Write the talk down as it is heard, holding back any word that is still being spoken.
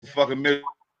fucking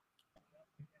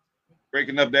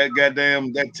breaking up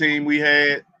that team we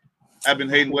had. I've been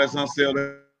hating West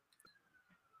Unseld.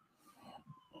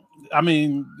 I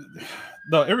mean,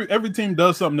 every team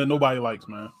does something that nobody likes,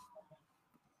 man.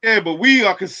 Yeah, but we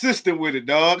are consistent with it,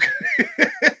 dog.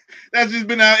 That's just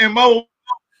been our MO.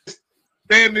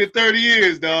 Damn near 30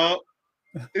 years, dog.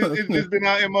 It's just been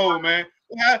our MO, man.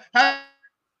 How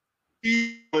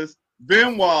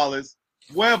Ben Wallace,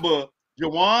 Weber,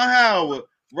 Jawan Howard,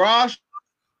 Rosh,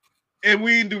 and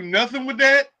we didn't do nothing with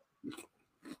that?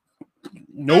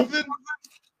 Nope.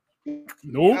 Nothing?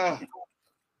 Nope.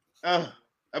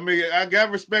 I mean, I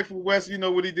got respect for Wes, you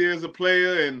know, what he did as a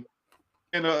player and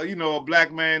you know, a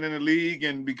black man in the league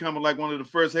and becoming like one of the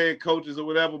first head coaches or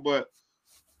whatever, but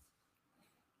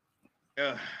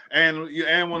and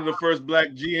one of the first black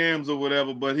GMs or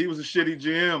whatever, but he was a shitty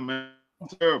GM, man.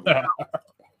 Terrible.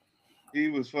 He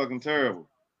was fucking terrible.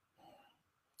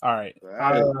 All right.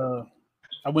 I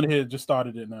went ahead and just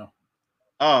started it now.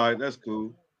 All right, that's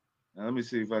cool. Now, let me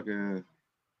see if I can.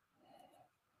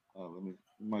 Oh, let me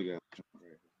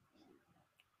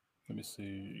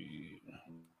see.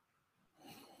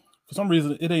 For some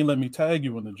reason, it ain't let me tag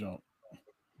you in the jump.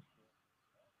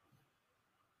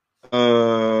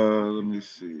 Let me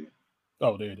see.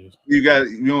 Oh, there it is. You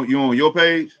on your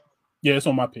page? Yeah, it's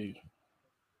on my page.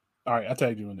 All right, I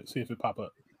tagged you in it. See if it pop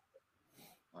up.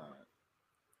 All right.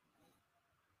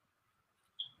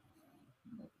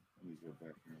 Let me go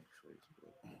back to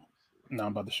Facebook. Now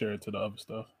I'm about to share it to the other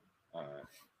stuff. All right.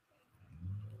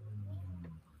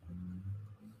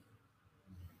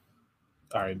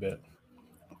 All right, bet.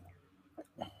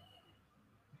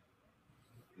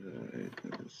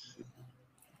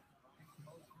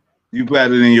 You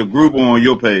put it in your group or on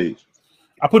your page?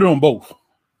 I put it on both.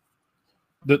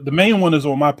 The main one is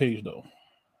on my page though.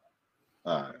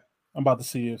 All right. I'm about to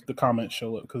see if the comments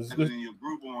show up because in your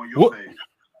group or on your page.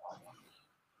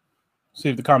 See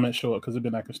if the comments show up because they've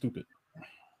been acting stupid.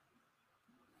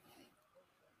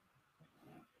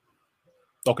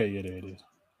 Okay, yeah, there it is.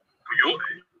 Your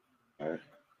page. All right.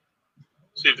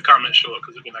 See if the comments show up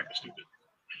because they've been acting stupid.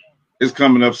 It's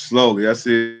coming up slowly. I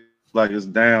see it like it's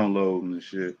downloading and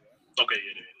shit. Okay,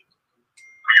 yeah, there it is.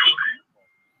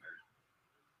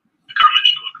 The comments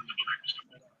show up because they've been acting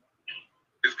stupid.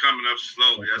 It's coming up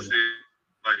slowly. I see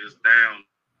it like it's down.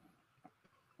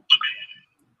 Okay.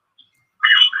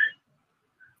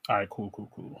 All right,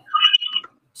 cool.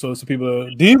 So it's the people.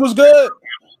 D was good.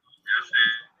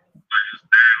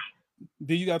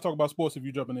 D, you gotta talk about sports if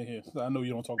you're jumping in here. I know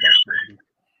you don't talk about sports. D.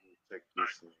 Check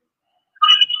this out.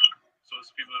 So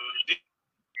it's people.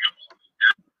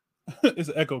 It's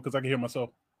an echo because I can hear myself.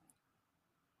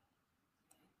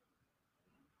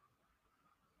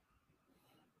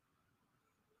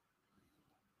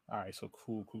 All right, so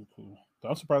cool.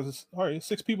 I'm surprised it's all right.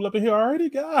 6 people up in here already.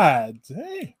 God,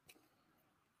 hey.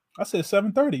 I said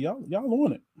 7:30. Y'all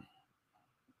on it.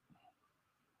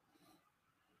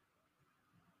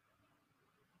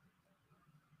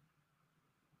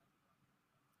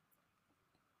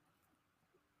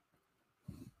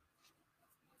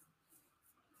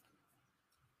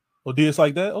 Oh, D, it's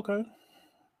like that? Okay.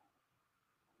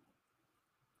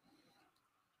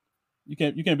 You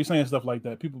can't be saying stuff like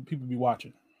that. People be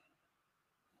watching.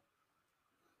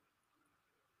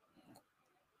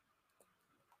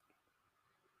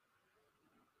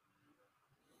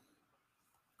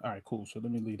 All right, cool. So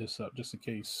let me leave this up just in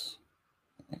case.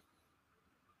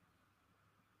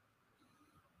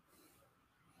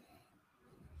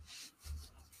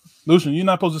 Lucian, you're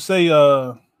not supposed to say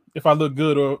if I look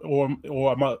good or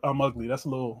I'm ugly. That's a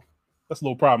little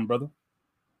problem, brother.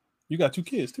 You got 2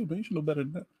 kids too, man. You should know better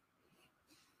than that.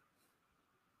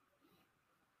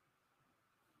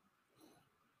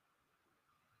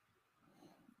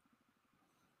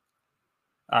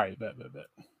 All right, bet.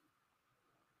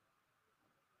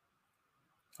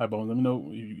 All right, Bonez, let me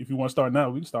know if you want to start now.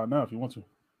 We can start now if you want to.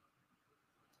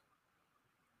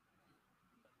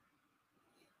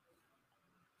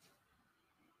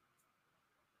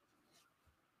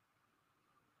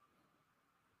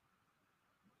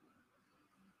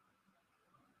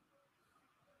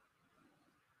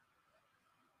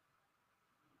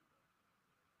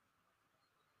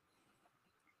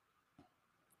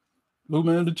 Look,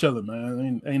 man, the chilling,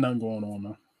 man. Ain't nothing going on,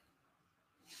 man.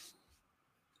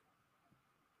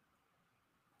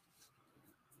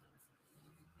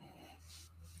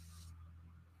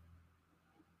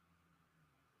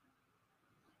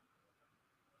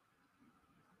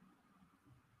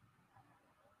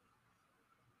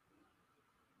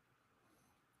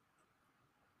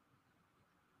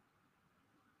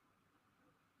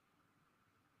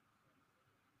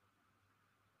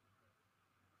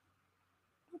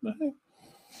 All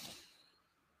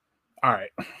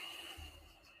right.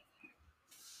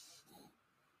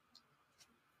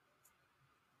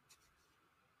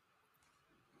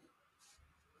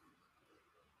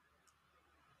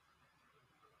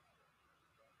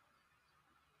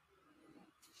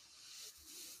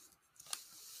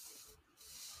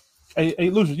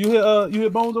 Hey, Lucius, you hear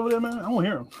Bonez over there, man? I don't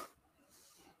hear him.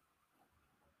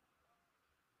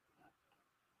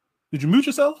 Did you mute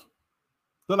yourself?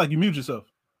 Look like you mute yourself.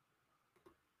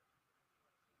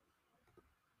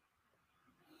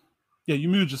 Yeah, you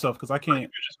mute yourself because I can't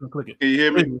click it. Can you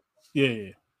hear me?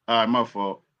 Yeah. All right, my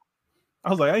fault. I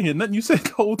was like, I ain't hear nothing you said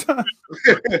the whole time.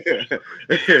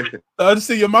 I just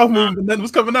see your mouth moving and nothing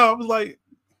was coming out. I was like, I ain't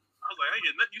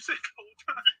hear nothing you said the whole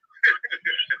time.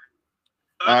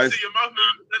 I just see your mouth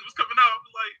moving and nothing was coming out. I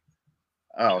was like,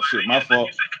 oh shit, my fault.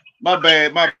 My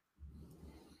bad.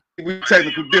 We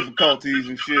technical difficulties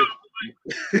and shit.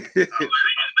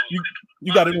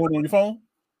 you got it going on your phone?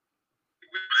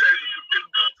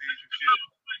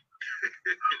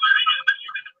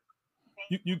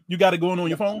 You got it going on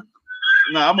your phone?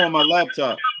 Nah, I'm on my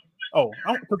laptop. Oh,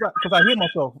 because I hear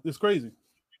myself. It's crazy.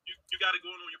 You got it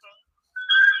going on your phone?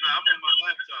 Nah, I'm on my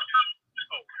laptop.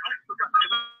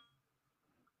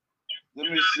 Let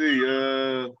me see.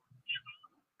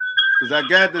 Because I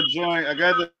got the joint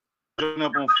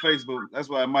up on Facebook. That's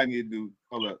what I might need to do.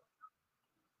 Hold up.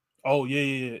 Oh,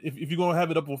 yeah. If you're going to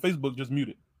have it up on Facebook, just mute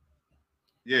it.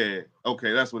 Yeah.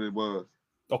 Okay, that's what it was.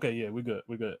 Okay, yeah, we're good.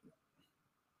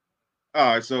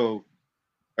 All right, so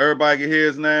everybody can hear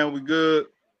us now. We good?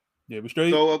 Yeah, we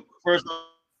straight. So first,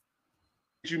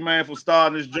 thank you, man, for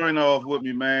starting this joint off with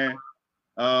me, man.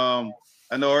 I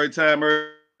know every time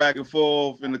we're back and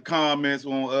forth in the comments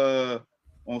on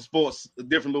sports,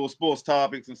 different little sports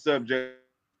topics and subjects,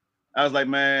 I was like,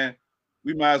 man,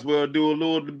 we might as well do a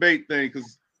little debate thing,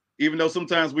 because even though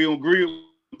sometimes we don't agree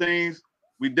with things,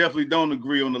 we definitely don't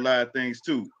agree on a lot of things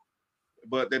too.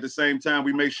 But at the same time,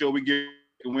 we make sure we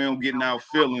don't get in our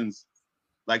feelings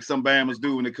like some Bammers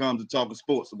do when it comes to talking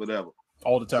sports or whatever.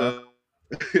 All the time.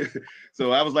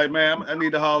 So I was like, man, I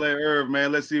need to holler at Irv,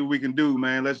 man. Let's see what we can do,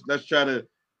 man. Let's try to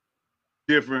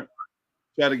give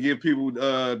people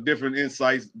different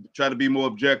insights, try to be more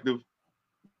objective,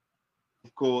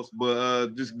 of course,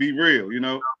 but just be real, you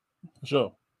know.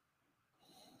 Sure.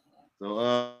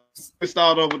 So let's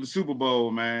start off with the Super Bowl,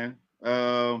 man.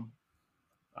 All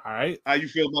right. How you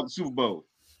feel about the Super Bowl?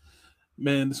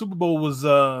 Man, the Super Bowl was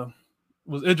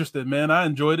interesting, man. I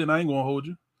enjoyed it, and I ain't gonna hold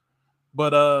you.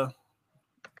 But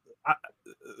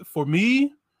for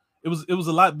me, it was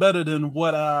a lot better than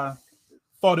what I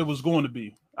thought it was going to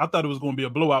be. I thought it was going to be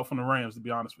a blowout from the Rams, to be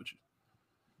honest with you.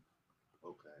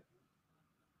 Okay.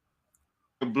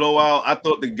 The blowout, I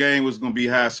thought the game was going to be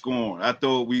high scoring. I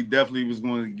thought we definitely was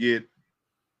going to get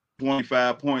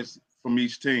 25 points from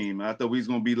each team. I thought we was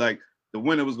going to be like, the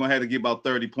winner was going to have to get about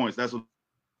 30 points. That's what.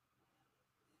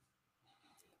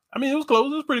 I mean, it was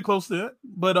close. It was pretty close to that.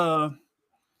 But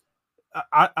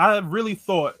I really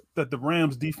thought that the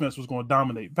Rams defense was going to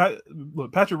dominate.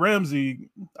 Patrick Ramsey,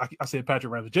 I said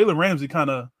Patrick Ramsey. Jalen Ramsey kind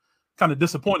of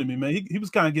disappointed me, man. He was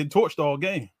kind of getting torched all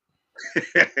game.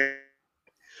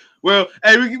 Well,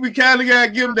 hey, we kind of got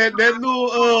to give him that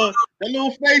little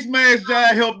face mask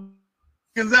job helped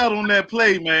out on that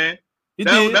play, man.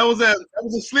 That was a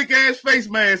slick ass face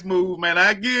mask move, man.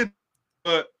 I get it,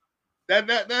 but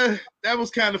that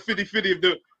was kind of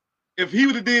 50-50. If he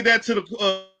would have did that to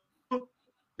the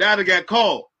that'd have got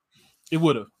called. It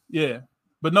would have, yeah.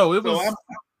 But no, it was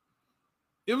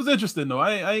interesting though.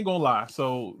 I ain't gonna lie.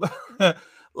 So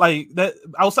like that,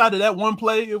 outside of that one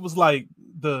play, it was like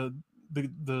the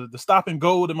stop and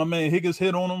go that my man Higgins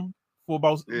hit on him for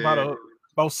about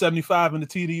 75, and the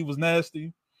TD was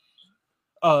nasty.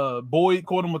 Boyd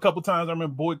caught him a couple times. I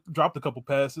remember Boyd dropped a couple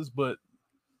passes, but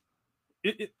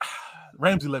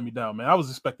Ramsey let me down, man. I was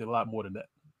expecting a lot more than that.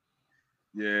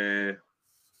 Yeah.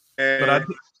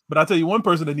 But I tell you one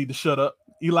person that need to shut up.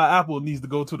 Eli Apple needs to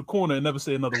go to the corner and never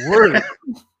say another word.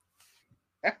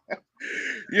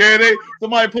 Yeah,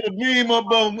 somebody put a meme up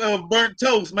on burnt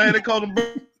toast, man. They called him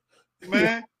burnt,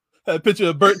 man. Had a picture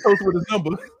of burnt toast with his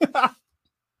number.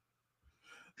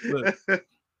 Look,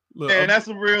 man, that's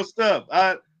some real stuff.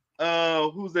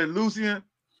 Who's that? Lucian.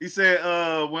 He said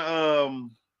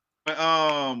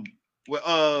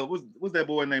what's that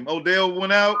boy name? Odell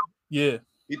went out. Yeah.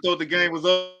 He thought the game was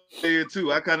over there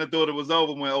too. I kind of thought it was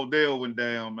over when Odell went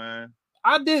down, man.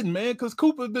 I didn't, man, because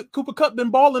Cooper Kupp been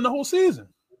balling the whole season.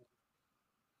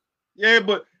 Yeah,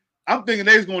 but I'm thinking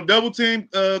they's gonna double team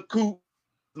Coop.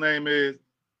 His name is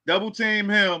double team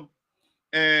him,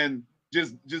 and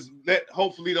just let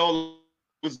hopefully all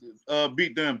was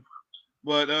beat them.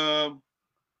 But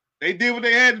they did what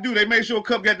they had to do. They made sure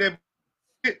Cup got that.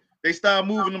 They started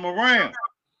moving them around.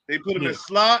 They put him in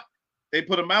slot. They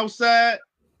put him outside.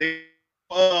 They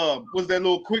was that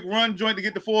little quick run joint to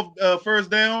get the first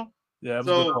down. Yeah, it was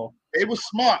a good call. They was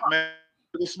smart, man.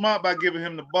 They was smart by giving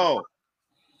him the ball.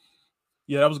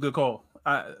 Yeah, that was a good call.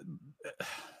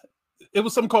 It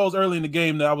was some calls early in the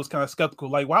game that I was kind of skeptical.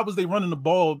 Like, why was they running the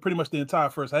ball pretty much the entire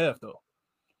first half, though?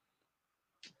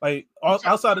 Like,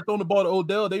 outside of throwing the ball to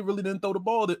Odell, they really didn't throw the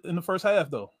ball in the first half,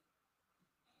 though.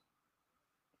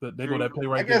 But they go that play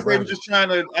right there. I guess they were just trying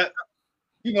to,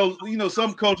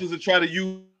 some coaches are trying to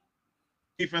use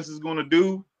defense is going to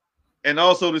do, and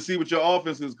also to see what your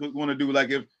offense is going to do. Like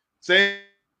if, say,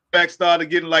 back started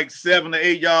getting like 7 to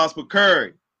 8 yards per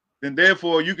carry, then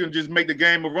therefore you can just make the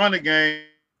game a running game.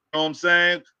 You know what I'm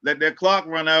saying? Let that clock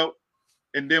run out,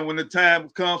 and then when the time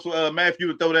comes for Matthew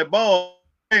to throw that ball,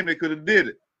 they could have did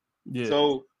it. Yeah.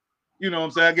 So, you know what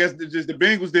I'm saying? I guess just the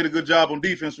Bengals did a good job on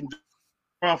defense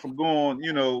from going,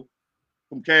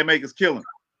 from Cam Akers killing.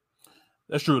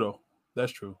 That's true, though.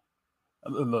 That's true.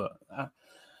 Look,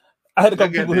 I had a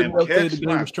couple people hit me up say the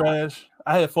game was trash.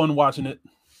 I had fun watching it.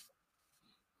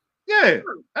 Yeah,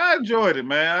 I enjoyed it,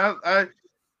 man.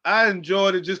 I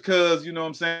enjoyed it just because, you know what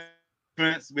I'm saying,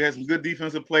 we had some good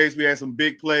defensive plays. We had some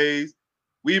big plays.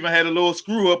 We even had a little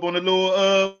screw up on a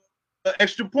little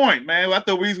extra point, man. I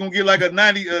thought we was going to get like a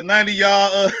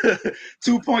 90-yard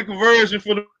 2-point conversion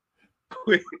for the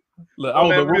Look, I don't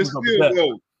know what was up with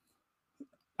that.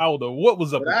 I don't know what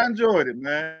was up with that. I enjoyed it,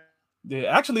 man. Yeah,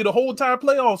 actually, the whole entire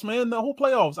playoffs, man. The whole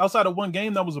playoffs. Outside of one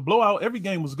game that was a blowout, every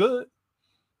game was good.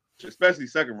 Especially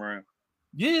second round.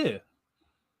 Yeah.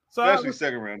 Especially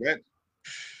second round.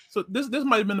 So this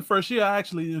might have been the first year I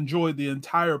actually enjoyed the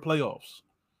entire playoffs.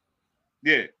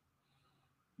 Yeah.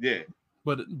 Yeah.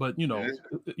 But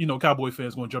Cowboy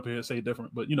fans gonna jump in here and say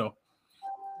different, but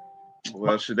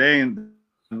Well,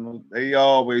 they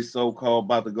always so-called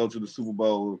about to go to the Super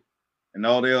Bowl, and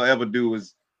all they'll ever do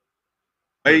is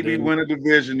maybe win a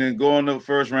division and go in the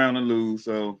first round and lose.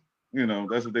 So,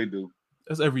 that's what they do.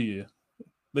 That's every year.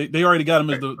 They already got them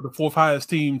as the fourth highest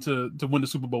team to win the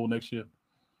Super Bowl next year.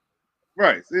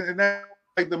 Right. And that's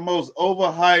like the most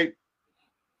overhyped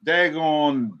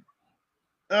daggone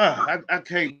I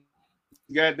can't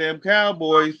goddamn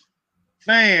Cowboys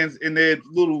fans in their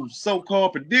little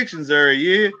so-called predictions every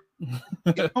year.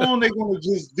 They're going to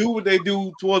just do what they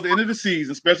do towards the end of the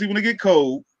season, especially when it get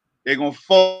cold. They're going to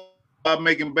fall by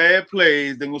making bad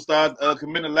plays. They're going to start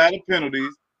committing a lot of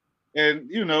penalties. And,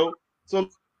 so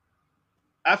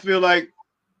I feel like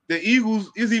the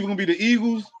Eagles is even going to be the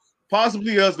Eagles,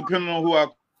 possibly us, depending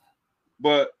on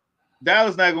but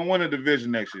Dallas not going to win a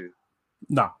division next year.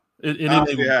 No. It ain't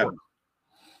going to happen.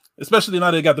 Especially now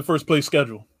they got the first place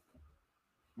schedule.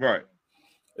 Right.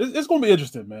 It's going to be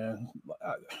interesting, man.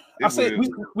 I say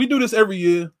we do this every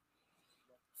year.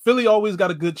 Philly always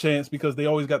got a good chance because they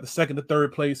always got the second to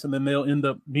third place, and then they'll end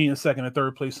up being second or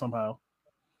third place somehow.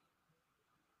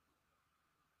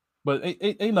 But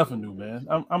ain't nothing new, man.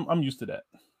 I'm used to that.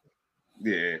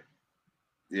 Yeah,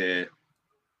 yeah.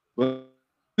 But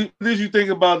what did you think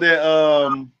about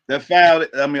that foul?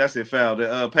 I mean, I said foul.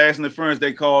 The pass interference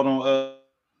they called on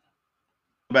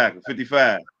back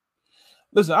 55.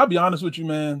 Listen, I'll be honest with you,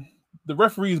 man. The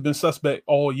referee's been suspect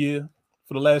all year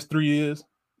for the last 3 years.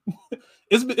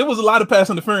 It was a lot of pass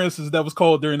interferences that was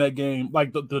called during that game,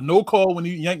 like the no call when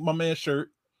he yanked my man's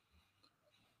shirt.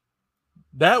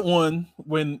 That one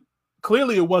when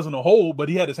clearly it wasn't a hold, but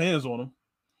he had his hands on him.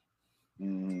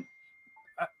 Mm-hmm.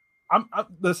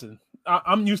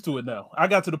 I'm used to it now. I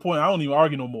got to the point I don't even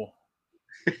argue no more.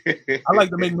 I like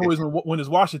to make noise when it's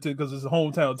Washington because it's a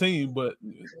hometown team, but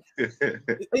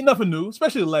it ain't nothing new,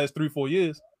 especially the last 3-4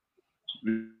 years.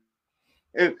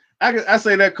 I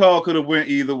say that call could have went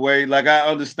either way. Like I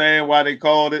understand why they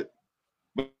called it,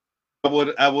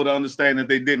 but I would understand if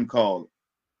they didn't call it.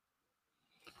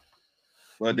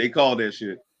 But they called that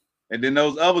shit. And then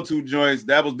those other two joints,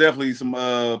 that was definitely some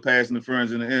pass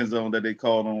interference in the end zone that they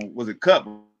called on. Was it Cup?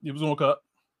 It was on Cup.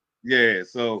 Yeah,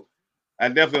 so I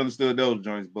definitely understood those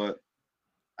joints, but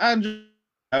I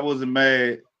wasn't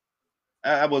mad.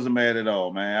 I wasn't mad at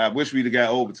all, man. I wish we'd have got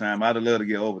overtime. I'd have loved to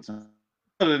get overtime.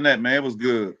 Other than that, man, it was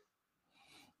good.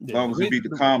 As long as we beat the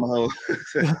Commonwealth.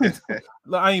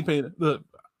 Look, I ain't paying it. Look,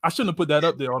 I shouldn't have put that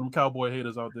up there on them Cowboy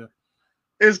haters out there.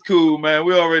 It's cool, man.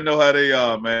 We already know how they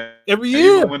are, man. Every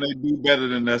year. Even when they do better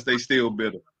than us, they still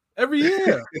bitter. Every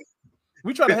year.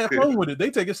 We try to have fun with it.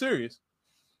 They take it serious.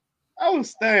 I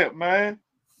was stamped, man.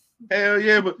 Hell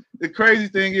yeah, but the crazy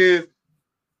thing is,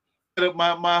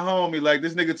 my homie, like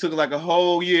this nigga took like a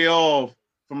whole year off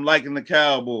from liking the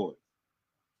Cowboys.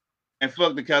 And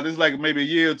fuck the Cow. This is like maybe a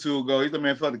year or two ago. He's like,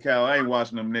 man, fuck the Cow. I ain't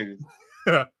watching them niggas.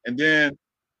 And then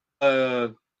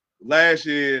last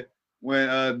year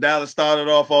when Dallas started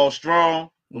off all strong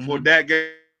before Dak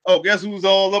game. Oh, guess who was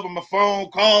all up on my phone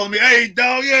calling me? Hey,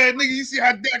 dog, yeah, nigga, you see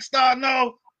how Dak starting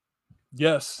off?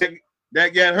 Yes.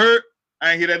 Dak got hurt.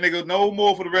 I ain't hear that nigga no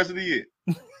more for the rest of the year.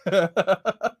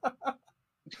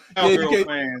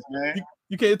 Fans, man.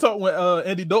 You can't talk with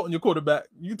Andy Dalton, your quarterback.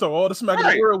 You talk all the smack in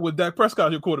the world with Dak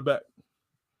Prescott, your quarterback.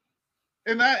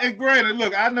 And granted,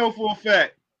 look, I know for a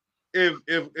fact if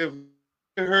it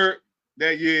hurt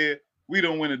that year, we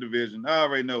don't win a division. I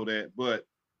already know that, but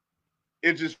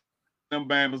it just them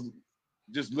Bama's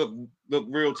just look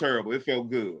real terrible. It felt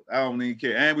good. I don't even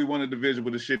care. And we won a division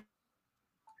with the shit.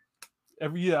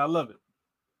 Every year, I love it.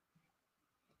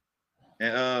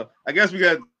 And I guess we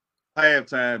got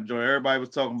halftime joint. Everybody was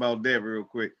talking about that real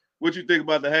quick. What you think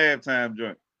about the halftime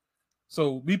joint?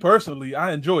 So, me personally,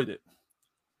 I enjoyed it.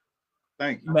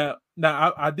 Thank you.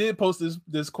 Now, I did post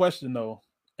this question though,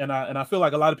 and I feel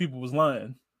like a lot of people was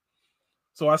lying.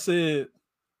 So I said,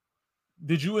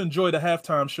 did you enjoy the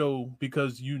halftime show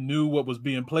because you knew what was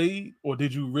being played, or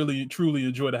did you really truly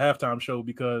enjoy the halftime show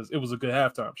because it was a good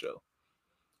halftime show?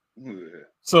 Yeah.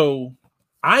 So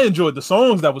I enjoyed the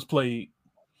songs that was played,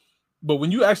 but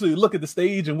when you actually look at the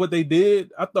stage and what they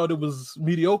did, I thought it was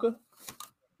mediocre.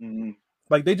 Mm-hmm.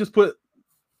 Like they just put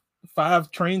 5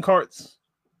 train carts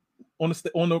on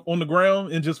the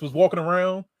ground and just was walking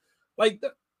around like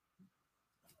that.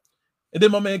 And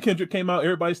then my man Kendrick came out,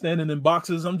 everybody standing in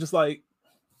boxes. I'm just like,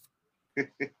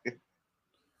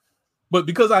 but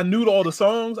because I knew all the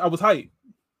songs, I was hyped.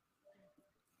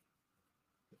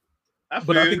 I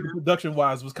think the production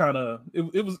wise was kind of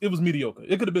it was mediocre.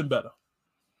 It could have been better.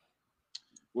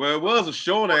 Well, it was a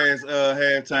short ass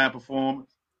halftime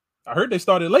performance. I heard they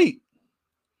started late.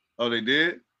 Oh, they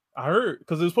did? I heard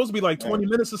because it was supposed to be like 20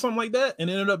 minutes or something like that, and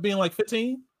it ended up being like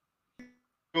 15.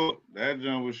 Short. That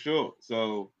jump was short.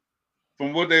 So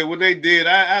from what they did,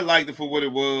 I liked it for what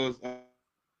it was.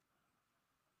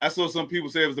 I saw some people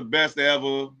say it was the best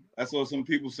ever. I saw some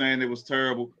people saying it was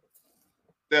terrible.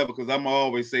 Because I'm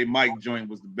always say Mike joint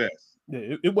was the best.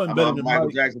 Yeah, it wasn't better than Michael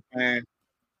Mike. Jackson fan,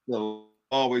 so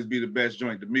always be the best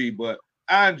joint to me. But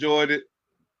I enjoyed it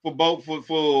for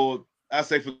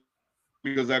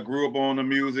because I grew up on the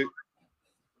music,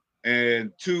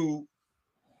 and 2,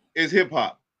 it's hip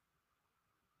hop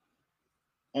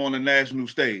on the national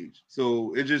stage.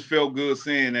 So it just felt good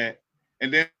seeing that.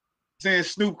 And then seeing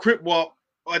Snoop Crip walk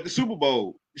at the Super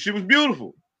Bowl. She was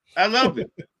beautiful. I loved it.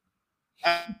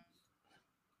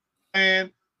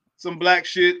 And some black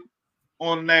shit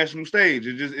on the national stage.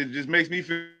 It just makes me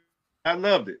feel I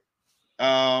loved it.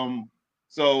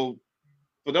 So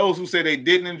for those who say they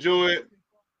didn't enjoy it,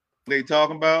 they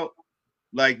talking about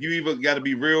like you either got to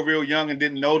be real, real young and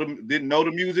didn't know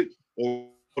the music, or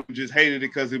just hated it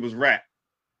because it was rap.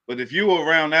 But if you were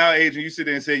around our age and you sit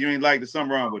there and say you ain't like it,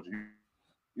 something wrong with you.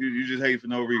 You just hate for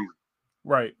no reason.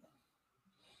 Right.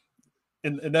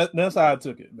 And that's how I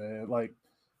took it, man. Like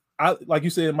you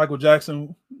said, Michael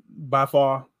Jackson, by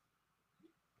far,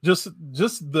 just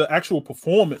the actual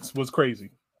performance was crazy.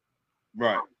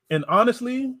 Right. And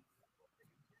honestly,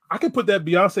 I could put that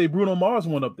Beyonce Bruno Mars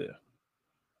one up there.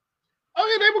 Oh,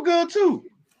 yeah, they were good too.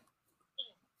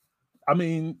 I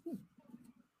mean,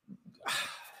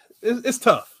 it's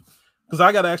tough because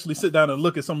I got to actually sit down and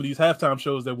look at some of these halftime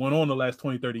shows that went on the last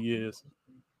 20, 30 years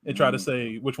and try to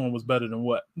say which one was better than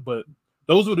what. But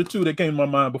those were the 2 that came to my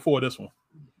mind before this one.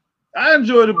 I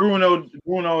enjoyed the Bruno and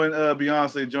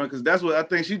Beyonce joint because that's what I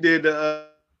think she did. I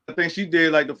think she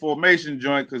did like the Formation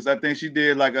joint because I think she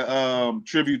did like a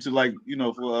tribute to like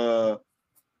for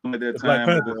at that time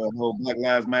with the whole Black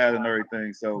Lives Matter and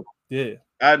everything. So yeah,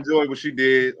 I enjoyed what she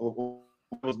did. It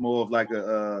was more of like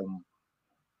a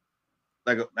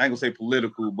I ain't gonna say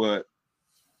political, but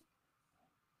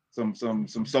some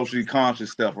socially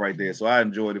conscious stuff right there. So I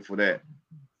enjoyed it for that.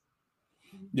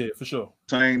 Yeah, for sure.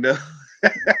 Saying though.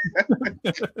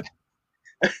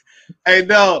 Hey,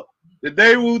 no, the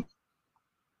day Wu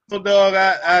dog,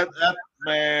 I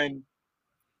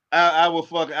would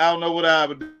fuck. I don't know what I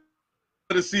would do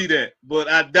to see that, but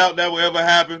I doubt that will ever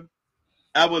happen.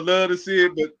 I would love to see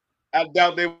it, but I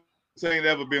doubt they would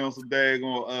ever be on some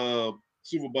daggone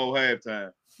Super Bowl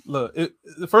halftime. Look,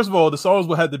 first of all, the songs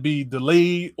would have to be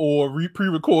delayed or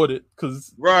pre-recorded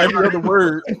because every other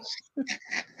word.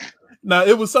 Now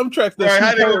it was some tracks that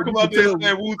how they gonna come up there and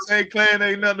say Wu-Tang Clan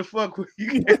ain't nothing to fuck with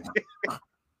you.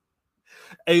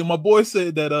 Hey, my boy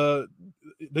said that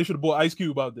they should have brought Ice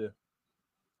Cube out there.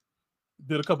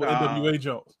 Did a couple NWA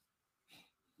jumps.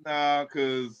 Nah,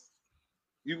 cause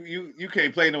you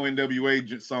can't play no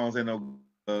NWA songs and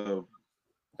no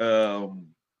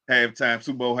halftime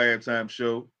Super Bowl halftime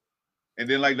show. And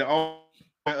then like the only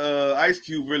Ice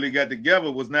Cube really got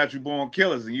together was Natural Born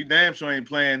Killers, and you damn sure ain't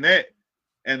playing that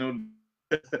and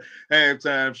no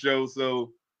halftime show.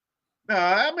 So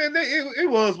I mean it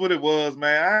was what it was,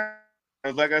 man.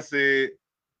 Like I said,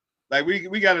 like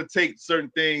we got to take certain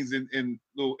things in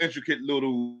little intricate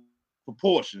little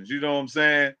proportions. You know what I'm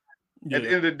saying? Yeah. At the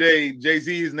end of the day,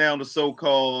 Jay-Z is now the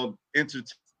so-called entertainer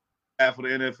for the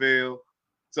NFL.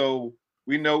 So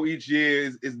we know each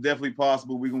year is definitely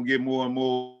possible. We're gonna get more and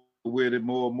more with it,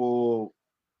 more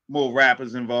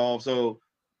rappers involved. So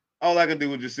all I can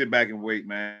do is just sit back and wait,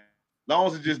 man. As long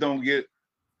as it just don't get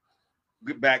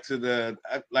back to the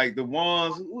like the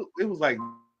ones. It was like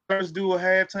first do a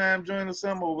halftime joint or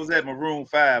something, or was that Maroon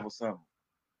 5 or something?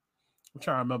 I'm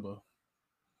trying to remember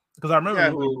because I remember. Yeah,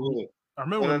 I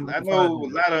remember. I know a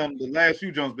lot of them. The last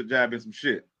few joints, but job been some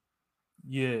shit.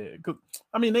 Yeah,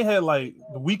 I mean they had like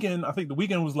the Weeknd. I think the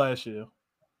Weeknd was last year.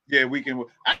 Yeah, Weeknd.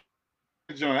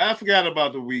 I forgot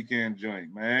about the Weeknd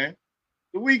joint, man.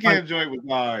 The Weeknd joint was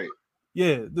all right.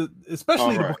 Yeah,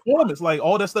 especially the performance, like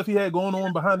all that stuff he had going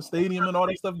on behind the stadium and all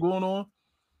that stuff going on.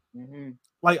 Mm-hmm.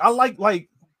 Like I like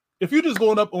if you're just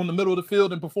going up on the middle of the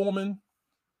field and performing,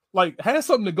 like have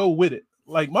something to go with it.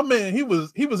 Like my man, he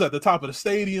was at the top of the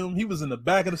stadium. He was in the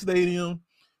back of the stadium.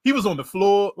 He was on the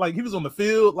floor, like he was on the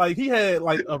field. Like he had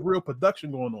like a real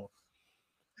production going on.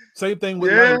 Same thing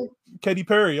with like Katy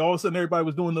Perry. All of a sudden, everybody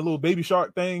was doing the little Baby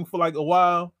Shark thing for like a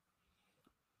while.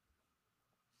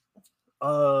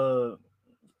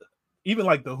 Even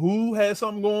like the Who had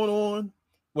something going on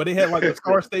where they had like a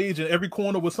star stage and every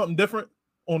corner was something different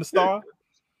on the star.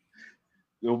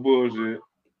 No bullshit.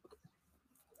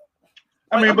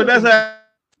 I mean, but that's how,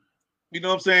 you know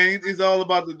what I'm saying? It's all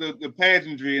about the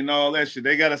pageantry and all that shit.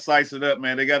 They got to size it up,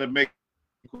 man. They got to make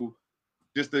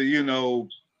just to, you know,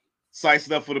 size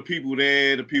it up for the people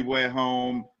there, the people at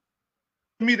home.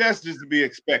 To me, that's just to be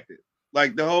expected.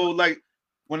 Like the whole, like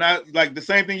when I, like the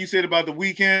same thing you said about the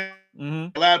Weeknd,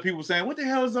 a lot of people saying, what the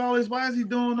hell is all this? Why is he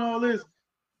doing all this?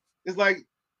 It's like,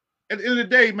 at the end of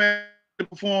the day, man, to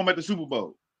perform at the Super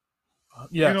Bowl.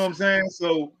 Yes. You know what I'm saying?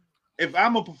 So if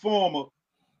I'm a performer,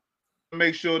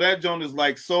 make sure that joint is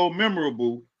like so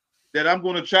memorable that I'm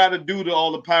going to try to do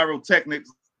all the pyrotechnics,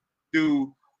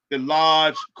 do the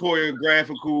large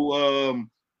choreographical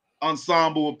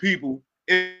ensemble of people.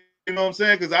 You know what I'm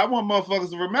saying? Because I want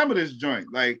motherfuckers to remember this joint.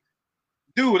 Like,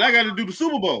 dude, I got to do the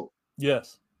Super Bowl.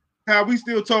 Yes. How we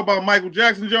still talk about Michael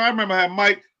Jackson joint. I remember how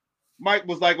Mike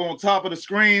was like on top of the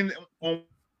screen on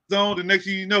zone. The next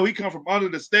thing you know, he come from under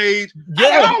the stage.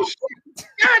 Yeah. Oh shit!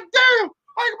 God damn!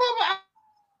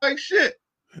 Like shit.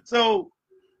 So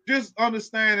just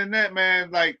understanding that,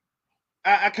 man, like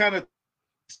I kind of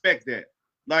expect that.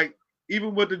 Like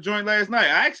even with the joint last night,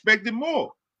 I expected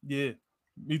more. Yeah,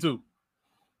 me too.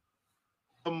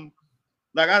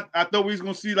 Like I thought we was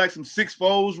gonna see like some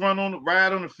 6'4s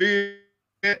ride on the field.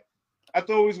 I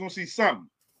thought we was gonna see something.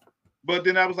 But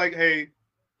then I was like, hey,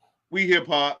 we hip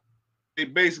hop. They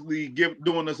basically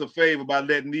doing us a favor by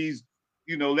letting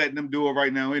them do it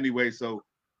right now anyway. So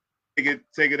take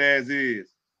it as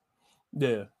is.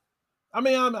 Yeah. I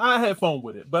mean, I had fun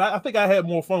with it, but I think I had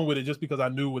more fun with it just because I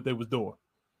knew what they was doing.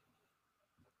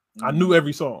 I knew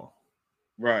every song.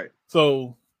 Right.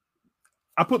 So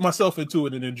I put myself into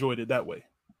it and enjoyed it that way.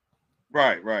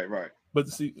 Right. But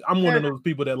see, I'm one of those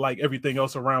people that like everything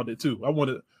else around it too. I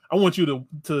want you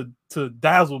to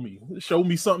dazzle me, show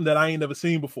me something that I ain't never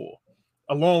seen before,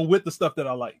 along with the stuff that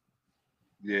I like.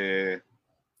 Yeah.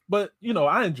 But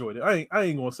I enjoyed it. I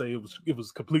ain't gonna say it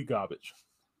was complete garbage.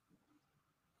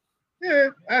 Yeah,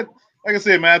 like I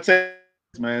said, man,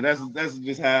 that's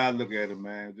just how I look at it,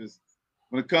 man. Just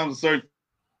when it comes to certain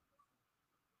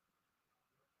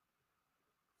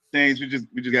things, we just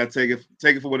gotta take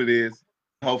it for what it is.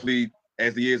 Hopefully,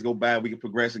 as the years go by, we can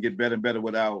progress and get better and better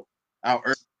with our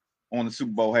on the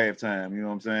Super Bowl halftime. You know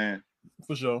what I'm saying?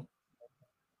 For sure.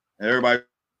 And everybody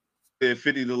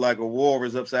 50 look like a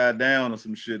Warriors upside down or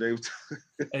some shit.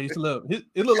 Hey, look,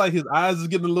 it looked like his eyes is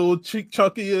getting a little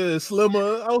chunkier and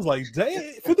slimmer. I was like,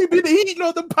 dang, 50 be the heat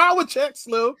on the power check,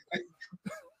 Slim.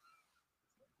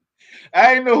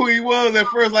 I didn't know who he was at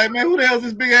first. Like, man, who the hell is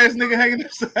this big ass nigga hanging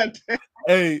upside down?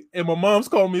 Hey, and my mom's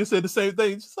called me and said the same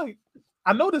thing. She's like,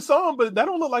 I know this song, but that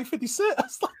don't look like 50 Cent. I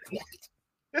was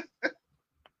like,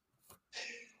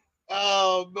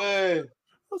 oh man.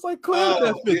 I was like, clearly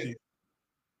that's 50.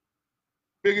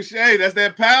 Bigger shade. That's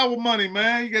that power money,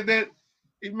 man. You got that.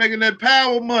 He's making that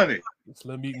power money.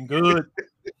 Slim eating good.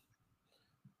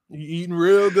 He eating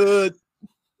real good.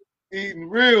 Eating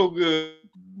real good.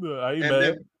 I ain't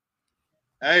mad.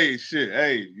 Hey, shit.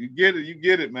 Hey, you get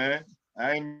it, man.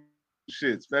 I ain't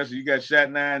shit. Especially you got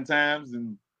shot 9 times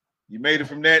and you made it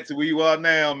from that to where you are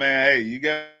now, man. Hey, you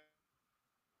got.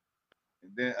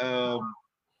 And then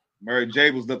Mary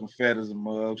J was looking fat as a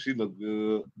mug. She looked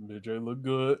good. Mary J looked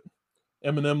good.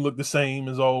 Eminem looked the same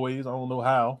as always. I don't know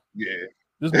how. Yeah.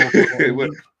 This motherfucker. Well,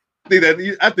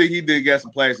 I think he did get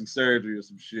some plastic surgery or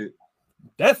some shit.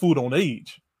 That food on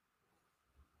age.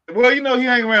 Well, you know, he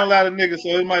hang around a lot of niggas, so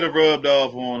it might have rubbed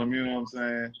off on him, you know what I'm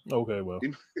saying? Okay, well.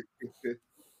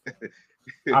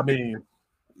 I mean,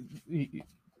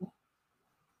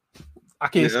 I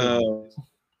can't say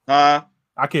huh?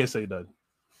 I can't say that.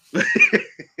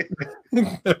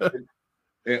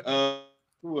 And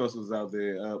who else was out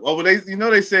there? But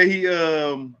they say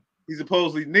he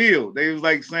supposedly kneeled. They was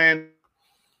like saying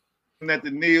that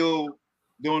the kneel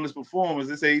during this performance.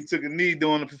 They say he took a knee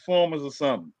during the performance or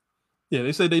something. Yeah,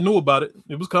 they said they knew about it.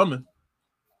 It was coming.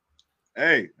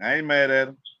 Hey, I ain't mad at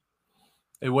him.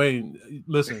 Hey, Wayne,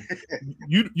 listen,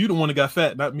 you the one that got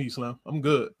fat, not me, Slim. I'm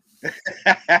good.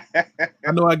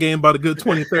 I know I gained about a good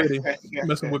 20, 30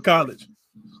 messing with college.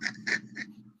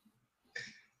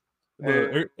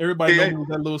 But everybody knows me,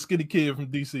 that little skinny kid from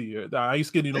DC. I ain't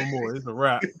skinny no more. It's a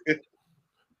wrap.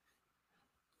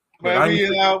 Man, we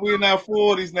in our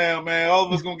 40s now, man. All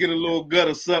of us gonna get a little gut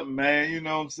or something, man. You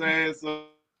know what I'm saying? So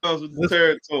with the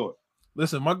territory.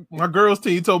 Listen, my girls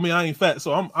team told me I ain't fat,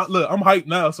 so I'm hyped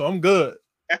now, so I'm good.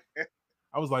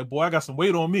 I was like, boy, I got some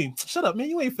weight on me. Shut up, man.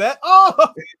 You ain't fat.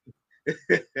 Oh,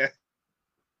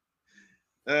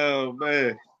 oh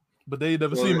man. But they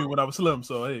never seen me when I was slim,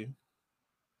 so hey.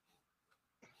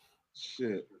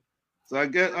 Shit. So I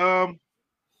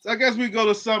guess we go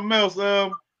to something else.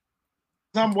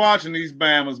 I'm watching these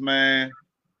Bammers, man.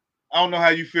 I don't know how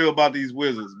you feel about these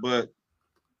Wizards, but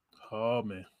oh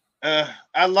man.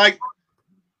 I like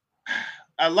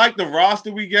the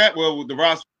roster we got. Well, with the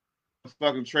roster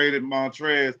fucking traded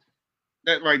Montrez.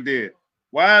 That right there.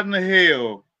 Why in the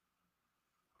hell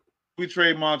we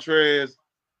trade Montrez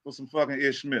for some fucking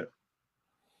Ish Smith?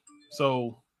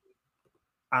 So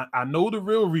I know the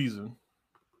real reason.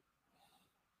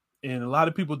 And a lot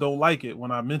of people don't like it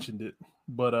when I mentioned it,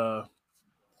 but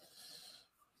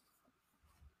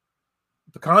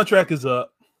the contract is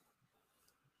up.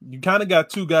 You kind of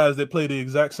got two guys that play the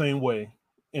exact same way.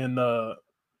 And God,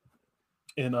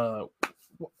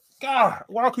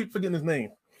 why I keep forgetting his name?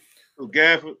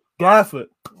 Gafford.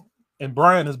 And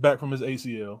Brian is back from his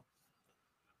ACL.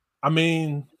 I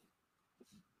mean,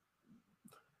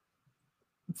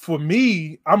 for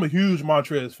me, I'm a huge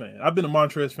Montrez fan. I've been a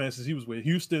Montrez fan since he was with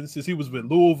Houston, since he was with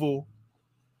Louisville.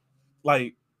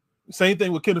 Like, same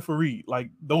thing with Kenneth Faried. Like,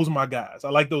 those are my guys.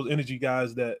 I like those energy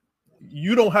guys that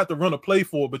you don't have to run a play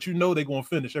for, but you know they're going to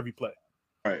finish every play.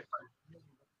 Right.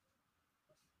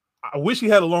 I wish he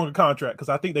had a longer contract because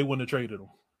I think they wouldn't have traded him.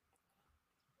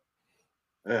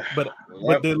 But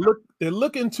they're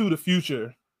looking to the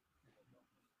future.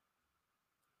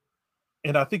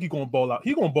 And I think he's going to ball out.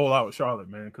 He's going to ball out with Charlotte,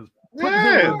 man, because putting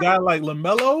him with a guy like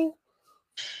LaMelo,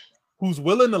 who's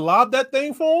willing to lob that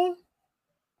thing for him,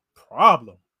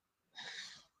 problem.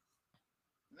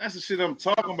 That's the shit I'm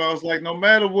talking about. It's like no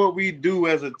matter what we do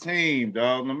as a team,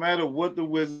 dog, no matter what the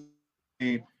Wizards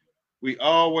team, we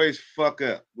always fuck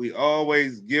up. We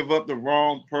always give up the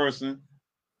wrong person.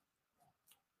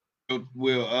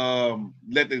 We'll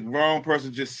let the wrong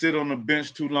person just sit on the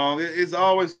bench too long. It's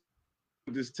always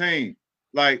with this team.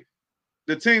 Like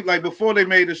the team, like before they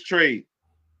made this trade,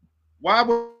 why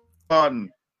does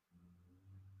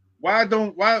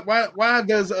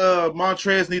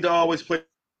Montrez need to always play?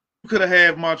 You could have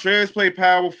had Montrez play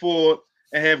power forward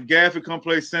and have Gafford come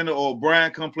play center or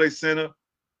Brian come play center.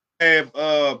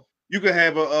 You could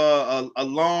have a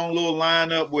long little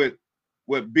lineup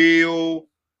with Bill.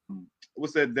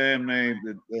 What's that damn name?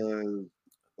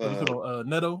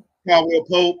 Neto. Caldwell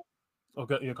Pope.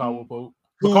 Okay, yeah, Caldwell Pope.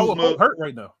 But Caldwell Pope hurt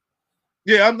right now.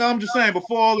 Yeah, I'm just saying.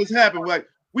 Before all this happened, like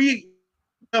we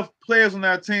have players on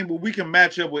our team, but we can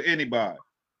match up with anybody.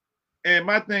 And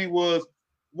my thing was,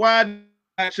 why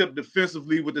match up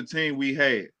defensively with the team we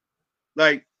had?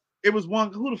 Like it was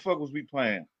one. Who the fuck was we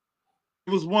playing?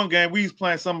 It was one game we was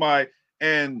playing somebody,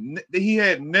 and he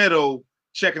had Neto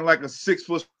checking like a 6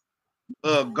 foot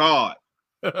guard,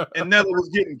 and Neto was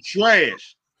getting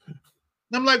trashed. And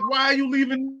I'm like, why are you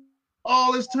leaving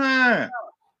all this time?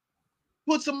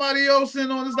 Put somebody else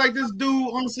in on. It's like this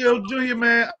dude, Unseld Jr.,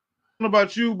 man. I don't know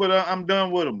about you, but I'm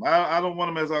done with him. I don't want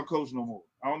him as our coach no more.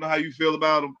 I don't know how you feel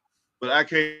about him, but I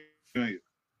can't do it.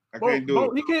 I can't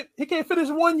do it. He can't finish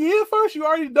 1 year first. You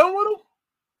already done with him?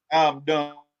 I'm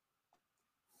done.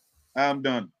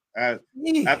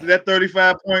 After that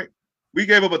 35 point, we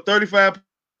gave up a 35.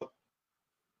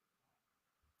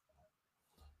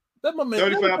 Let my man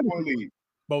 35 point lead.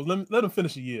 Bo, let him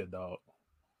finish a year, dog.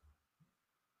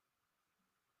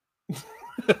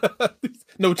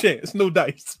 No chance, no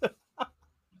dice.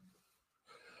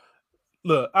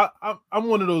 Look, I'm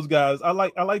one of those guys. I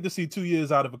like to see 2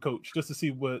 years out of a coach just to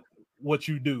see what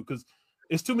you do, because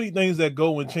it's too many things that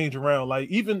go and change around. Like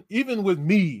even with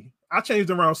me, I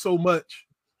changed around so much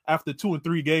after 2 and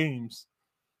 3 games.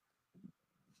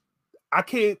 I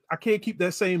can't keep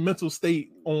that same mental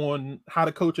state on how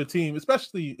to coach a team,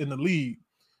 especially in the league.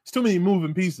 It's too many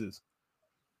moving pieces.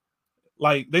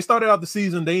 Like, they started out the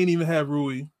season, they ain't even have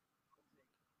Rui.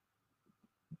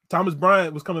 Thomas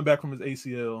Bryant was coming back from his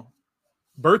ACL.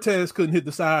 Bertez couldn't hit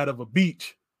the side of a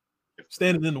beach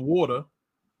standing in the water.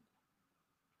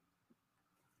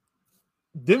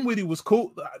 Dinwiddie was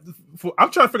cool.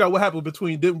 I'm trying to figure out what happened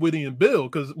between Dinwiddie and Bill,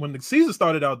 because when the season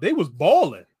started out, they was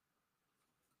balling.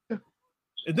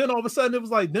 And then all of a sudden, it was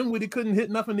like Dinwiddie couldn't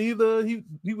hit nothing either.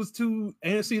 He was too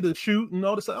antsy to shoot and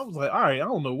all this. I was like, all right, I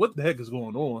don't know what the heck is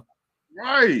going on.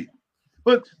 Right,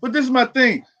 but this is my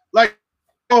thing. Like,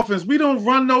 offense, we don't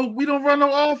run no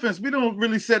offense. We don't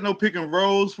really set no pick and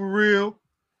rolls for real.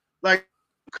 Like,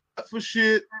 cut for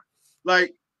shit.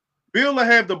 Like, Bill will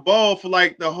have the ball for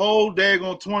like the whole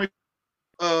daggone 20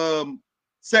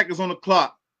 seconds on the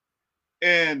clock,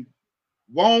 and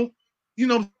won't,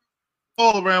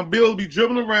 all around. Bill will be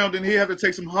dribbling around, and he'll have to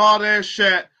take some hard ass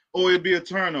shot, or it'll be a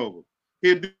turnover.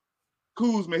 He'll do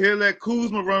Kuzma. He'll let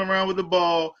Kuzma run around with the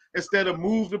ball instead of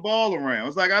move the ball around.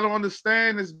 It's like, I don't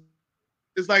understand this.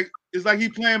 It's like he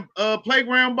playing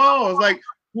playground ball. It's like,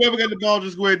 whoever got the ball,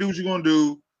 just go ahead and do what you're gonna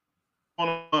do.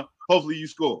 Hopefully you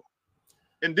score.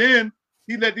 And then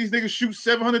he let these niggas shoot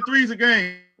 700 threes a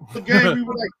game. The game we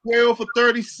were like 12 for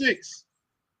 36.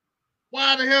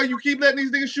 Why the hell you keep letting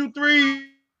these niggas shoot threes?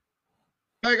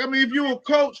 Like, I mean, if you're a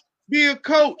coach, be a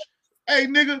coach. Hey,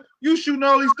 nigga, you shooting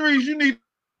all these threes. You need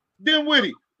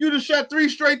Dinwiddie. You just shot 3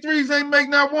 straight threes, ain't make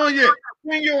not one yet.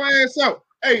 Bring your ass out.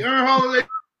 Hey, Aaron Holiday.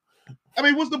 I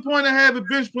mean, what's the point of having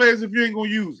bench players if you ain't gonna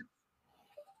use them?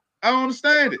 I don't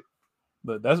understand it.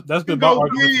 But that's been my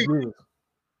argument for years.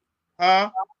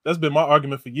 Huh? That's been my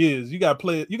argument for years. You got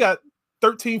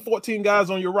 13, 14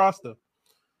 guys on your roster.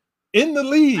 In the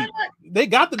league, they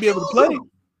got to be able to play.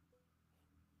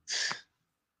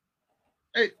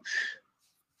 Hey,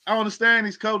 I don't understand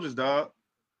these coaches, dog.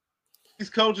 These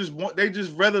coaches they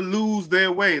just rather lose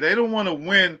their way. They don't want to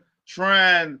win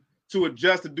trying to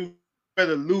adjust to do,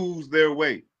 rather lose their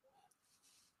way.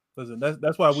 Listen,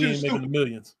 that's why we ain't making the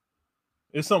millions.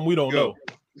 It's something we don't know.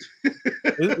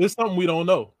 It's something we don't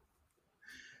know.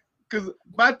 Because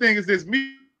my thing is this: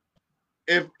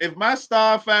 if my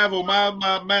star five or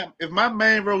if my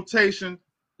main rotation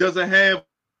doesn't have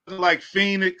like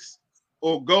Phoenix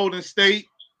or Golden State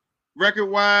record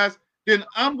wise, then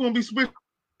I'm gonna be switching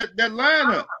that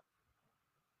lineup.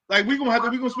 Like, we're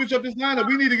gonna switch up this lineup.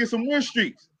 We need to get some win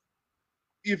streaks.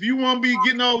 If you want to be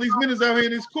getting all these minutes out here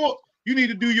in this court, you need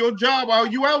to do your job while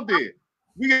you out there.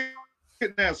 We get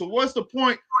it now. So what's the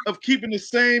point of keeping the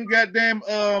same goddamn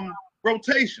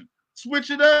rotation?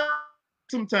 Switch it up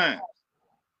sometimes.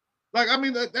 Like, I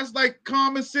mean, that's like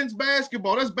common sense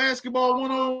basketball. That's basketball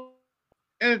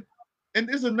 101. And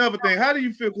this is another thing. How do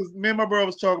you feel? Because me and my brother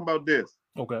was talking about this.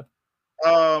 Okay.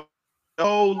 The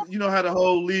whole, how the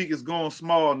whole league is going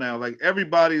small now. Like,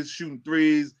 everybody is shooting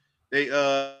threes. They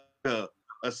a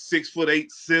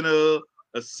 6'8" center,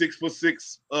 a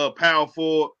 6'6" power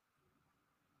forward.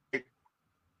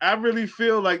 I really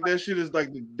feel like that shit is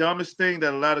like the dumbest thing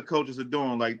that a lot of coaches are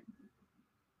doing. Like,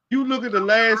 you look at the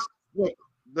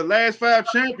last 5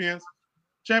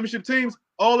 championship teams,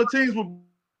 all the teams were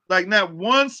like, not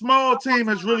one small team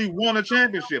has really won a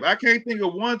championship. I can't think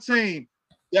of one team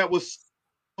that was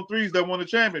threes that won a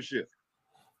championship.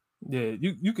 Yeah,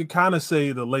 you could kind of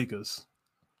say the Lakers.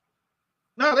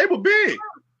 No, they were big.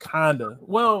 Kinda.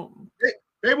 Well,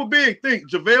 they were big.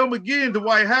 Think JaVale McGee and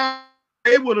Dwight Howard.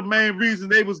 They were the main reason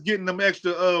they was getting them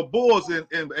extra boards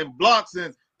and blocks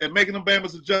and making them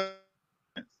Bama's adjustments.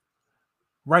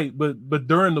 Right, but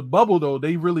during the bubble though,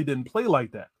 they really didn't play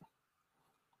like that.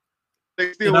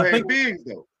 They still had bigs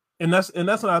though. And that's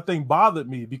what I think bothered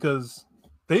me, because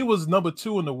they was number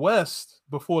 2 in the West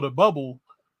before the bubble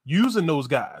using those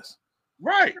guys.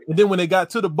 Right. And then when they got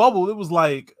to the bubble, it was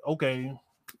like, okay,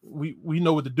 we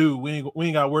know what to do. We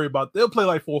ain't got to worry about, they'll play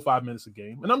like 4 or 5 minutes a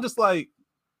game. And I'm just like,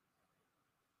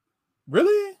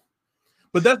 really?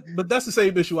 But that's the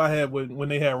same issue I had when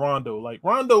they had Rondo. Like,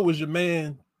 Rondo was your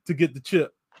man to get the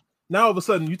chip. Now all of a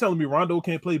sudden you telling me Rondo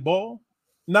can't play ball?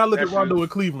 Now look at Rondo in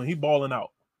Cleveland. He balling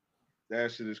out.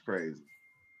 That shit is crazy.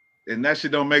 And that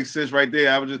shit don't make sense right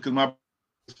there. I was just because my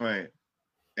fan.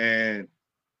 And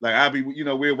like I be,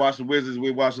 we'd watch the Wizards,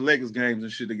 we'd watch the Lakers games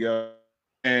and shit together.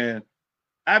 And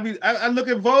I look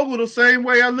at Vogel the same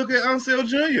way I look at Ansel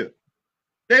Jr.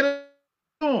 They don't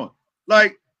doing.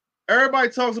 Like everybody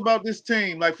talks about this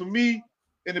team. Like for me,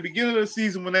 in the beginning of the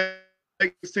season when they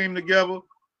make this team together,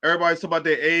 everybody's talking about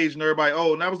their age and everybody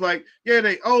old. And I was like, yeah,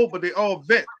 they old, but they all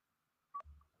vet.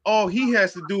 All he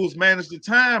has to do is manage the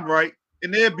time right,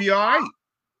 and they'll be all right.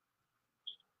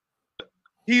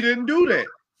 He didn't do that.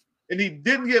 And he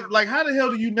didn't give, like, how the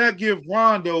hell do you not give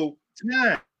Rondo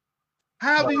time?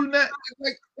 How do you not,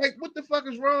 like what the fuck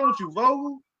is wrong with you,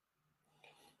 Vogel?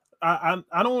 I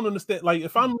don't understand. Like,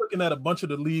 if I'm looking at a bunch of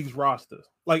the league's rosters,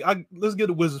 like, let's get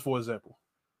the Wizards, for example.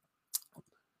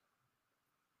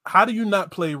 How do you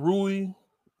not play Rui,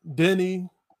 Denny,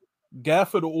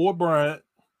 Gafford or Bryant,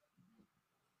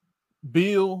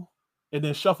 Beal, and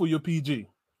then shuffle your PG?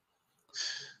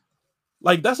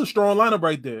 Like, that's a strong lineup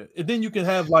right there. And then you can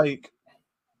have, like,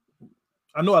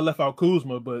 I know I left out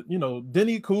Kuzma, but,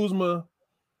 Denny, Kuzma,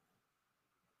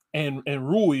 and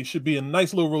Rui should be a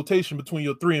nice little rotation between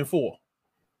your 3 and 4.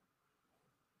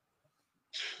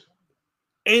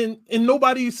 And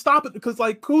nobody's stopping because,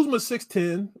 like, Kuzma's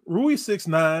 6'10", Rui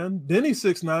 6'9", Denny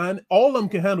 6'9", all of them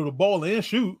can handle the ball and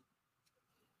shoot.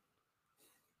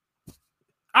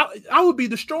 I would be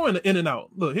destroying the in and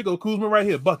out. Look, here go Kuzma right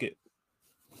here, bucket.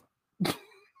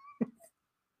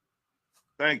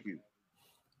 Thank you.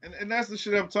 And that's the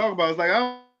shit I'm talking about. It's like, I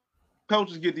don't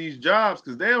coaches get these jobs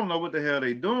because they don't know what the hell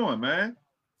they doing, man.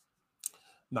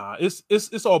 Nah,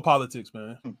 it's all politics,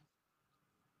 man.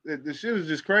 The shit is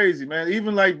just crazy, man.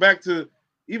 Even like back to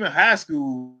even high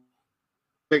school,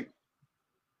 like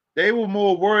they were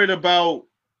more worried about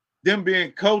them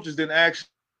being coaches than actually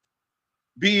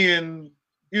being,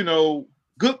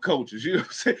 good coaches. You know what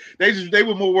I'm saying? They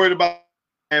were more worried about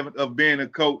of being a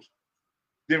coach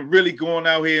than really going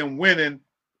out here and winning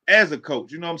as a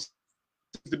coach. You know what I'm saying?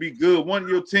 To be good, want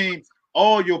your team,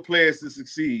 all your players to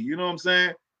succeed. You know what I'm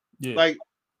saying? Yeah. Like,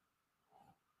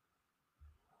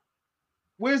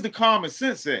 where's the common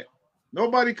sense at?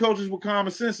 Nobody coaches with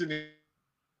common sense in it.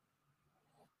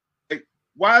 Like,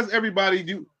 why is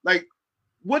everybody like,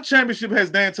 what championship has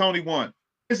D'Antoni won?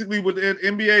 Basically, what the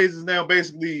NBA is now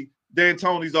basically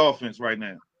D'Antoni's offense right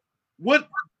now. What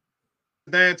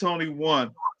D'Antoni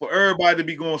won for everybody to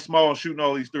be going small and shooting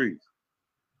all these threes?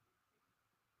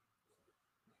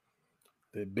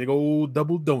 That big old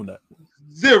double donut.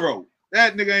 0.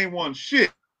 That nigga ain't won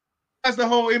shit. That's the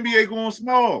whole NBA going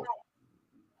small.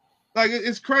 Like,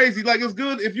 it's crazy. Like, it's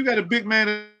good if you got a big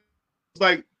man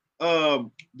like the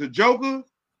Joker.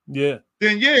 Yeah.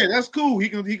 Then yeah, that's cool. He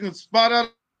can spot out,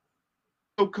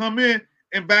 come in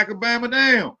and back a Bama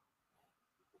down.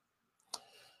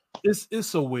 It's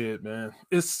so weird, man.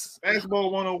 It's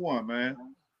basketball 101, man.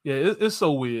 Yeah, it's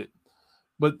so weird.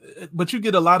 But you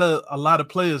get a lot of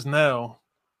players now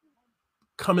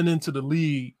coming into the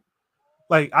league.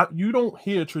 Like, you don't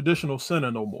hear traditional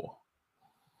center no more.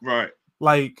 Right.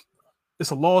 Like, it's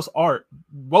a lost art,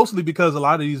 mostly because a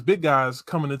lot of these big guys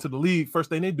coming into the league, first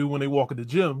thing they do when they walk in the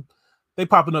gym, they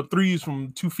popping up threes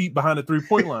from 2 feet behind the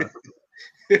 3-point line.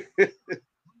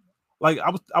 Like,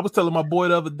 I was telling my boy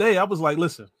the other day, I was like,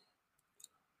 listen,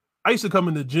 I used to come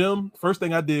in the gym. First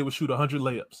thing I did was shoot 100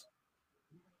 layups.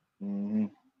 Mm-hmm.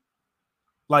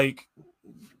 Like,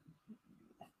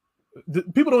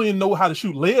 people don't even know how to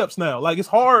shoot layups now. Like, it's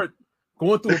hard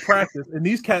going through a practice, and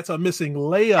these cats are missing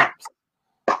layups.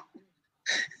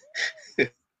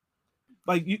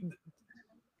 Like,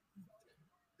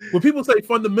 when people say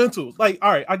fundamentals, like,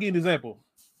 all right, I'll give you an example.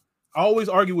 I always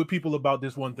argue with people about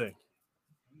this one thing.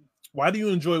 Why do you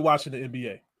enjoy watching the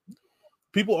NBA?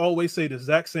 People always say the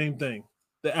exact same thing.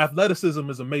 The athleticism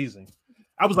is amazing.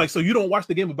 I was like, so you don't watch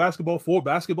the game of basketball for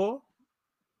basketball?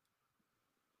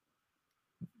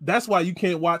 That's why you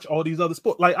can't watch all these other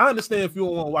sports. Like, I understand if you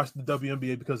don't want to watch the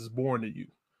WNBA because it's boring to you.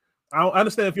 I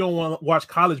understand if you don't want to watch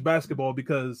college basketball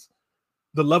because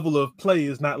the level of play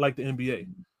is not like the NBA.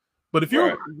 But if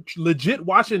you're legit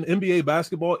watching NBA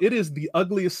basketball, it is the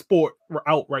ugliest sport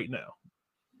out right now.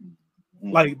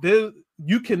 Like,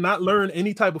 you cannot learn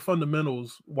any type of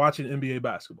fundamentals watching NBA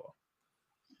basketball.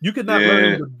 You cannot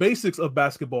learn the basics of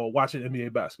basketball watching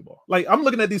NBA basketball. Like, I'm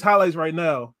looking at these highlights right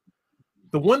now.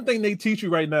 The one thing they teach you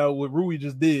right now, what Rui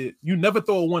just did, you never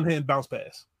throw a one-hand bounce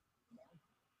pass.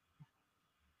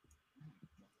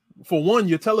 For one,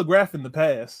 you're telegraphing the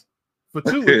pass. For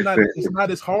two, it's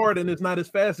not as hard and it's not as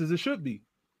fast as it should be.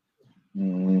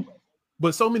 Mm-hmm.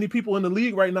 But so many people in the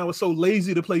league right now are so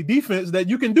lazy to play defense that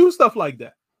you can do stuff like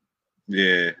that.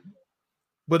 Yeah.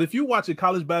 But if you watch a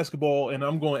college basketball, and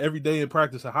I'm going every day in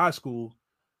practice at high school,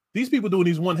 these people doing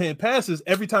these one-hand passes,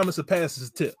 every time it's a pass, it's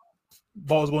a tip.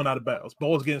 Ball's going out of bounds.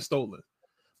 Ball's getting stolen.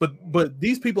 But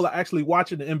these people are actually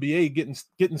watching the NBA,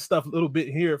 getting stuff a little bit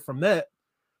here from that.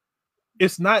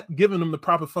 It's not giving them the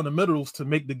proper fundamentals to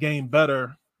make the game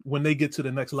better when they get to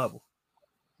the next level.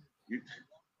 You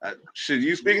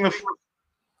speaking of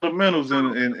fundamentals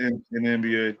in the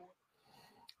NBA,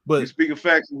 but you speak of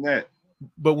facts in that.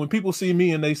 But when people see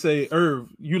me and they say, "Irv,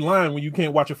 you lying when you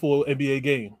can't watch a full NBA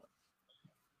game,"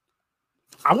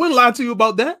 I wouldn't lie to you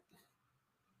about that.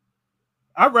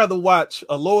 I'd rather watch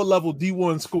a lower level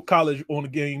D1 school college on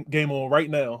the game on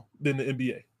right now than the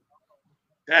NBA.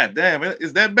 God damn,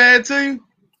 is that bad to you?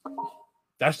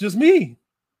 That's just me.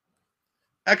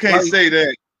 I can't say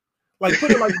that. Like, put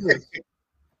it like this.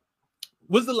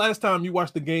 When's the last time you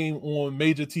watched the game on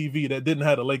major TV that didn't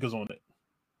have the Lakers on it?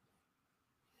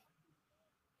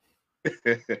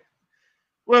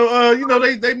 Well, you know,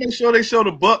 they make sure they show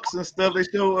the Bucks and stuff. They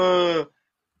show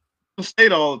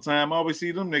State all the time. I always see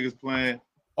them niggas playing.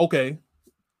 Okay.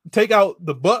 Take out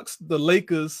the Bucks, the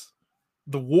Lakers,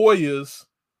 the Warriors,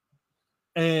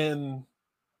 and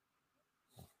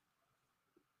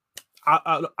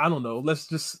I don't know. Let's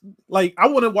just, like, I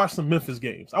want to watch some Memphis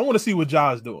games. I want to see what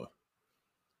Ja's doing.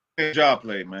 Ja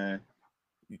play, man.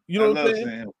 You know what I'm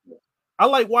saying? I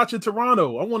like watching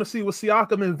Toronto. I want to see what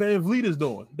Siakam and Van Vliet is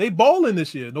doing. They balling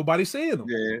this year. Nobody's saying them.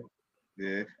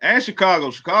 Yeah. And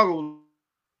Chicago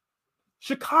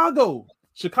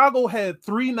had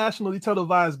 3 nationally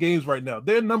televised games right now.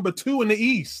 They're number 2 in the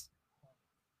East.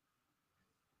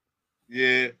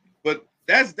 Yeah, but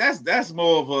that's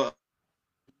more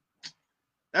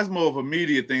of a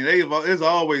media thing. It's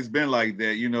always been like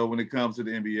that, you know, when it comes to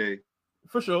the NBA.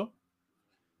 For sure.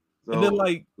 So, and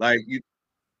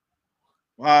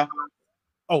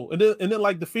then and then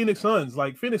like the Phoenix Suns.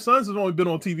 Like, Phoenix Suns has only been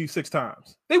on TV 6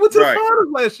 times. They went to the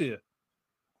finals last year.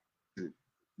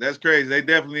 That's crazy. They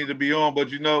definitely need to be on,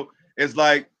 but you know, it's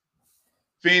like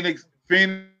Phoenix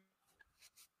teams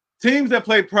that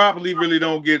play properly really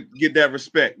don't get that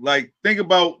respect. Like, think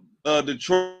about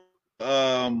Detroit,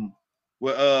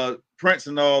 with Prince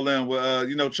and all them, with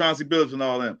you know, Chauncey Billups and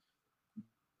all them.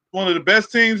 One of the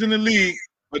best teams in the league,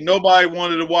 but nobody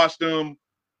wanted to watch them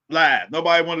live.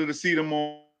 Nobody wanted to see them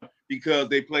on because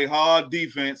they play hard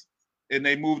defense and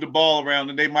they move the ball around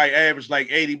and they might average like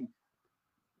 80.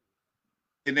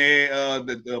 And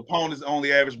the opponents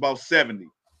only average about 70.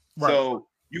 Right. So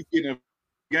you get in a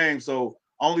game. So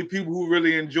only people who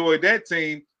really enjoyed that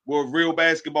team were real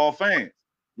basketball fans.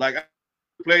 Like, I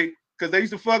play because they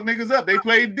used to fuck niggas up. They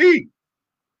played D.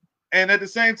 And at the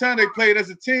same time, they played as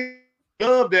a team.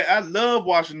 Love that. I love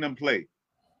watching them play.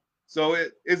 So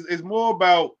it's more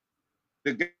about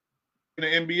the game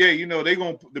in the NBA. You know, the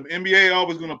NBA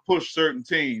always gonna push certain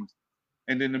teams,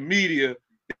 and then the media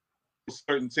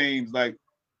certain teams like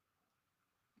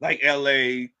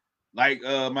LA, like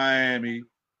Miami,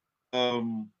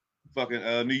 New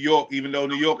York. Even though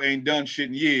New York ain't done shit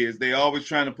in years, they always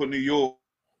trying to put New York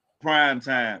prime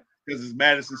time because it's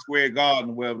Madison Square Garden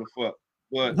or whatever the fuck.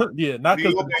 But yeah, not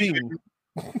because of the team.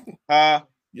 Not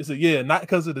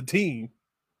because of the team.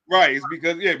 Right, it's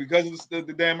because of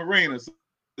the damn arena. So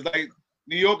it's like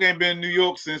New York ain't been New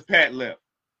York since Pat left.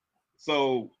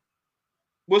 So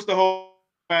what's the whole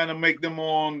trying to make them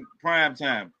on prime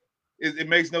time? It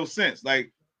makes no sense.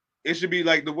 Like, it should be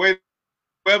like the way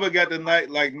whoever got the night,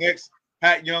 like, next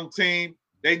Pat Young team,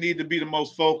 they need to be the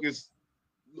most focused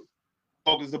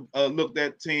looked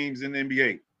at teams in the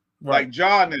NBA. Right. Like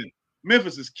Jordan,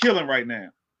 Memphis is killing right now.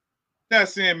 Not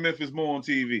seeing Memphis more on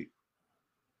TV.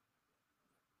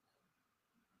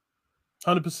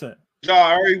 100%.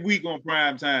 Ja every week on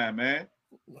prime time, man.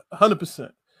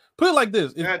 100%. Put it like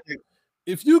this: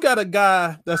 if you got a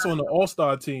guy that's on the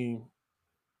All-Star team,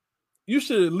 you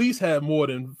should at least have more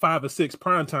than 5 or 6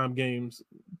 primetime games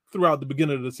throughout the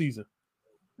beginning of the season.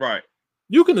 Right.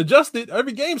 You can adjust it.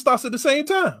 Every game starts at the same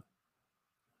time.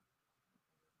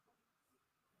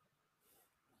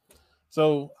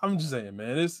 So I'm just saying,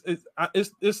 man, it's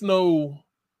no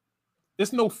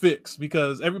fix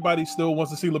because everybody still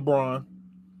wants to see LeBron.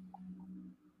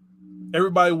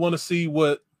 Everybody want to see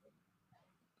what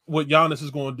Giannis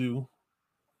is going to do.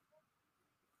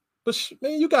 But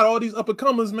man, you got all these up and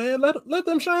comers, man. Let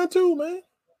them shine too, man.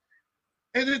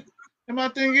 And my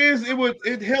thing is,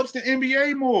 it helps the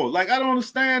NBA more. Like, I don't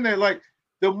understand that. Like,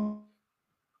 the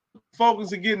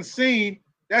focus of getting seen,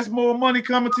 that's more money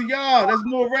coming to y'all. That's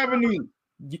more revenue.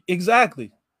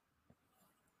 Exactly.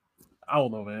 I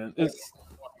don't know, man. It's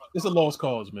a lost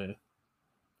cause, man.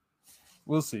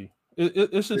 We'll see.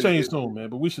 It should change soon, man.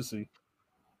 But we should see.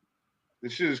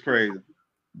 This shit is crazy.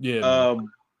 Yeah.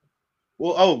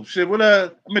 Well, oh shit. What I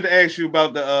meant to ask you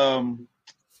about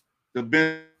the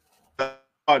Ben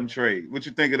Harden trade. What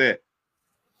you think of that?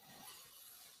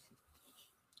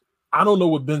 I don't know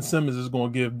what Ben Simmons is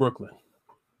going to give Brooklyn.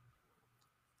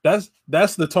 That's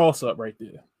the toss up right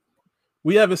there.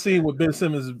 We haven't seen what Ben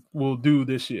Simmons will do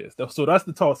this year, so that's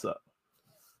the toss up.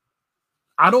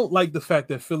 I don't like the fact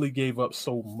that Philly gave up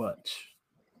so much.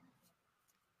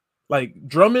 Like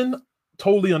Drummond,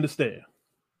 totally understand.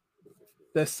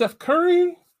 That Seth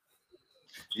Curry,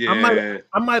 Yeah,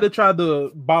 I might have tried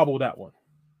to bobble that one.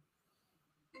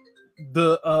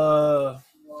 The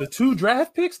 2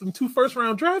 draft picks, the 2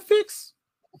 first-round draft picks,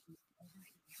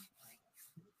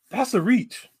 that's a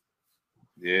reach.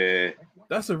 Yeah,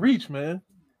 that's a reach, man.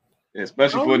 Yeah,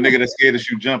 especially for a nigga that's scared to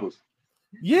shoot jumpers.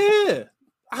 Yeah,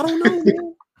 I don't know,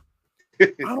 man.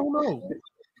 I don't know,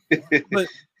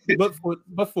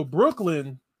 but for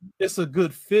Brooklyn, it's a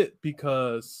good fit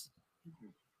because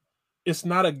it's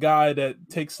not a guy that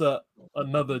takes up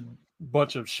another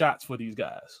bunch of shots for these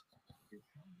guys,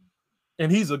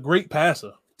 and he's a great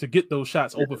passer to get those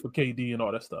shots open for KD and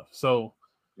all that stuff. So,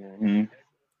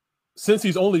 since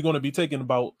he's only going to be taking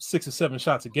about 6 or 7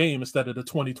 shots a game instead of the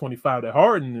 20-25 that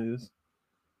Harden is,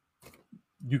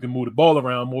 you can move the ball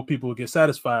around. More people will get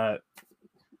satisfied.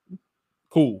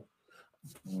 Cool.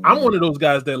 I'm one of those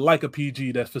guys that like a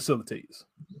PG that facilitates.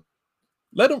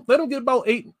 Let him get about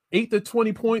 8 to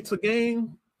 20 points a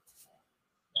game,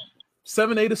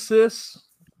 7, 8 assists.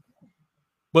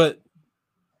 But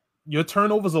your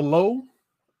turnovers are low.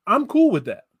 I'm cool with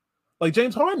that. Like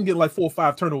James Harden getting like 4 or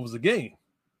 5 turnovers a game.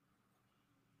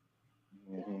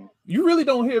 You really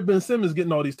don't hear Ben Simmons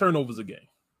getting all these turnovers a game.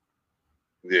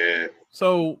 Yeah.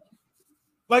 So,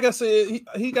 like I said,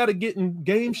 he got to get in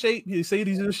game shape. He said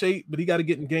he's in shape, but he got to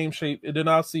get in game shape, and then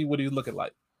I'll see what he's looking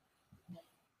like.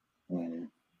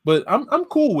 But I'm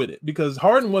cool with it because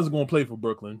Harden wasn't going to play for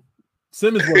Brooklyn.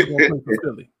 Simmons wasn't going to play for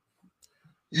Philly.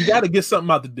 You got to get something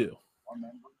out the deal.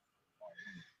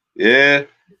 Yeah,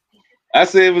 I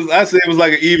say it was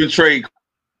like an even trade.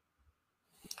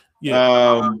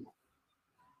 Yeah.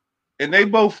 And they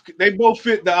both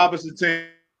fit the opposite team.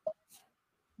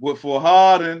 But for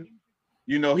Harden,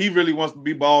 you know, he really wants to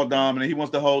be ball dominant. He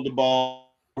wants to hold the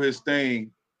ball for his thing.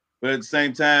 But at the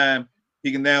same time,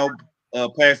 he can now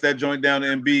pass that joint down to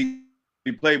Embiid.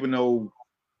 He played with no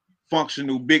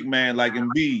functional big man like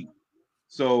Embiid.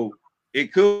 So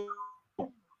it could.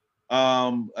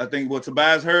 I think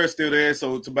Tobias Harris still there.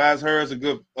 So Tobias Harris is a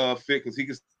good fit because he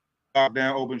can start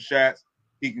down open shots.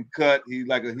 He can cut. He's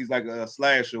like a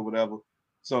slasher or whatever.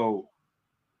 So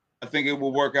I think it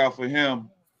will work out for him.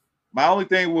 My only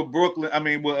thing with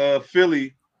with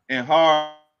Philly and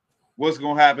Harden, what's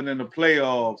going to happen in the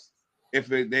playoffs if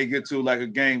they get to like a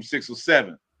game 6 or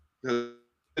 7? Because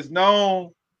it's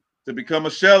known to become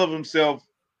a shell of himself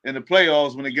in the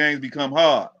playoffs when the games become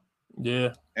hard.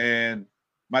 Yeah. And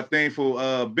my thing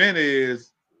for Ben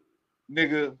is,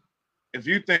 nigga, if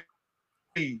you think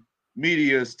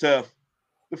media is tough,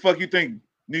 the fuck you think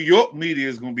New York media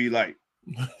is going to be like?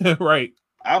 Right.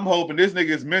 I'm hoping this nigga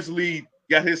is mentally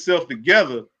got himself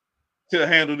together to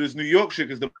handle this New York shit,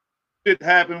 because the shit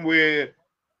happened where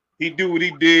he do what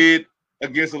he did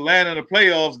against Atlanta in the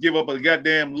playoffs, give up a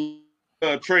goddamn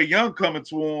Trae Young coming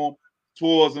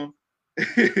towards him.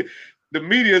 The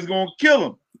media is gonna kill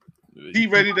him. He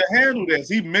ready to handle this.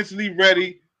 He mentally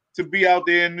ready to be out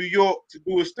there in New York to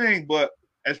do his thing. But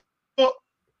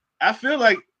I feel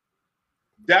like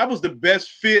that was the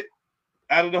best fit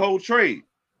out of the whole trade.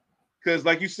 Because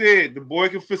like you said, the boy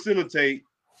can facilitate.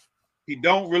 He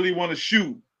don't really want to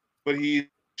shoot, but he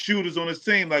shooters on his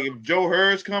team. Like if Joe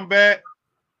Harris come back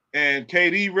and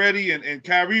KD ready and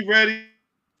Kyrie ready,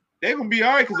 they're gonna be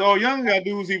all right, because all Young gotta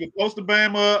do is either post the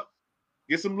Bama up,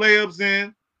 get some layups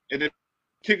in, and then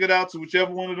kick it out to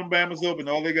whichever one of them Bamas open.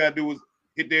 All they gotta do is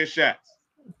hit their shots.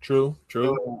 True.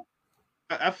 So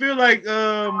I feel like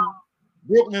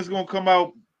Brooklyn's gonna come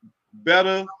out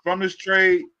better from this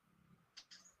trade.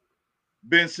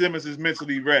 Ben Simmons is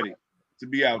mentally ready to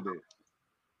be out there.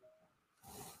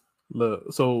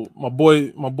 Look, so my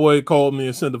boy called me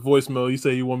and sent a voicemail. He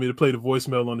said he want me to play the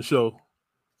voicemail on the show.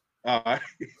 All right.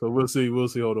 So we'll see.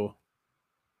 Hold on.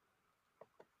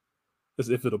 As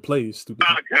if it'll play, stupid.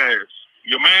 Podcast.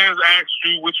 Your man's asked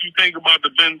you what you think about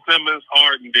the Ben Simmons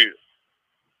Harden deal.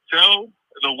 Tell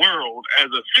the world, as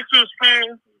a Sixers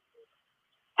fan,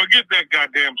 forget that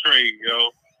goddamn trade,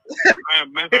 yo.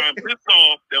 I'm pissed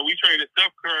off that we traded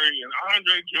Steph Curry and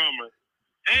Andre Drummond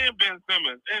and Ben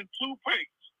Simmons and 2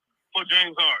 picks for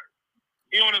James Harden.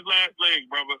 He on his last leg,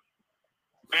 brother.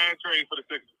 Bad trade for the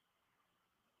Sixers.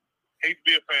 Hate to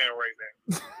be a fan right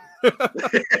now.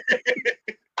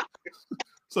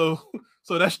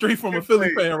 So that's straight from a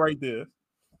Philly fan right there.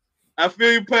 I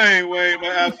feel your pain, Wayne,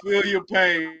 man. I feel your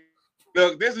pain.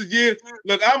 Look, this is year.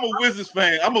 Look, I'm a Wizards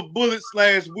fan. I'm a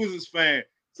Bullet/Wizards fan.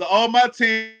 So all my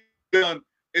team done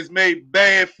is made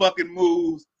bad fucking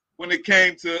moves when it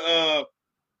came to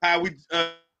how we.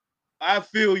 I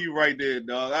feel you right there,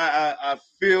 dog. I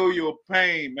feel your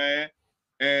pain, man.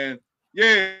 And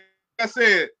yeah, like I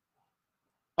said,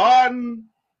 Harden,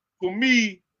 for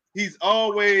me, he's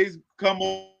always come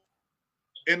on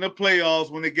in the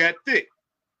playoffs when it got thick.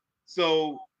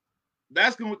 So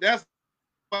that's why,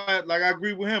 like, I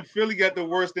agree with him. Philly got the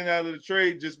worst thing out of the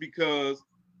trade just because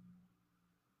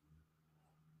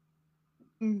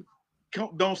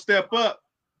don't step up,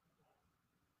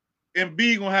 and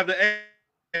B gonna have to add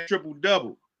triple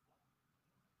double.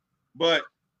 But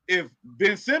if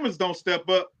Ben Simmons don't step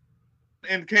up,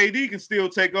 and KD can still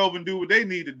take over and do what they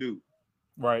need to do.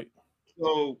 Right.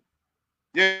 So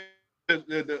yeah,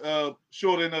 the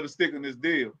short end of the stick on this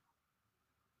deal.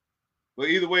 But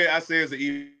either way, I say it's an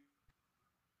even.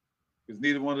 Because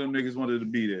neither one of them niggas wanted to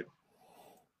be there.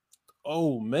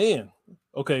 Oh, man.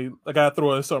 Okay, I got to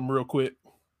throw in something real quick.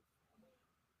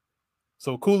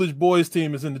 So Coolidge boys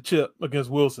team is in the chip against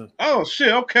Wilson. Oh,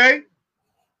 shit. Okay.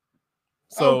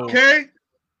 So okay.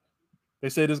 They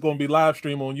say there's going to be live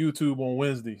stream on YouTube on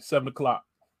Wednesday, 7 o'clock.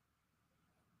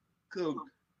 Cool.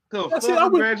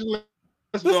 Congratulations.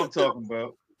 That's what I'm talking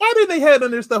about. Why did they have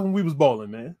on their stuff when we was balling,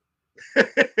 man?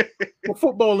 For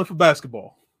football and for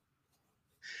basketball.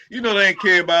 You know they ain't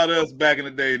care about us back in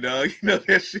the day, dog. You know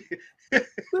that shit. It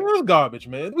was garbage,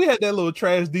 man. We had that little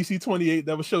trash DC-28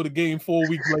 that would show the game 4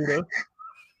 weeks later.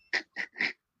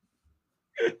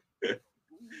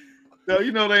 No,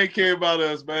 you know they ain't care about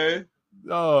us, man.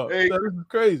 Oh, that is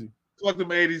crazy. Fuck them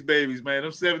 80s babies, man.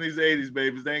 Them 70s, 80s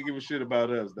babies. They ain't give a shit about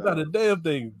us, dog. Not a damn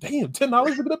thing. Damn,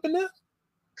 $10 to get up in there?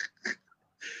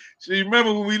 So you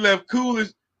remember when we left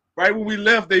Coolidge? Right when we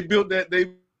left, they built that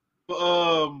that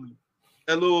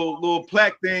little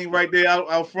plaque thing right there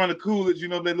out front of Coolidge. You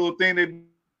know that little thing they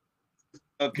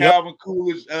Calvin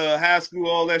Coolidge High School,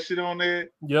 all that shit on there.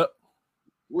 Yep.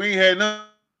 We ain't had nothing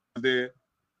there.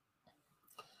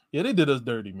 Yeah, they did us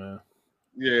dirty, man.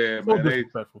 Yeah, So man.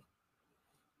 disrespectful.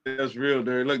 That's real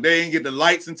dirty. Look, they ain't get the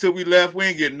lights until we left. We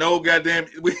ain't get no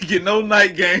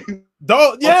night game.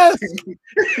 Dog, yes.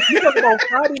 You talking about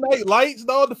Friday night lights,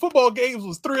 dog? The football games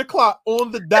was 3 o'clock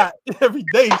on the dot every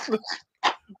day.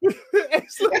 We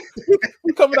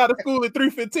coming out of school at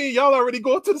 3:15. Y'all already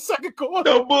going to the second quarter.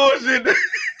 No bullshit.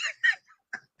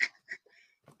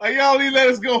 Like, y'all need to let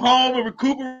us go home and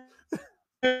recuperate.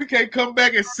 We can't come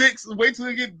back at 6 and wait till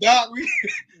it get dark.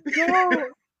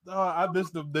 I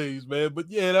missed them days, man.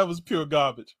 But yeah, that was pure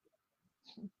garbage.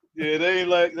 Yeah, they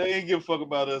ain't give a fuck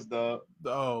about us, dog.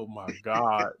 Oh my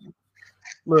God.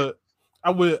 Look,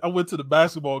 I went to the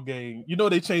basketball game. You know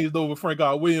they changed over Frank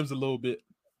R. Williams a little bit.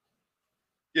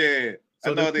 Yeah.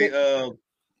 So I know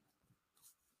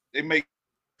they make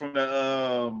from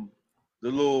the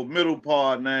little middle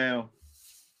part now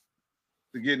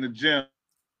to get in the gym.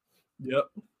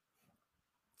 Yep.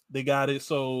 They got it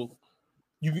so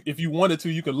if you wanted to,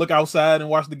 you could look outside and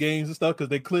watch the games and stuff because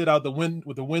they cleared out the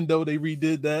window. They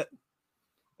redid that.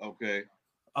 Okay.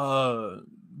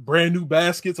 Brand new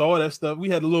baskets, all that stuff.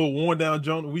 We had a little worn down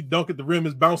joint. We dunk at the rim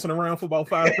is bouncing around for about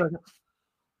 5 seconds.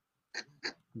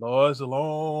 Lord, it's a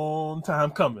long time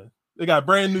coming. They got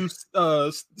brand new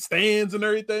stands and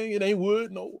everything. It ain't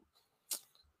wood, no.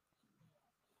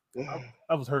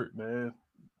 I was hurt, man.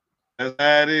 That's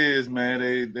how it is, man.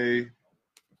 They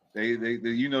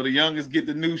you know the youngest get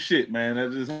the new shit, man.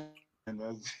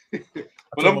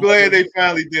 But I'm glad they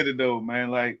finally did it though, man.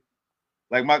 Like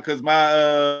my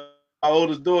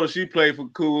oldest daughter, she played for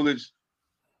Coolidge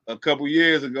a couple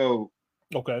years ago.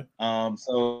 Okay.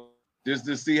 So just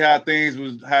to see how they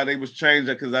was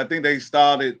changing, because I think they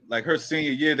started like her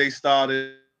senior year, they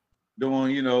started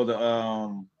doing, you know,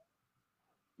 the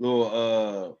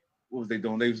little what was they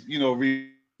doing? They was, you know, reusing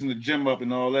the gym up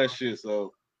and all that shit.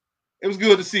 So it was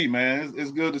good to see, man.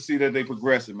 It's good to see that they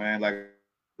progressing, man. Like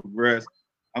progress.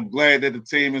 I'm glad that the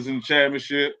team is in the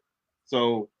championship.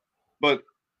 So, but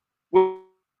what's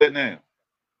that now?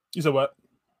 You said what?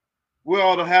 Where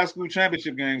all the high school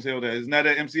championship games held at? Isn't that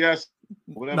at MCI?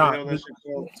 Whatever the hell that shit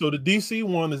called. So the DC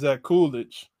one is at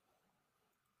Coolidge.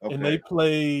 Okay. And they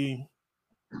play.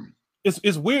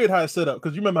 It's weird how it's set up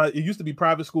because you remember it used to be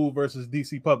private school versus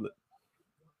DC public.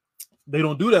 They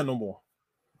don't do that no more.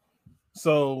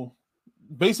 So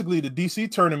basically, the DC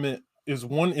tournament is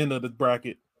one end of the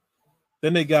bracket.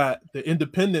 Then they got the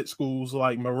independent schools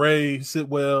like Murray,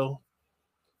 Sitwell,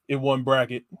 in one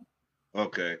bracket.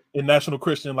 Okay. In National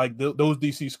Christian, like those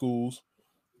DC schools.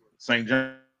 St.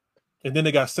 John. And then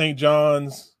they got St.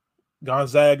 John's,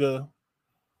 Gonzaga,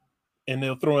 and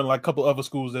they'll throw in like a couple other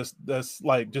schools that's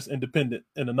like just independent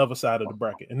in another side of the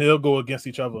bracket, and they'll go against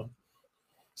each other.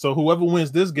 So whoever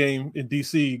wins this game in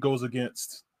DC goes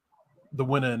against the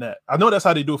winner in that. I know that's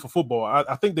how they do it for football.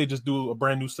 I think they just do a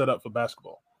brand new setup for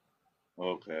basketball.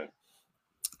 Okay.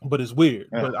 But it's weird.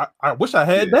 But I wish I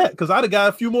had that because I'd have got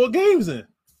a few more games in.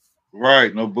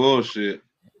 Right. No bullshit.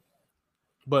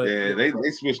 But yeah, they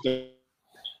switched up.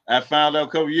 I found out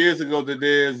a couple years ago that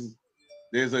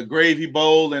there's a gravy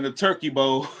bowl and a turkey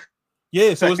bowl.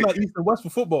 Yeah, so it's not East and West for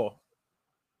football.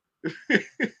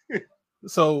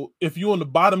 So if you're on the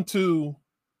bottom two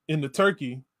in the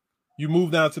turkey, you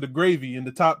move down to the gravy, and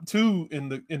the top two in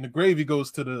the gravy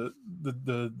goes to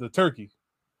the turkey.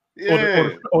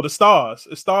 Yeah. Or the stars.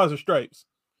 It's stars or stripes.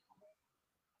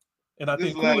 And I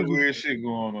think there's a lot of weird shit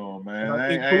going on, man.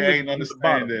 I ain't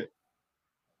understand that.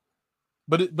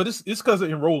 But it's because of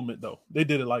enrollment, though. They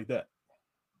did it like that.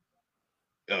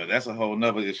 Oh, that's a whole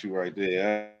nother issue right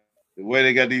there. The way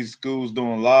they got these schools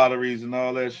doing lotteries and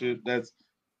all that shit, that's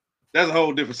a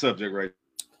whole different subject, right?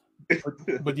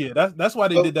 But yeah, that's why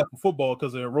they did that for football,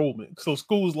 because of enrollment. So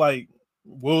schools like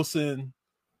Wilson,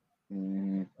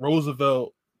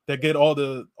 Roosevelt, that get all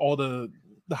the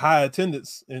high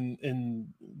attendance in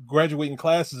graduating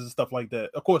classes and stuff like that.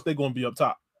 Of course, they're going to be up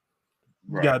top.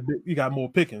 Right. You got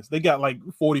more pickings. They got like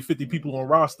 40, 50 people on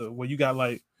roster, where you got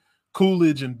like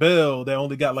Coolidge and Bell that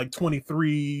only got like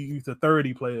 23 to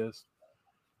 30 players.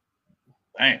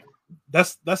 Damn.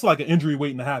 That's like an injury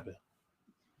waiting to happen.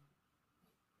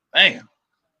 Damn.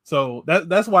 So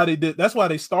that's why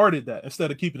they started that instead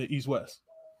of keeping it East-West.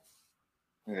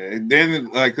 Yeah, and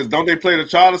then because don't they play the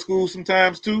charter schools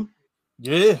sometimes too?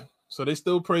 Yeah. So they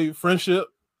still play Friendship.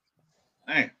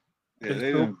 Damn.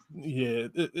 Yeah,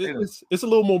 it's a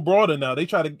little more broader now. They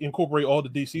try to incorporate all the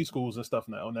DC schools and stuff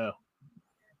now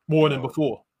more than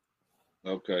before.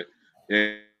 Okay.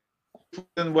 Yeah.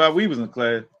 While we was in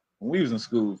class, when we was in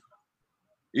school,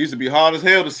 it used to be hard as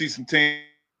hell to see some teams.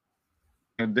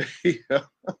 I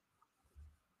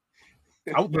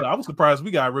was surprised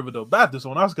we got Riverdale Baptist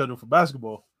on our schedule for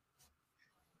basketball.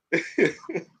 And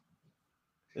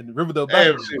the Riverdale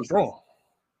Baptist was wrong.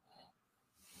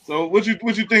 So what you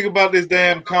think about this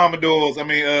damn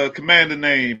Commander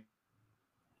name?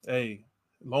 Hey,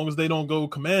 as long as they don't go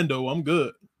Commando, I'm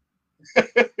good.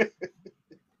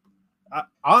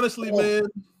 Honestly, man,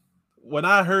 when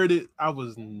I heard it, I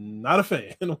was not a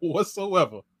fan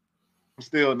whatsoever. I'm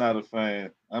still not a fan.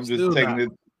 I'm just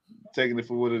taking it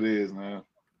for what it is, man.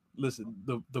 Listen,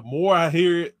 the more I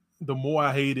hear it, the more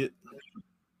I hate it.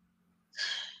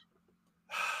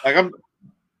 Like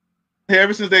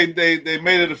ever since they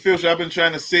made it official, I've been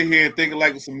trying to sit here and think of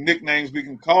like some nicknames we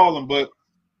can call them, but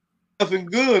nothing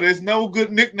good. There's no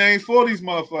good nicknames for these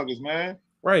motherfuckers, man.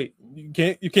 Right. You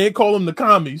can't call them the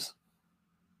commies.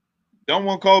 Don't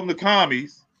want to call them the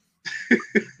commies.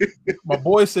 My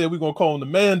boy said we're gonna call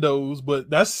them the Mandos, but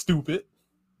that's stupid.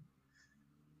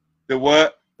 The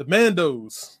what? The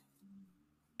Mandos.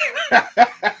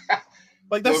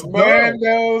 Like that's the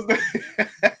Mandos.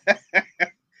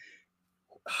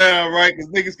 Yeah, right,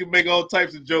 because niggas can make all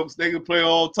types of jokes. They can play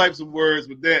all types of words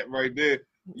with that right there.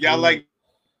 Y'all like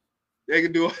they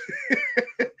can do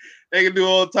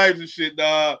all types of shit,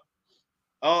 dog.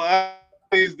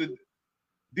 Is the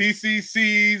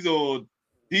DCCs or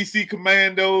DC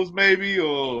Commandos, maybe,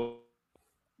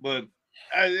 but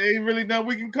ain't really nothing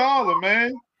we can call them,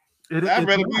 man. I'd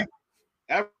rather be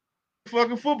a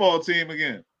fucking football team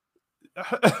again.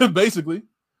 Basically.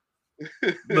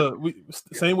 Look,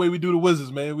 same way we do the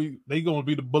Wizards, man. They gonna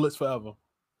be the Bullets forever,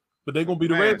 but they gonna be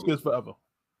the Redskins forever.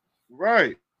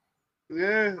 Right?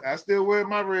 Yeah, I still wear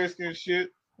my Redskins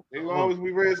shit. They will always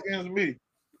be Redskins to me.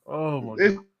 Oh my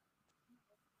God!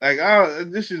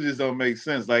 Like, this shit just don't make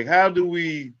sense. Like, how do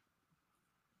we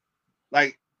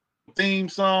theme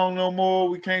song no more?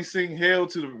 We can't sing "Hail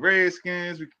to the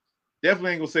Redskins." We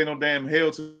definitely ain't gonna say no damn "Hail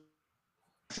to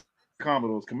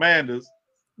Commodores, Commanders."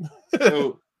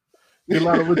 So. Get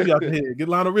Lionel Richie out your head. Get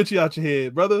Lionel Richie out your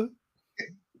head, brother.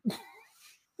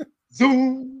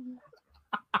 Zoom.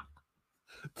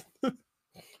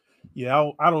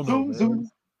 Yeah, I don't know, man. Zoom.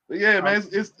 But yeah, man,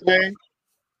 it's man.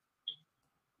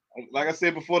 Like I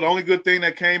said before, the only good thing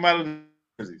that came out of the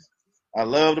jerseys. I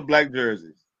love the black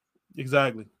jerseys.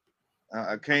 Exactly.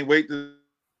 I can't wait to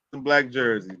some black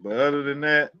jerseys. But other than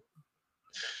that,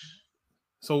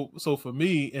 so for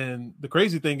me, and the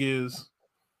crazy thing is,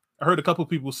 I heard a couple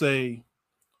people say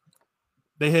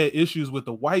they had issues with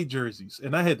the white jerseys,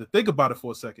 and I had to think about it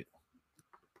for a second.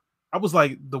 I was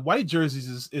like, the white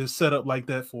jerseys is set up like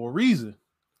that for a reason.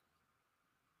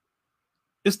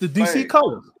 It's the DC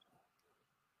colors.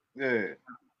 Yeah.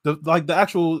 The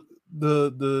actual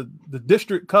the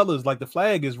district colors, like the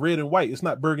flag is red and white. It's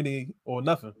not burgundy or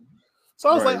nothing. So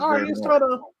I was like, all right, it's trying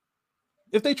to.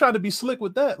 If they try to be slick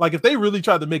with that, like if they really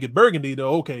tried to make it burgundy,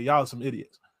 though, okay, y'all are some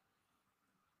idiots.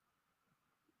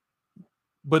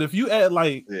 But if you add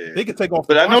like they could take off,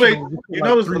 but I know they, you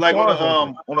notice like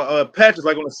on the patches,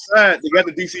 like on the side, they got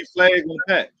the DC flag on the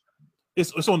patch.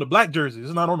 It's on the black jerseys.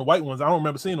 It's not on the white ones. I don't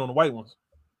remember seeing it on the white ones.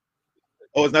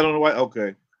 Oh, it's not on the white.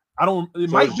 Okay, I don't. It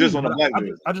so might it's just be, on the black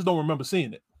jersey. I just don't remember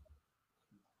seeing it.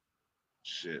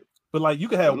 Shit. But like you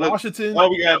could have Washington. All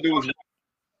we gotta do is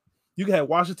you could have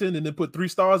Washington and then put 3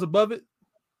 stars above it.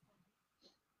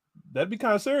 That'd be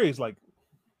kind of serious. Like,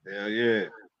 hell yeah.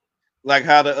 Like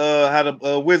how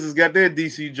the Wizards got their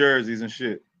DC jerseys and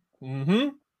shit.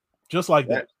 Mm-hmm. Just like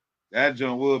that. That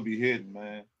joint will be hitting,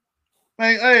 man.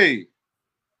 Man, hey,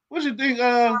 what you think?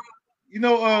 They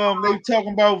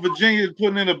talking about Virginia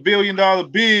putting in $1 billion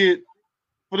bid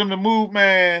for them to move,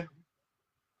 man.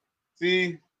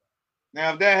 See,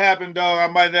 now if that happened, dog, I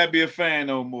might not be a fan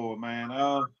no more,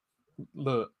 man.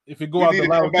 Look, if you go out to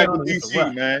Loudoun County, it's a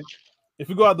wrap. Man. If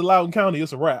you go out to Loudoun County,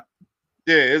 it's a wrap.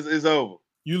 Yeah, it's over.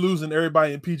 You losing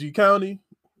everybody in PG County.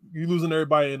 You losing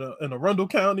everybody in Arundel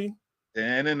County.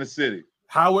 And in the city.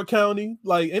 Howard County.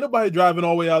 Like, ain't nobody driving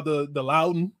all the way out to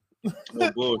Loudoun.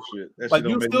 No bullshit. That like,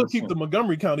 you'll still keep the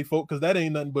Montgomery County folk because that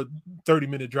ain't nothing but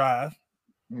 30-minute drive.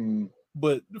 Mm.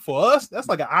 But for us, that's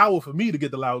like an hour for me to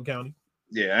get to Loudoun County.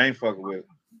 Yeah, I ain't fucking with it.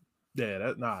 Yeah, I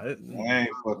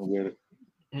ain't fucking with it.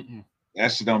 Mm-mm.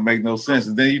 That shit don't make no sense.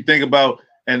 And then you think about,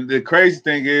 and the crazy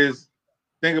thing is,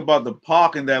 think about the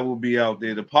parking that will be out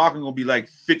there. The parking will be like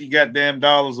 $50 goddamn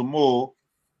dollars or more,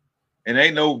 and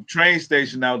ain't no train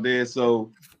station out there.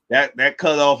 So that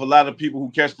cut off a lot of people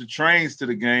who catch the trains to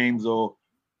the games, or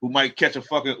who might catch a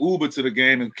fucking Uber to the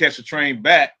game and catch a train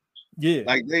back. Yeah,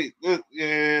 like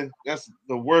that's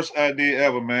the worst idea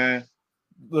ever, man.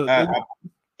 Look,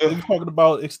 they were talking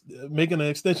about making an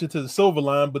extension to the Silver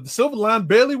Line, but the Silver Line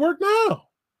barely work now.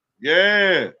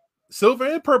 Yeah, Silver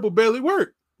and Purple barely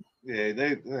work. Yeah,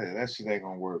 that shit ain't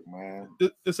gonna work, man.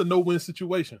 It's a no-win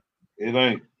situation. It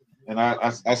ain't. And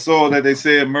I saw that they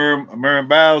said Miriam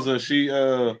Bowser, she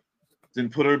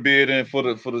didn't put her bid in for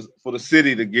the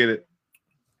city to get it.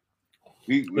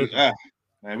 We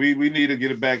need to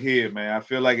get it back here, man. I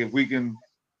feel like if we can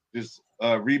just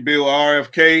rebuild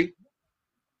RFK,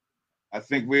 I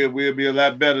think we'll be a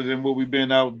lot better than what we've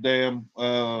been out Maryland.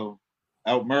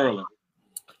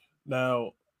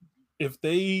 Now, I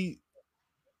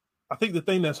think the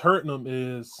thing that's hurting them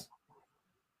is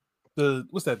the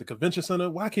convention center.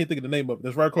 Well, I can't think of the name of it.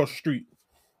 That's right across the street.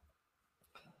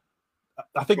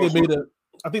 I think they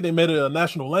made it a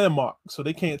national landmark, so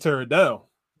they can't tear it down.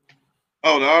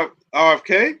 Oh, the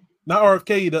RFK? Not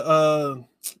RFK.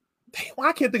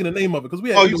 I can't think of the name of it because we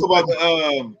had. Oh, you talk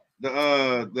about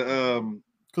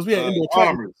because we had indoor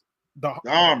Armory. The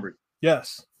Armory.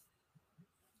 Yes.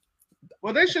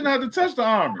 Well, they shouldn't have to touch the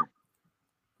Armory.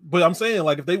 But I'm saying,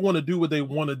 like, if they want to do what they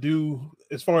want to do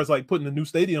as far as like putting a new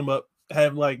stadium up,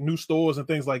 have like new stores and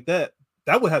things like that,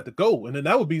 that would have to go, and then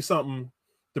that would be something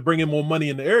to bring in more money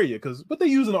in the area. Because what they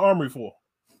using the Armory for?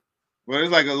 Well,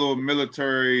 it's like a little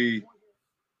military.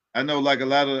 I know, like a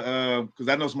lot of because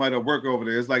I know somebody that work over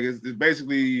there. It's like it's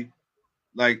basically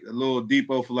like a little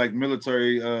depot for like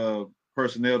military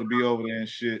personnel to be over there and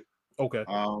shit. Okay.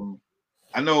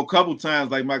 I know a couple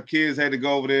times like my kids had to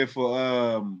go over there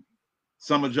for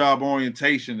summer job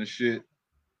orientation and shit.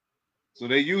 So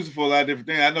they use it for a lot of different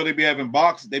things. I know they be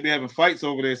having fights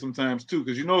over there sometimes too,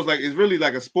 because it's really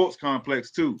like a sports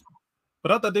complex too.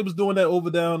 But I thought they was doing that over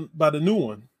down by the new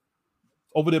one,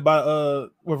 over there by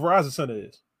where Verizon Center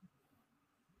is.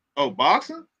 Oh,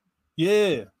 boxing?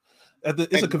 Yeah,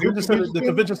 it's a convention center. The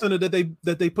convention center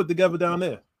that they put together down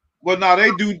there. Well, now they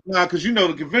do now because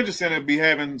the convention center be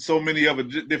having so many other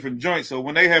different joints. So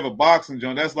when they have a boxing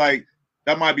joint,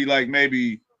 that might be like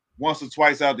maybe once or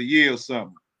twice out the year or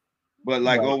something. But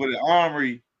like over the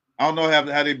Armory, I don't know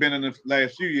how they've been in the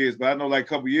last few years, but I know like a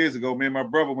couple years ago, me and my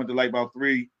brother went to like about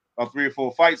three or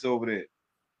four fights over there.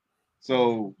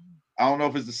 So I don't know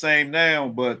if it's the same now,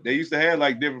 but they used to have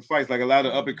like different fights. Like a lot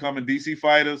of up and coming DC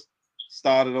fighters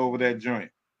started over that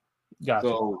joint. Gotcha.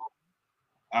 So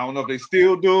I don't know if they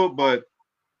still do it, but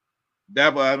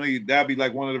that'd be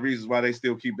like one of the reasons why they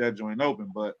still keep that joint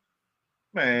open. But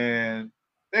man,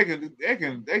 they can.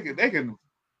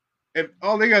 If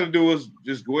all they got to do is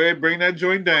just go ahead and bring that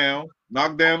joint down,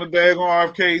 knock down the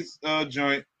daggone RFK's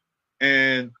joint,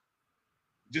 and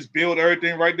just build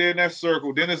everything right there in that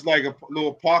circle. Then it's like a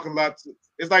little parking lot.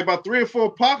 It's like about 3 or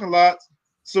 4 parking lots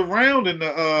surrounding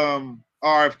the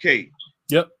RFK.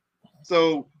 Yep.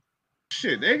 So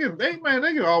shit, they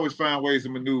can always find ways to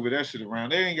maneuver that shit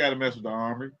around. They ain't got to mess with the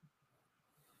Army.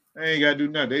 They ain't got to do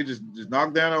nothing. They just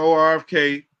knock down the old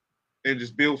RFK and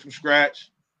just build from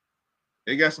scratch.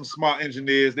 They got some smart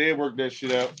engineers. They work that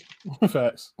shit out.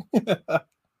 Facts.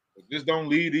 Just don't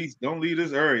leave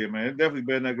this area, man. It definitely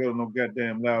better not go to no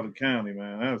goddamn Loudoun County,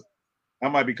 man. I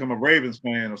might become a Ravens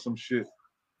fan or some shit.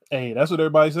 Hey, that's what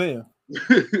everybody's saying.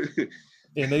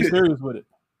 And they serious with it.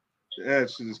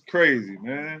 That shit is crazy,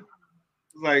 man.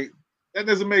 It's like, that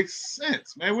doesn't make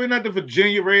sense, man. We're not the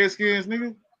Virginia Redskins,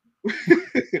 nigga.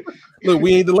 Look,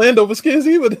 we ain't the Landover Skins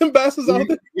either. Them bastards out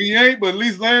there. We ain't, but at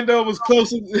least Landover's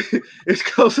closer. It's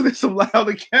closer than some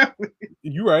Loudoun County.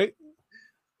 You right.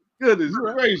 Goodness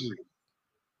gracious.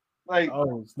 Like,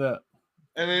 oh snap.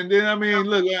 And then I mean,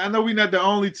 look, I know we're not the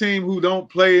only team who don't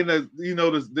play in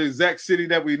the exact city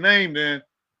that we named in,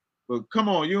 but come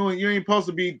on, you ain't supposed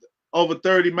to be over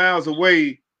 30 miles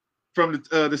away from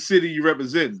the city you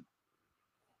represent.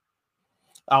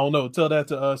 I don't know. Tell that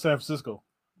to San Francisco.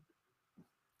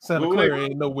 Santa Clara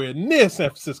ain't nowhere near San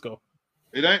Francisco.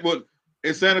 It ain't. But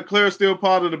is Santa Clara still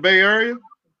part of the Bay Area?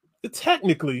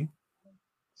 Technically.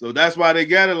 So that's why they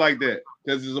got it like that,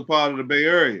 because it's a part of the Bay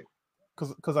Area.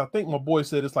 Because I think my boy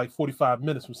said it's like 45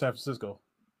 minutes from San Francisco.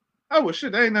 Oh well,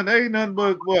 shit, they ain't nothing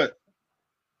but what,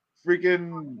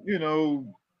 freaking,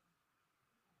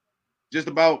 just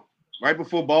about right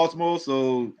before Baltimore.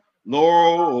 So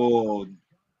Laurel or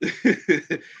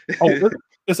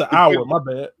it's an hour. My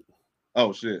bad.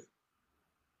 Oh shit.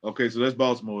 Okay, so that's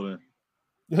Baltimore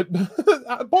then.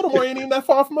 Baltimore ain't even that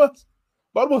far from us.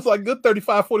 Baltimore's like good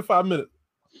 35, 45 minutes.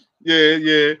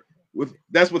 Yeah.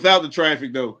 That's without the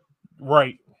traffic though.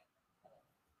 Right.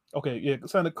 Okay, yeah.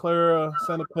 Santa Clara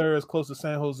is close to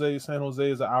San Jose. San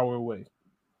Jose is an hour away.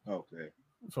 Okay.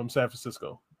 From San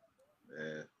Francisco.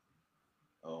 Yeah.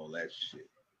 Oh, that shit.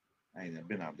 I ain't never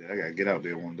been out there. I gotta get out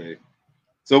there one day.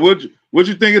 So what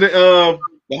you think of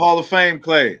the Hall of Fame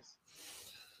class?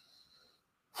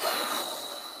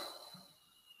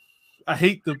 I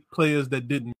hate the players that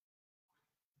didn't.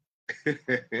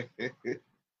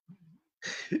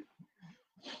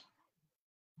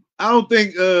 I don't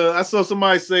think I saw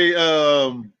somebody say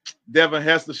Devin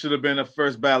Hester should have been a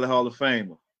first ballot Hall of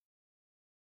Famer.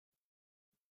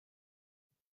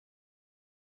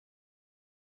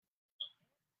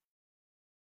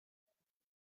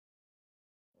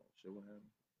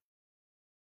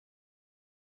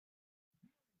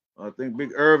 I think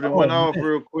Big Irvin went off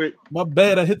real quick. My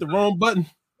bad, I hit the wrong button.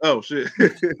 Oh shit.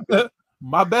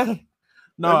 My bad.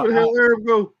 No, where the hell Irv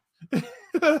go?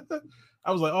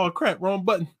 I was like, oh crap, wrong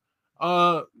button.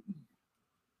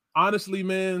 Honestly,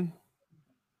 man,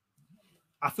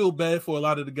 I feel bad for a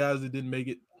lot of the guys that didn't make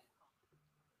it.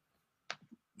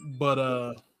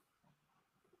 But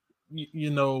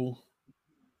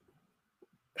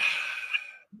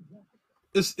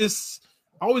it's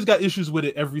I always got issues with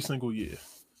it every single year.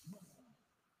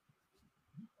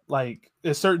 Like,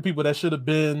 there's certain people that should have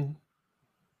been.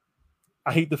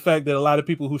 I hate the fact that a lot of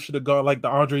people who should have gone, like the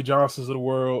Andre Johnsons of the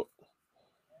world.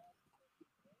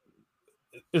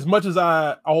 As much as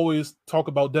I always talk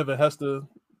about Devin Hester,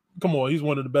 come on, he's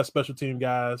one of the best special team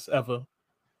guys ever.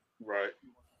 Right.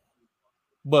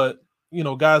 But,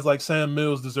 guys like Sam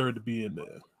Mills deserve to be in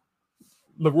there.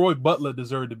 Leroy Butler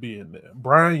deserved to be in there.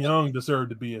 Brian Young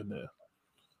deserved to be in there.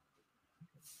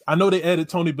 I know they added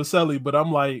Tony Baselli, but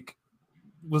I'm like,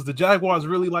 was the Jaguars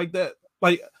really like that?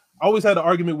 Like, I always had an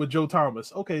argument with Joe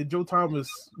Thomas. Okay, Joe Thomas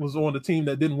was on the team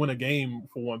that didn't win a game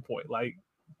for one point. Like,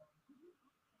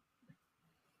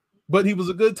 but he was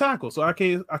a good tackle, so I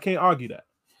can't argue that.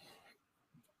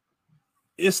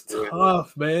 It's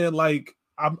tough, man. Like,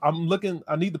 I'm looking.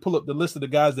 I need to pull up the list of the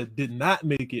guys that did not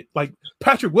make it. Like,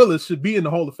 Patrick Willis should be in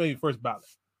the Hall of Fame first ballot.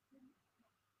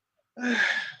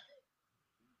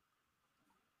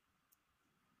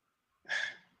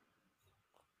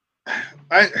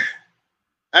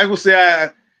 I will say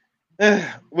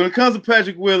when it comes to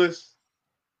Patrick Willis,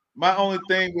 my only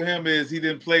thing with him is he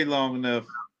didn't play long enough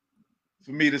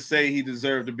for me to say he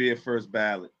deserved to be a first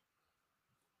ballot.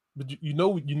 But you know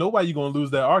why you're gonna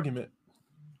lose that argument.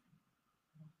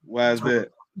 Why is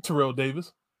that? Terrell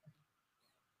Davis.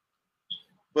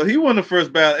 But he won the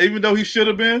first ballot, even though he should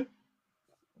have been.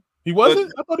 He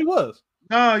wasn't? I thought he was.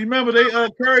 No, you remember they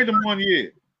carried him 1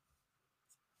 year.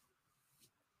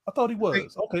 I thought he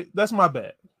was. Okay, that's my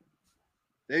bad.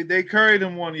 They carried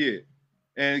him 1 year,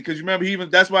 and because you remember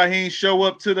that's why he didn't show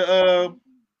up to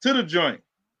the joint.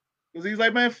 Because he's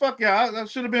like, man, fuck y'all. I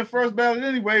should have been first ballot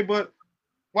anyway. But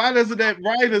why does it that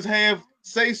writers have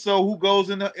say so who goes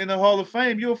in the Hall of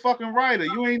Fame? You're a fucking writer.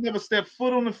 You ain't never stepped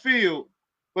foot on the field,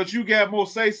 but you got more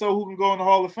say so who can go in the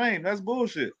Hall of Fame. That's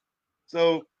bullshit.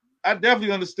 So I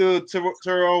definitely understood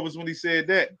Terrell Owens when he said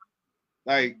that.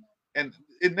 Like, and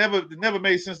it never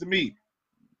made sense to me.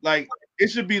 Like, it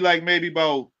should be like maybe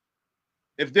about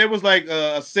if there was like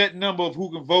a set number of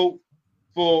who can vote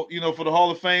for for the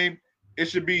Hall of Fame, it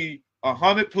should be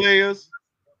 100 players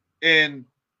and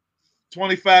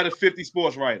 25 to 50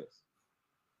 sports writers.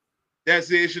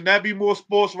 That's it. It should not be more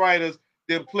sports writers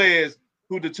than players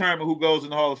who determine who goes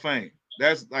in the Hall of Fame.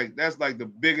 That's like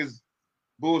the biggest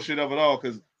bullshit of it all.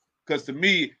 Because to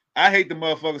me, I hate the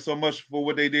motherfuckers so much for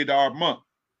what they did to Art Monk.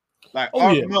 Like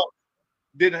Art Monk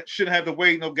shouldn't have to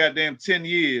wait no goddamn 10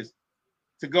 years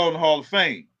to go in the Hall of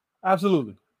Fame.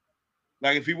 Absolutely.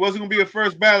 Like if he wasn't gonna be a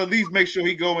first ballot, at least make sure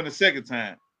he go in the second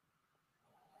time.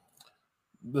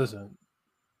 Listen,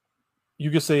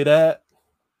 you could say that.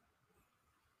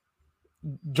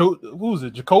 Joe, who's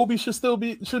it? Jacoby should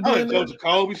be in there.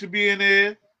 Jacoby should be in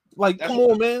there. Like, come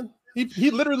on, man. He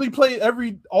literally played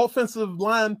every offensive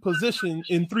line position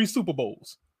in 3 Super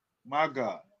Bowls. My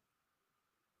God.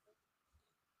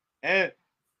 And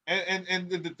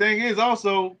the thing is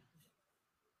also,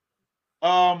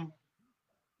 not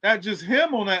just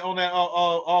him on that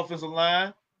offensive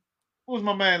line. Who was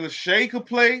my man? Lachey could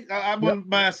play. I wouldn't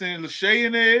mind seeing Lachey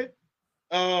in there.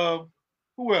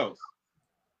 Who else?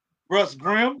 Russ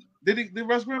Grimm. Did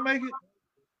Russ Grimm make it?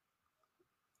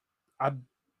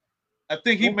 I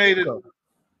think he made it. So.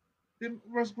 Did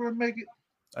Russ Grimm make it?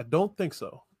 I don't think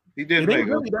so. He didn't make it.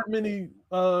 Really that many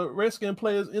Redskin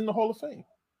players in the Hall of Fame.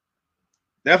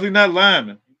 Definitely not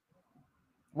linemen.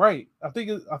 Right. I think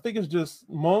it's just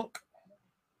Monk.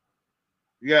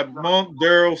 You got Monk,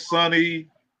 Darryl, Sonny,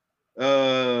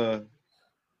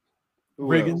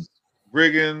 Riggins.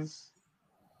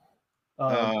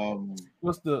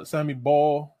 What's the Sammy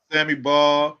Ball?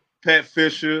 Pat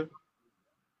Fisher.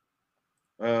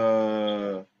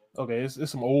 Okay,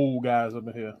 it's some old guys up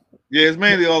in here. Yeah, it's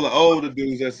mainly all the older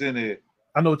dudes that's in here.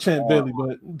 I know Champ Bailey,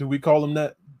 but do we call him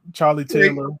that? Charlie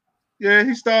Taylor. Yeah,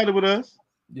 he started with us.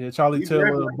 Yeah, Charlie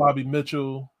Taylor, Bobby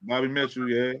Mitchell.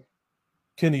 Yeah.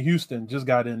 Kenny Houston just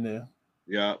got in there.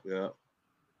 Yeah.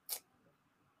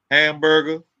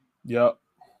 Hamburger. Yep.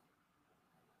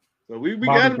 So we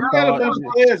got a bunch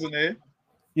of players in there.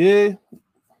 Yeah.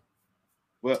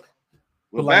 But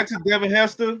back to Devin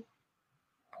Hester.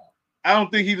 I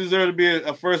don't think he deserved to be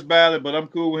a first ballot, but I'm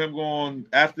cool with him going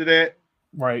after that.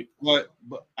 Right. But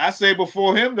I say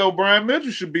before him, though, Brian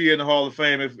Mitchell should be in the Hall of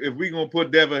Fame if we're going to put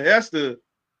Devin Hester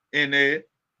in there.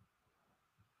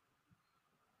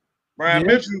 Brian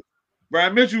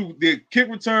Mitchell did kick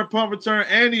return, punt return,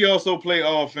 and he also played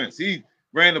offense. He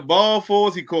ran the ball for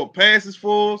us. He caught passes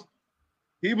for us.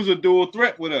 He was a dual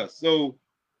threat with us. So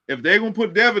if they're going to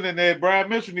put Devin in there, Brian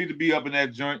Mitchell need to be up in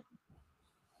that joint.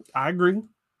 I agree.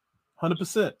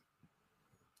 100%.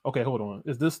 Okay, hold on.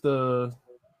 Is this the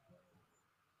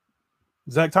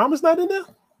Zach Thomas not in there?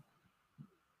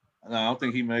 No, I don't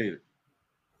think he made it.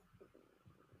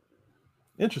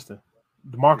 Interesting.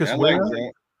 DeMarcus Ware.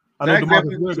 I know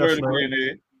DeMarcus Ware got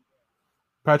snubbed.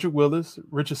 Patrick Willis,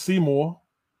 Richard Seymour.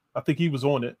 I think he was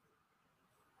on it.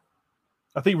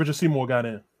 I think Richard Seymour got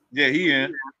in. Yeah, he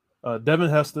in.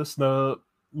 Devin Hester snubbed.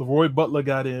 Leroy Butler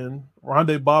got in.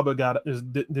 Rondé Barber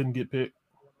didn't get picked.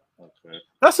 Okay.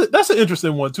 That's an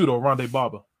interesting one too, though. Rondé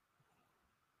Barber.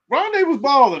 Rondé was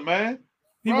balling, man.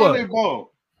 Rondé balled.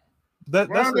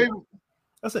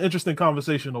 That's an interesting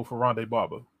conversation though for Rondé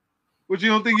Barber. But you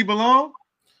don't think he belonged?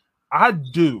 I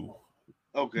do.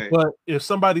 Okay. But if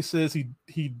somebody says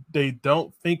they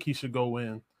don't think he should go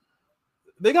in,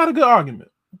 they got a good argument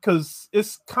because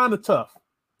it's kind of tough.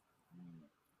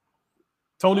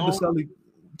 Tony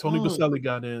Baselli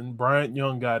got in. Bryant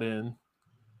Young got in.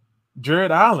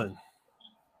 Jared Allen.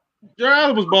 Jared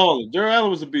Allen was balling. Jared Allen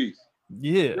was a beast.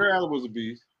 Yeah. Jared Allen was a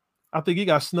beast. I think he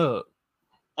got snubbed.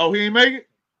 Oh, he didn't make it?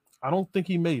 I don't think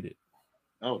he made it.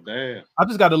 Oh, damn. I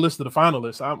just got a list of the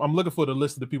finalists. I'm looking for the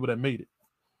list of the people that made it.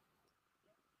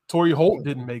 Torrey Holt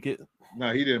didn't make it.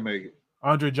 No, he didn't make it.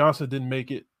 Andre Johnson didn't make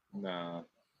it. Nah.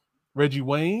 Reggie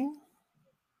Wayne?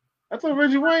 I thought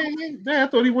Reggie Wayne, I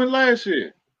thought he went last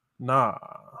year. Nah.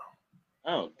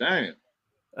 Oh, damn.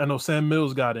 I know Sam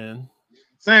Mills got in.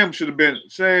 Sam should have been.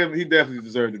 Sam, he definitely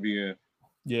deserved to be in.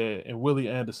 Yeah, and Willie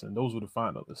Anderson. Those were the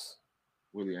finalists.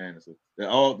 Willie Anderson.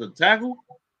 The tackle?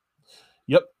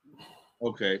 Yep.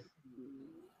 Okay.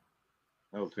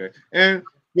 But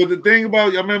the thing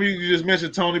about, I remember you just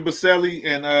mentioned Tony Baselli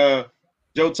and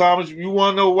Joe Thomas. You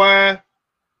want to know why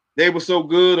they were so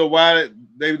good or why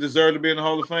they deserve to be in the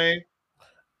Hall of Fame?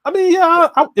 I mean, yeah,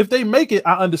 if they make it,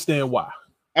 I understand why.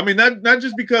 I mean, not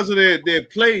just because of their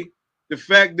play, the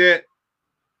fact that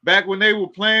back when they were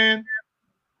playing,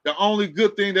 the only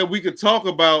good thing that we could talk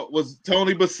about was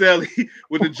Tony Baselli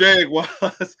with the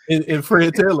Jaguars and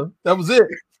Fred Taylor. That was it.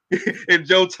 And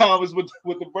Joe Thomas with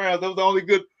the Browns. That was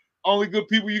the only good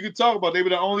people you could talk about. They were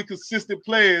the only consistent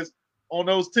players on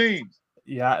those teams.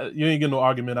 Yeah, you ain't getting no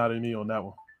argument out of me on that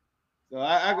one. So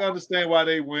I understand why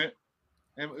they went.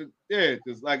 And yeah,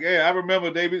 because like I remember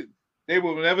they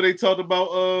were whenever they talked about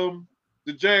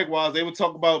the Jaguars, they would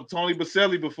talk about Tony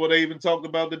Baselli before they even talked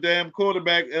about the damn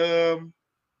quarterback.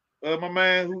 My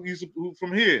man who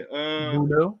from here.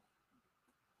 Brunel?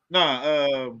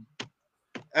 Nah,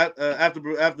 after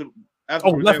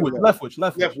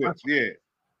Leftwich. Yeah.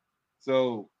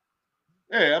 So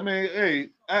yeah, I mean, hey,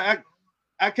 I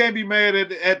can't be mad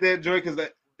at that joint because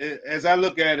as I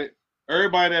look at it,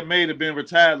 everybody that made it been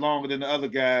retired longer than the other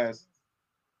guys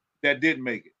that didn't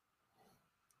make it.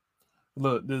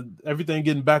 Look, everything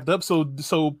getting backed up so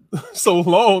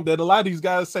long that a lot of these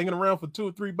guys hanging around for 2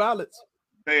 or 3 ballots.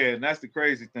 Man, that's the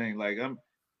crazy thing. Like, I'm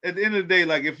at the end of the day,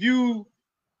 like if you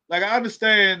like, I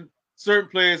understand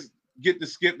certain players get to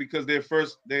skip because their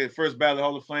first ballot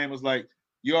Hall of Fame was like,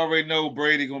 you already know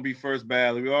Brady gonna be first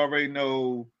ballot. We already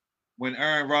know when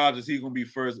Aaron Rodgers he's gonna be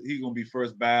first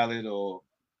ballot, or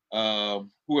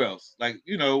who else? Like,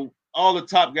 you know, all the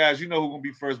top guys, you know who's gonna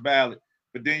be first ballot.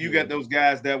 But then you got those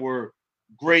guys that were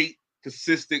great,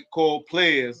 consistent core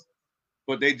players,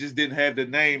 but they just didn't have the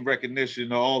name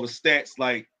recognition or all the stats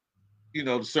like, you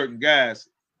know, the certain guys.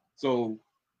 So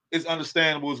it's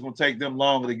understandable it's going to take them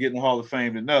longer to get in the Hall of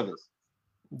Fame than others.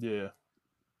 Yeah.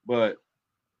 But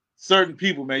certain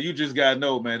people, man, you just got to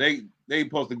know, man, they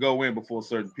supposed to go in before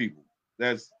certain people.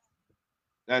 That's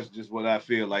just what I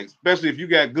feel like, especially if you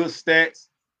got good stats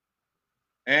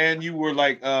and you were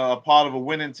like a part of a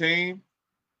winning team,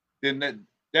 then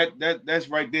that's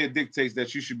right there dictates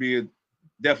that you should be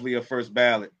definitely a first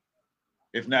ballot,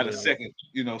 if not a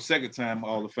second time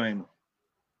Hall of Famer.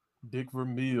 Dick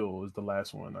Vermeil is the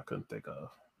last one I couldn't think of.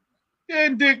 Yeah,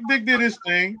 and Dick did his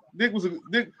thing. Dick was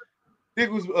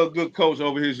a good coach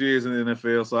over his years in the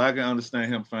NFL, so I can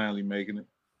understand him finally making it.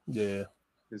 Yeah.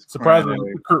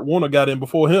 Surprisingly, Kurt Warner got in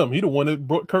before him. He the one that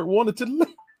brought Kurt Warner to the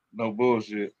league. No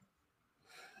bullshit.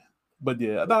 But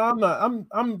yeah, no,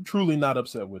 I'm truly not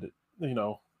upset with it. You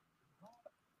know.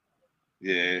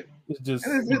 Yeah. It's just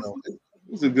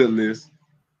it's a good list.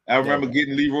 I remember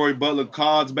getting Leroy Butler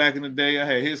cards back in the day. I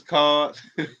had his cards.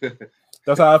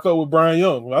 That's how I felt with Brian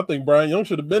Young. I think Brian Young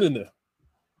should have been in there.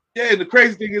 Yeah, and the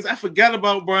crazy thing is I forgot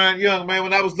about Brian Young, man.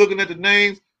 When I was looking at the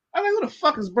names, I was like, who the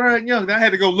fuck is Brian Young? Then I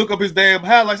had to go look up his damn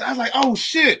highlights. I was like, oh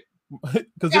shit.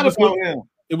 Because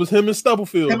it was him and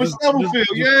Stubblefield. Yeah. I was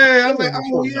like,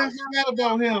 oh yeah, I forgot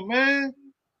about him, man.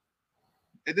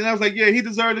 And then I was like, yeah, he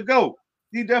deserved to go.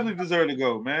 He definitely deserved to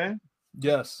go, man.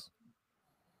 Yes.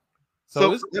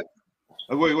 So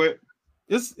wait.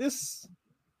 It's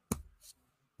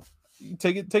you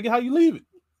take it how you leave it.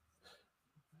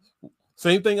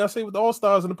 Same thing I say with the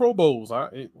All-Stars and the Pro Bowls.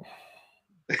 I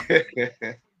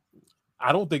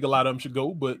don't think a lot of them should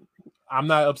go, but I'm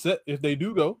not upset if they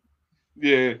do go.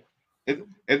 Yeah. And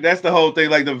that's the whole thing.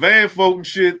 Like the van voting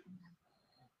shit,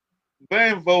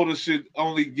 van voters should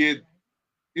only get,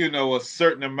 you know, a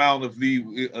certain amount of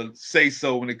the say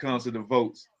so when it comes to the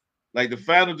votes. Like the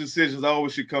final decisions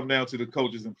always should come down to the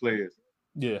coaches and players.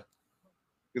 Yeah.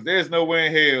 Because there's no way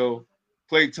in hell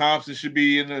Klay Thompson should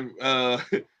be in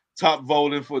the top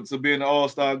voting to be in the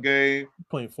All-Star game.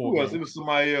 Playing 4 games. It was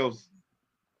somebody else.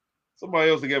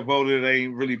 Somebody else that got voted that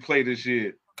ain't really played this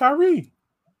shit. Kyrie.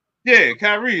 Yeah,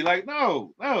 Kyrie. Like,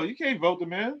 no, you can't vote them,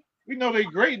 man. We know they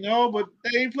great and all, but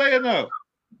they ain't playing enough.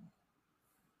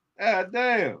 God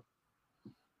damn.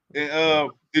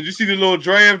 And did you see the little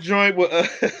draft joint with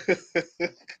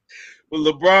with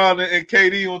LeBron and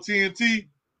KD on TNT?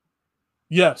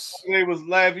 Yes. They was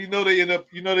laughing.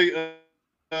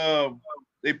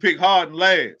 They pick Harden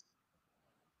last.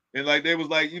 And like they was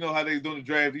like, you know how they doing the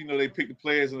draft, you know, they pick the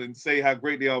players and say how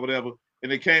great they are, whatever. And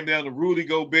they came down to Rudy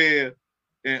Gobert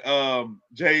and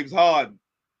James Harden.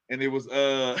 And it was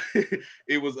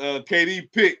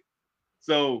KD pick.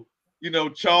 So, you know,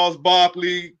 Charles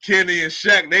Barkley, Kenny, and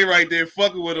Shaq, they right there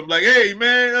fucking with him. Like, hey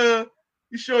man,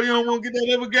 you sure you don't want to get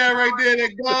that other guy right there,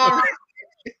 that guard?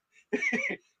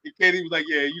 And KD was like,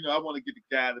 yeah, you know, I want to get the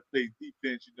guy that plays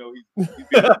defense. You know, he's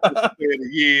been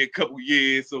a couple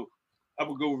years, so I'm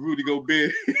gonna go with Rudy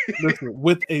Gobert. Listen,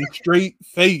 with a straight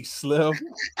face, Slim.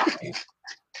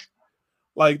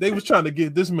 Like they was trying to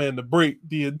get this man to break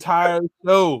the entire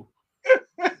show.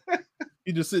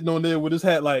 He just sitting on there with his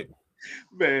hat like,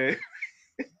 man.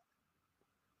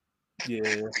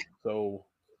 Yeah. So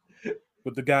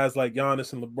with the guys like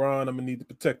Giannis and LeBron, I'm gonna need to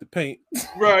protect the paint.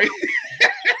 Right.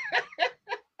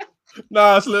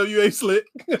 Nah, Slim, you ain't slick.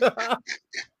 Hey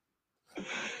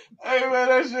man,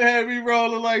 that shit had me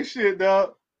rolling like shit,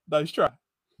 dog. Nice try.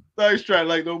 Nice try,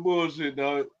 like no bullshit,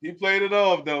 dog. He played it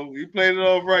off though. He played it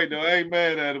off right though. I ain't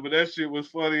mad at him, but that shit was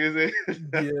funny as hell.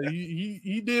 Yeah,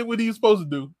 he did what he was supposed to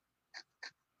do.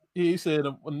 He said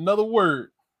another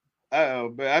word.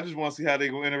 Man, I just want to see how they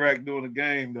gonna interact during the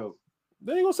game though.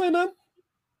 They ain't gonna say nothing.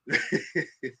 They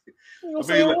ain't gonna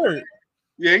say a like, word.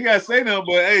 Yeah, he gotta say nothing,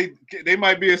 but hey, they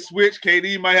might be a switch.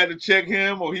 KD might have to check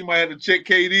him, or he might have to check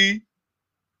KD.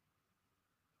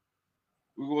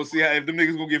 We're gonna see how if them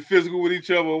niggas gonna get physical with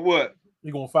each other or what.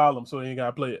 You gonna foul him so he ain't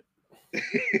gotta play it.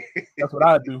 That's what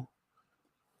I do.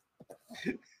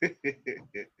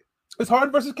 It's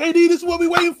Harden versus KD. This is what we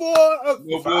waiting for.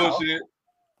 No bullshit.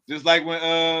 Just like when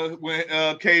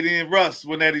KD and Russ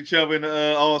went at each other in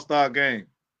the All-Star game.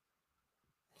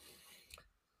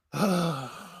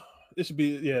 It should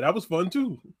be, yeah, that was fun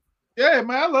too. Yeah,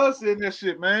 man, I love seeing that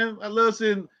shit, man. I love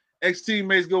seeing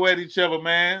ex-teammates go at each other,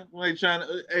 man. When they trying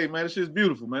to, hey, man, this shit's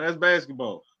beautiful, man. That's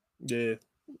basketball. Yeah.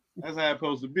 That's how it's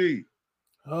supposed to be.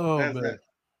 Oh, that's man.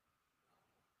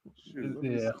 Shoot,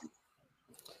 yeah.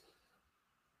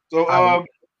 So, go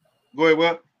ahead,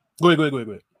 what? Go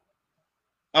ahead.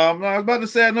 No, I was about to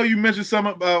say, I know you mentioned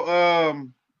something about,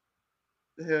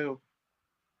 the hell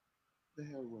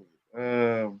was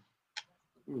it?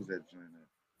 Who was that joint at?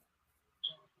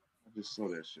 I just saw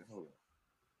that shit. Hold on.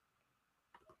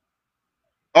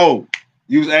 Oh,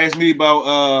 you was asking me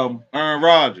about Aaron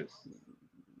Rodgers.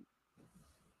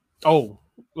 Oh,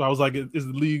 I was like, is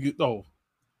the league? Oh,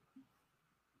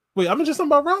 wait, I'm just talking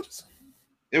about Rodgers.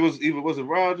 It was it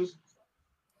Rodgers?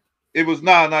 It was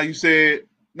you said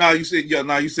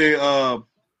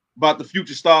about the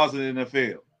future stars in the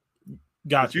NFL.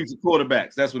 Gotcha. The future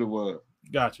quarterbacks. That's what it was.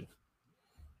 Gotcha.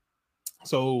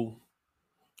 So,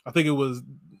 I think it was.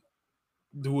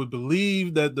 Who would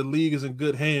believe that the league is in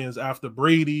good hands after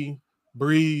Brady,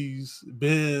 Breeze,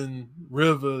 Ben,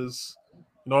 Rivers,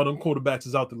 and all them quarterbacks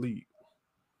is out the league.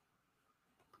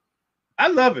 I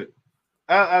love it.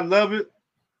 I love it.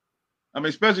 I mean,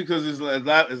 especially because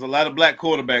there's a lot of black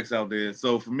quarterbacks out there.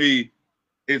 So for me,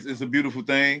 it's a beautiful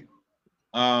thing.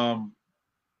 And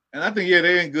I think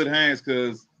they're in good hands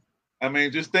because, I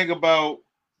mean, just think about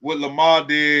what Lamar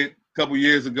did a couple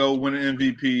years ago, winning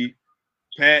MVP.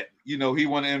 Pat, he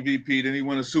won an MVP, then he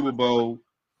won a Super Bowl.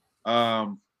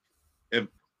 If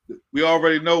we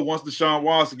already know once Deshaun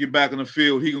Watson get back on the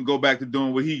field, he can go back to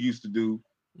doing what he used to do.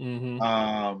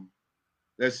 Mm-hmm.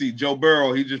 Let's see, Joe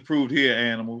Burrow, he just proved he an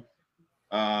animal.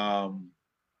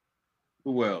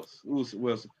 Who else? Who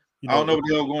else? I don't know what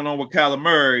the hell going on with Kyler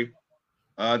Murray.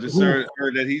 Just heard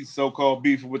that he's so-called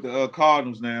beefing with the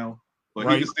Cardinals now, but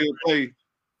he can still play.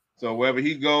 So wherever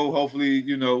he go, hopefully,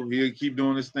 he'll keep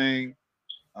doing his thing.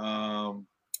 I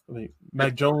mean,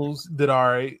 Mac Jones did all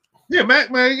right. Yeah, Mac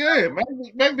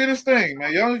did his thing,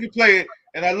 man. Young can play it,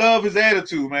 and I love his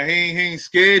attitude, man. He ain't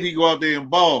scared. He go out there and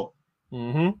ball.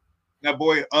 Mm-hmm. That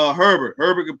boy, Herbert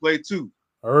can play too.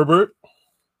 Herbert,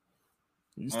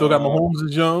 you still got Mahomes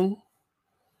is young.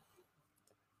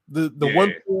 The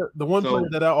one player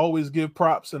that I always give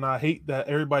props, and I hate that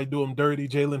everybody do him dirty.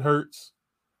 Jalen Hurts.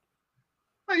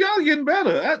 Man, y'all getting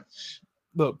better.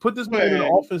 Look, put this man in an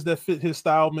offense that fit his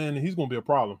style, man, and he's gonna be a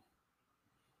problem.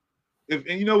 And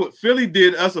you know what? Philly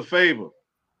did us a favor.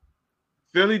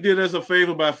 Philly did us a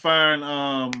favor by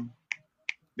firing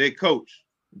their coach.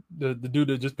 The dude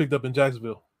that just picked up in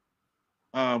Jacksonville.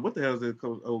 What the hell is their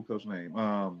old coach name?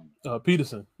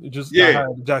 Peterson. It just got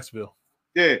hired in Jacksonville.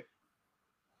 Yeah.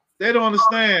 They don't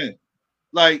understand.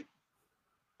 Like,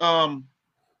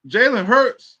 Jalen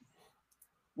Hurts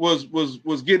was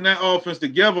getting that offense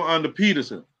together under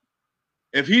Peterson.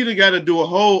 If he'd have got to do a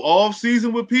whole off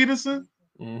season with Peterson,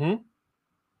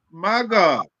 my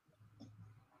God,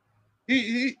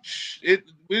 it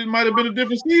might have been a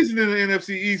different season in the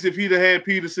NFC East if he'd have had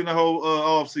Peterson the whole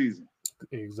off season.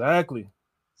 Exactly.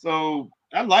 So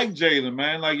I like Jalen,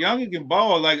 man. Like Younger can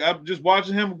ball. Like I'm just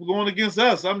watching him going against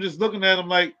us. I'm just looking at him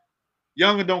like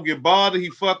Younger don't get bothered. He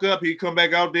fuck up. He come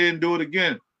back out there and do it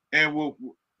again. And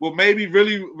what made me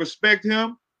really respect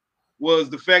him was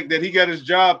the fact that he got his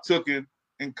job taken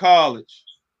in college.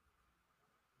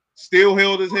 Still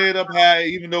held his head up high,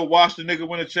 even though watched the nigga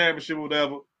win a championship or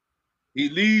whatever. He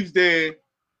leaves there,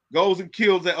 goes and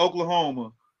kills at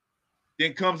Oklahoma,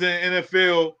 then comes in the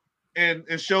NFL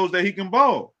and shows that he can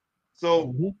ball.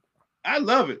 So I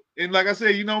love it. And like I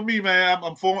said, you know me, man.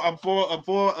 I'm for us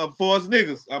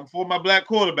niggas. I'm for my black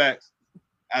quarterbacks.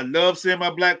 I love seeing my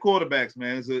black quarterbacks,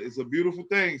 man. It's a beautiful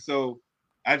thing. So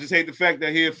I just hate the fact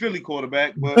that he's a Philly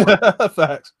quarterback, but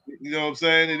facts. You know what I'm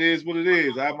saying? It is what it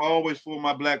is. I'm always for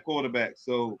my black quarterback.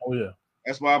 So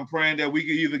that's why I'm praying that we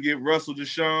can either get Russell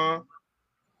Deshaun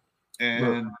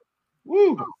and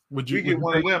we get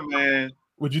one of them, man.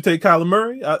 Would you take Kyler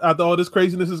Murray after all this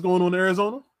craziness is going on in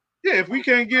Arizona? Yeah, if we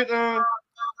can't get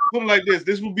put it like this,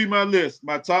 this will be my list.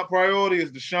 My top priority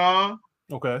is Deshaun.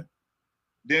 Okay.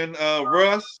 Then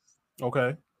Russ.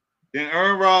 Okay. Then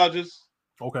Aaron Rodgers.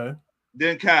 Okay.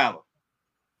 Then Kyler.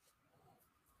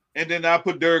 And then I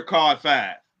put Derek Carr at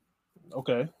 5.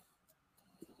 Okay.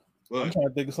 But I'm trying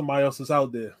to think of somebody else that's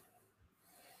out there.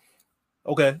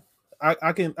 Okay.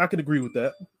 I can agree with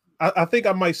that. I think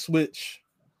I might switch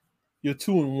your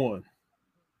 2 and 1.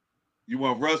 You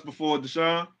want Russ before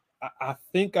Deshaun? I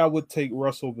think I would take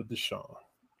Russ over Deshaun.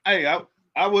 Hey,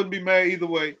 I wouldn't be mad either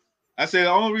way. I said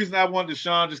the only reason I want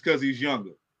Deshaun just because he's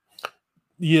younger.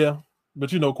 Yeah,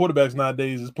 but you know, quarterbacks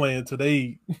nowadays is playing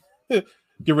today. Get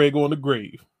ready to go in the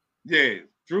grave. Yeah,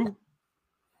 true.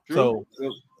 So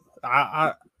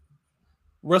I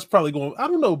Russ probably going. I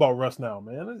don't know about Russ now,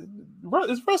 man.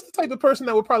 Is Russ the type of person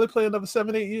that would probably play another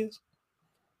 7-8 years?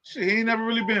 Shit, he ain't never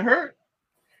really been hurt,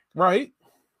 right?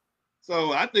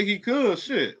 So I think he could.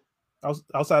 Shit,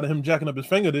 outside of him jacking up his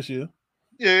finger this year.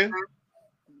 Yeah.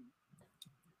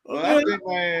 Well, I think,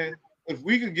 man, if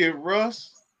we could get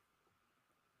Russ,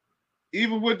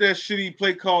 even with that shitty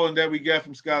play calling that we got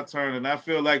from Scott Turner, I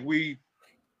feel like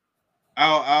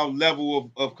our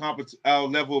level of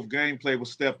gameplay will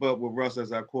step up with Russ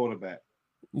as our quarterback.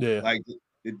 Yeah, like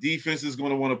the defense is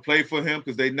going to want to play for him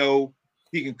because they know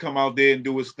he can come out there and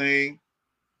do his thing.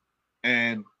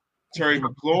 And Terry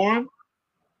McLaurin,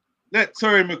 let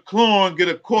Terry McLaurin get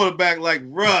a quarterback like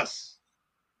Russ.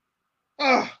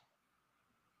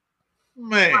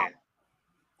 Man.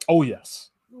 Oh yes.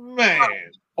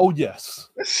 Man. Oh yes.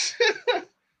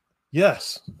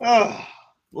 Yes.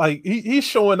 Like he's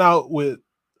showing out with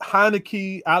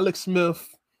Heineke, Alex Smith.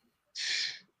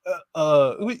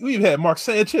 We've had Mark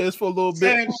Sanchez for a little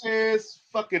bit. Sanchez,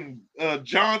 fucking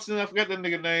Johnson. I forgot that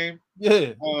nigga name.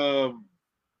 Yeah.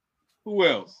 Who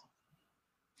else?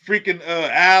 Freaking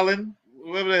Allen.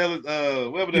 Whoever the hell is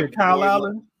whoever that Kyle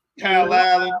Allen. Kyle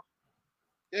Allen.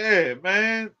 Yeah,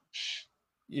 man.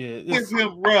 Yeah. Give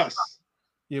him Russ.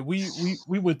 Yeah, we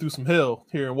went through some hell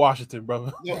here in Washington,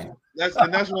 brother. No, that's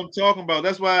what I'm talking about.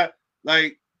 That's why,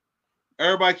 like,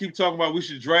 everybody keep talking about we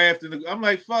should draft. I'm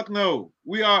like, fuck no.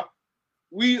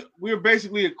 We're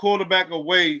basically a quarterback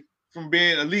away from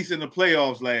being at least in the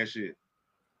playoffs last year.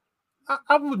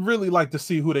 I would really like to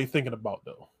see who they thinking about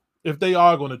though, if they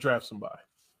are going to draft somebody.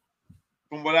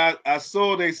 From what I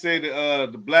saw, they say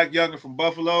the black youngin from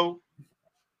Buffalo.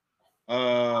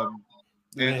 I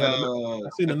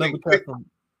seen another cat from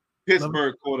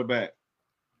Pittsburgh quarterback.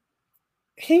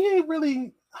 He ain't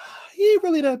really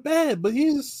that bad, but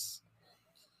he's,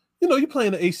 you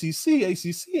playing the ACC.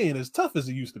 ACC ain't as tough as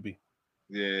it used to be.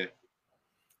 Yeah.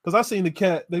 Because I seen the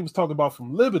cat they was talking about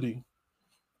from Liberty.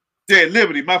 Yeah,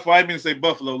 Liberty. My fault. I didn't mean to say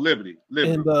Buffalo. Liberty.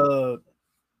 And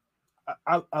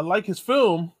I like his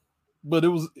film, but it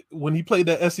was when he played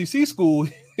that SEC school,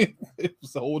 it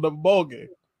was a whole other ball game.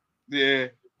 Yeah.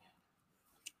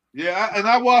 Yeah,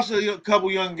 I watched a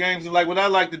couple young games, and like what I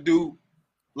like to do,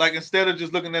 like instead of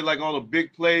just looking at like all the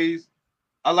big plays,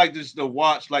 I like just to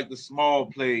watch like the small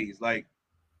plays. Like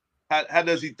how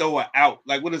does he throw it out?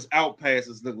 Like what does out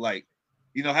passes look like?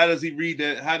 How does he read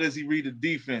that? How does he read the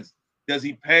defense? Does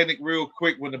he panic real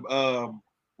quick when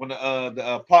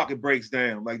the pocket breaks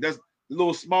down? Like that's the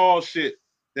little small shit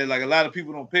that like a lot of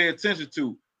people don't pay attention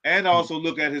to, and also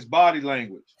look at his body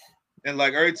language. And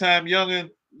like every time youngin,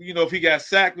 if he got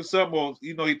sacked or something, or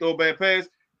he throw a bad pass,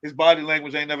 his body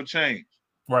language ain't never changed.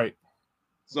 Right.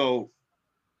 So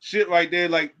shit right there,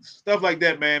 like stuff like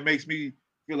that, man, makes me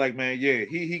feel like, man, yeah,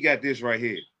 he got this right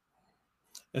here.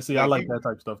 And see, I like that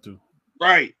type of stuff too.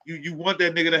 Right. You want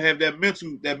that nigga to have that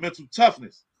mental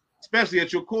toughness, especially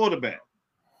at your quarterback.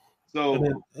 So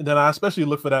and then I especially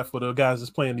look for that for the guys that's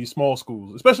playing these small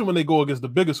schools, especially when they go against the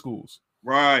bigger schools.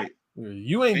 Right.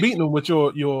 You ain't beating them with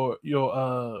your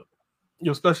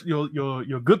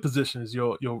good positions,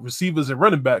 your receivers and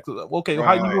running backs. Okay, right.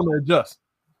 How you going to adjust?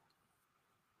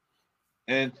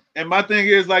 And my thing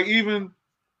is like even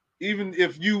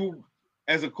if you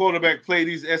as a quarterback play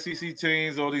these SEC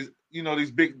teams or these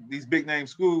big name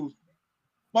schools,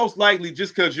 most likely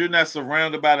just because you're not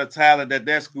surrounded by the talent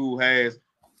that school has,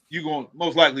 you're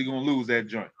most likely gonna lose that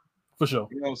joint. For sure.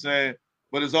 You know what I'm saying?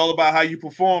 But it's all about how you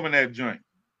perform in that joint.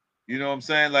 You know what I'm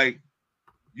saying? Like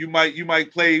you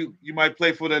might play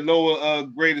for the lower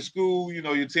graded school. You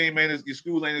know, your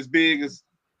school ain't as big as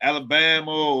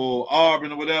Alabama or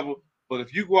Auburn or whatever. But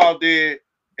if you go out there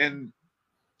and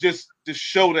just to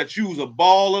show that you was a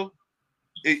baller,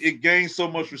 it gains so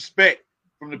much respect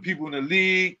from the people in the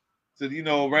league to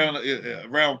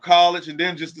around college, and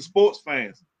then just the sports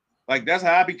fans. Like that's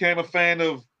how I became a fan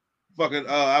of fucking.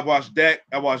 I watched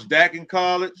Dak in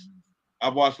college. I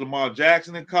watched Lamar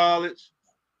Jackson in college.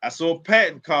 I saw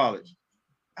Pat in college.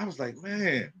 I was like,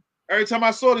 man. Every time I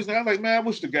saw this, I was like, man, I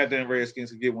wish the goddamn Redskins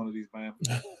could get one of these, man.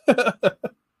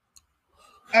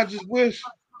 I just wish,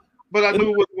 but I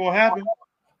knew it wasn't gonna happen.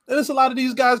 And it's a lot of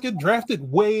these guys get drafted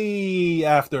way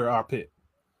after our pick.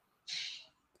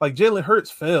 Like Jalen Hurts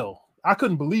fell. I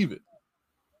couldn't believe it.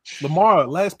 Lamar,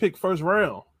 last pick, first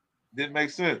round. Didn't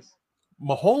make sense.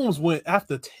 Mahomes went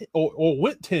after 10 or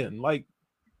went 10. Like,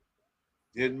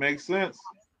 didn't make sense.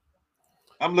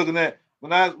 I'm looking at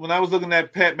when I was looking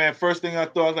at Pat, man. First thing I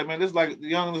thought, I was like, man, this is like the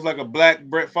young is like a black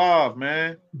Brett Favre,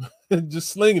 man. Just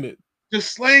slinging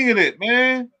it,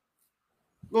 man.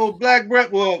 Little black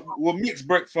Brett, well, mixed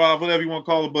Brett Favre, whatever you want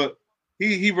to call it, but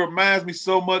he reminds me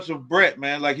so much of Brett,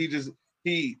 man. Like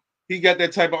he got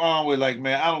that type of arm where, like,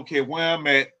 man, I don't care where I'm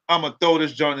at, I'm gonna throw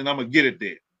this joint and I'm gonna get it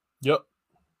there. Yep.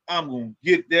 I'm gonna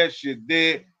get that shit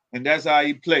there, and that's how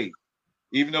he played.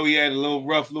 Even though he had a little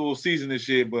rough little season this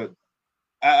year, but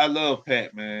I love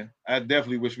Pat, man. I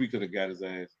definitely wish we could have got his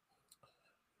ass.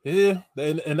 Yeah,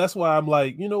 and that's why I'm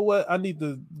like, you know what? I need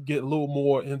to get a little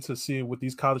more into seeing what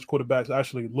these college quarterbacks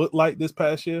actually look like this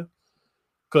past year,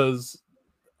 because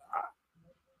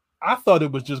I thought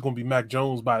it was just going to be Mac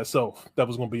Jones by itself that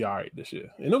was going to be all right this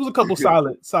year, and there was a couple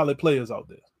solid players out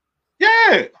there.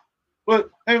 Yeah,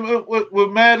 but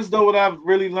what matters though, what I've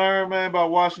really learned, man, about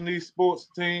watching these sports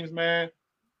teams, man,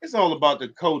 it's all about the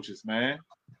coaches, man.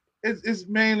 It's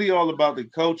mainly all about the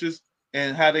coaches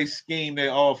and how they scheme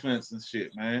their offense and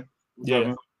shit, man.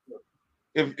 Yeah.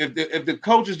 If the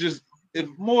coaches if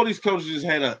more of these coaches just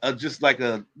had just like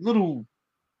a little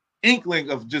inkling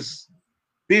of just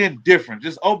being different,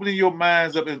 just opening your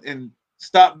minds up and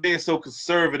stop being so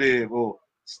conservative, or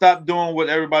stop doing what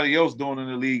everybody else doing in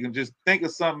the league and just think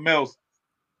of something else.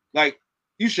 Like,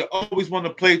 you should always want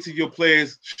to play to your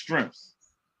players' strengths.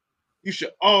 You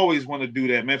should always want to do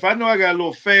that, man. If I know I got a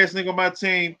little fast nigga on my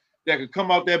team that can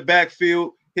come out that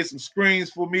backfield, hit some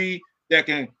screens for me, that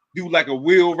can do like a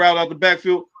wheel route out the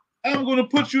backfield, I'm going to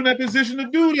put you in that position to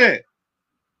do that.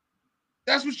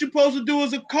 That's what you're supposed to do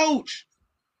as a coach.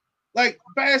 Like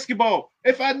basketball.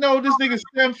 If I know this nigga's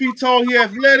 7 feet tall, he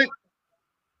athletic,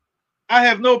 I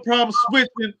have no problem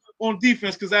switching on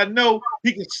defense because I know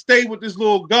he can stay with this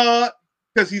little guard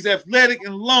because he's athletic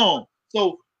and long.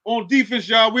 So on defense,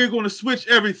 y'all, we're going to switch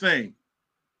everything.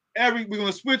 We're going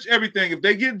to switch everything. If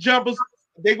they get jumpers,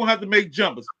 they're going to have to make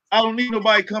jumpers. I don't need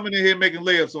nobody coming in here making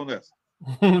layups on us.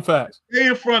 Facts. Stay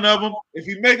in front of him. If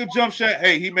he make a jump shot,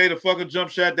 hey, he made a fucking jump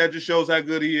shot. That just shows how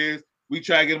good he is. We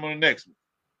try to get him on the next one.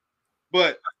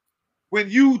 But when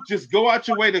you just go out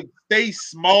your way to stay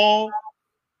small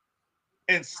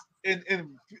and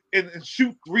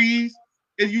shoot threes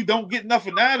and you don't get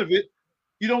nothing out of it,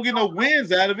 you don't get no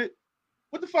wins out of it,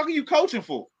 what the fuck are you coaching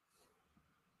for?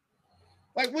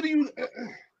 Like, what are you?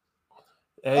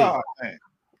 Hey. Oh, man.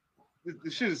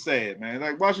 This shit is sad, man.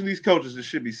 Like, watching these coaches, this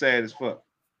should be sad as fuck.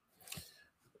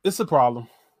 It's a problem,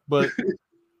 but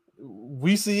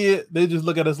we see it. They just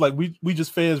look at us like we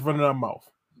just fans running our mouth.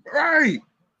 Right.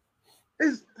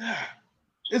 It's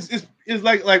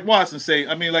like Watson say.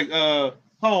 I mean, like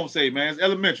Holmes say, man. It's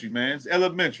elementary, man. It's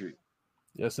elementary.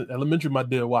 Yes, elementary, my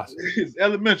dear Watson. It's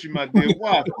elementary, my dear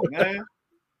Watson, man.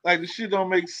 Like, the shit don't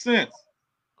make sense.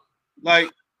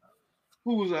 Like,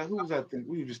 who was I think?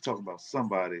 We were just talking about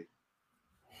somebody.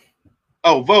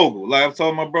 Oh, Vogel. Like, I'm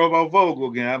talking to my bro about Vogel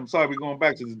again. I'm sorry we're going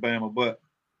back to this Bama, but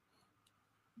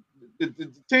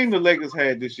the team the Lakers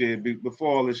had this year,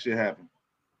 before all this shit happened,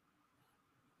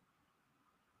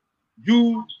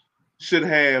 you should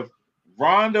have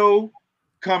Rondo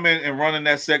come in and run in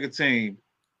that second team.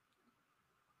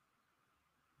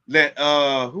 Let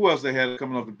who else they had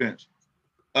coming off the bench?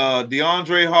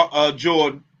 DeAndre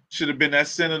Jordan should have been that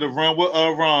center to run with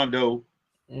Rondo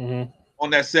on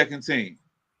that second team.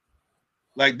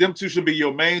 Like, them two should be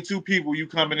your main two people you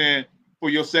coming in for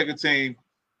your second team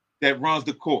that runs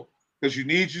the court. Because you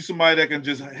need somebody that can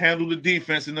just handle the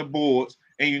defense and the boards,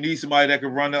 and you need somebody that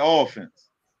can run the offense.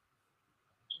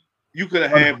 You could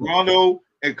have had Rondo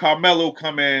and Carmelo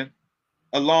come in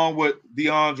along with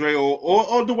DeAndre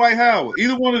or Dwight Howard.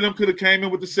 Either one of them could have came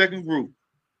in with the second group.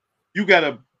 You got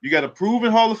a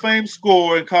proven Hall of Fame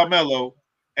scorer in Carmelo,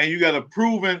 and you got a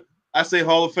proven I say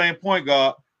Hall of Fame point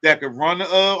guard that could run the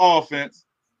offense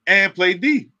and play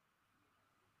D.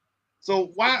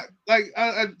 So why, like,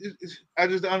 I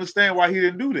just don't understand why he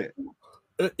didn't do that.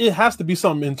 It has to be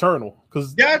something internal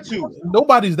because got to.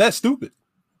 Nobody's that stupid.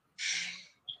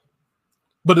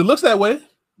 But it looks that way.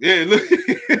 Yeah, look.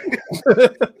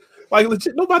 Like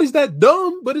legit, nobody's that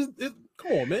dumb. But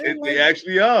come on, man. They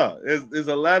actually are. There's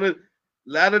a lot of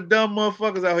dumb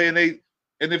motherfuckers out here,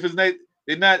 and if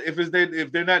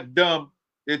they're not dumb,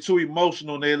 they're too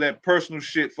emotional and they let personal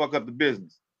shit fuck up the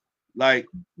business. Like,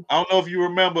 I don't know if you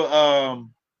remember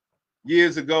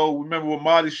years ago, remember when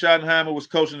Marty Schottenheimer was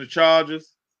coaching the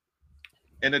Chargers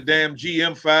and the damn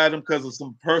GM fired him because of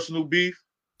some personal beef?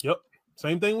 Yep.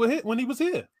 Same thing with him when he was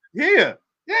here. Yeah.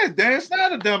 Dan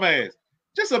Snyder, dumbass.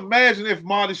 Just imagine if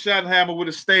Marty Schottenheimer would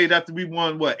have stayed after we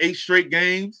won, 8 straight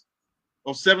games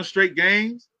or 7 straight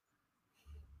games?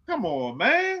 Come on,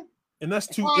 man. And that's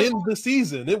to end the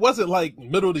season. It wasn't like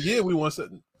middle of the year we won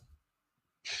something.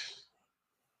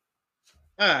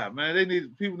 Man,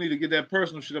 people need to get that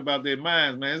personal shit about their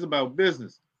minds, man. It's about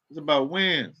business. It's about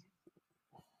wins.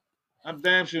 I'm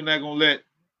damn sure not gonna let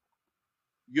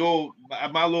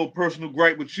my little personal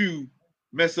gripe with you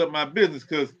mess up my business,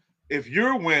 because if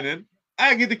you're winning,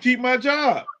 I get to keep my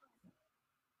job.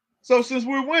 So since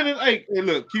we're winning, hey,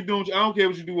 look, keep doing. I don't care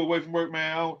what you do away from work,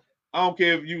 man. I don't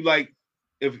care if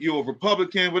you're a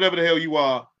Republican, whatever the hell you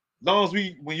are. As long as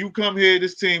when you come here,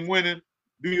 this team winning,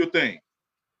 do your thing.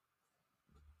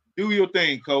 Do your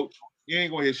thing, coach. You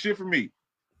ain't gonna hear shit from me.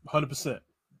 100%.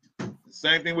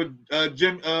 Same thing with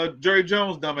Jerry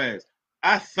Jones, dumbass.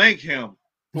 I thank him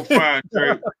for firing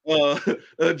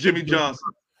Jimmy Johnson.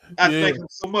 I thank him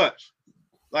so much.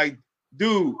 Like,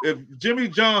 dude, if Jimmy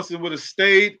Johnson would have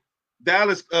stayed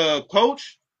Dallas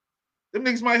coach, them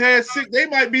niggas might have 6. They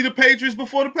might be the Patriots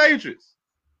before the Patriots.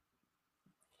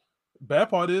 Bad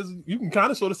part is you can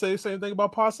kind of sort of say the same thing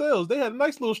about Parcells. They had a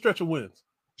nice little stretch of wins.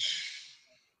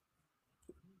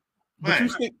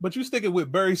 But you stick it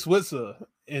with Barry Switzer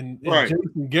and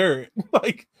Jason Garrett.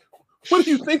 Like, what do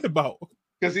you think about?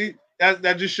 Because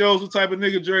that just shows what type of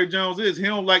nigga Jerry Jones is. He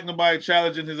don't like nobody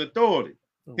challenging his authority.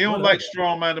 He don't like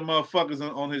strong-minded motherfuckers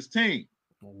on his team.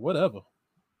 Whatever.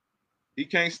 He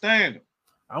can't stand them.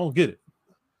 I don't get it.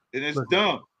 And it's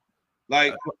dumb.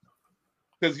 Like,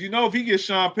 because if he gets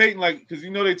Sean Payton, because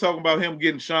they talking about him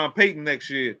getting Sean Payton next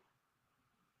year.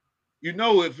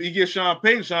 If he gets Sean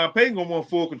Payton gonna want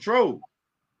full control.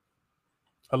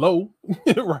 Hello,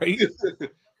 right?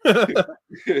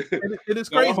 It is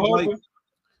crazy.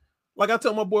 Like I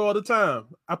tell my boy all the time,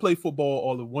 I play football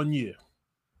all of 1 year.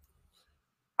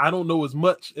 I don't know as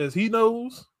much as he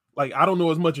knows. Like, I don't know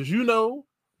as much as you know.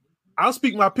 I'll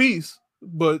speak my piece,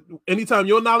 but anytime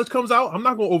your knowledge comes out, I'm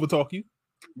not gonna overtalk you.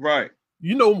 Right.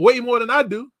 You know way more than I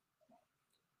do.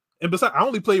 And besides, I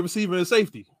only play receiver and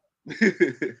safety.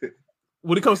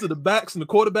 When it comes to the backs and the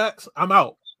quarterbacks, I'm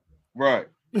out. Right.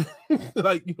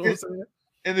 Like, you know what I'm saying?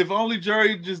 And if only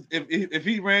Jerry if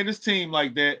he ran his team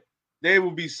like that, they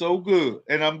would be so good.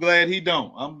 And I'm glad he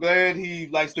don't. I'm glad he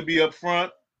likes to be up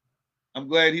front. I'm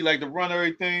glad he like to run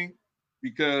everything,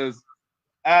 because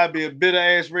I'd be a bitter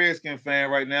ass Redskin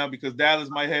fan right now, because Dallas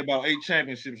might have about 8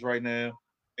 championships right now,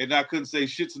 and I couldn't say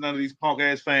shit to none of these punk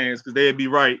ass fans because they'd be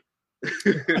right.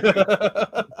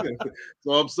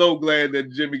 So I'm so glad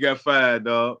that Jimmy got fired,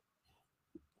 dog.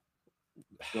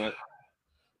 But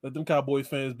let them Cowboy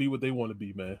fans be what they want to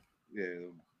be, man.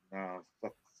 Yeah,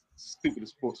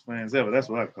 stupidest sports fans ever. That's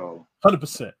what I call them.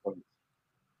 100%.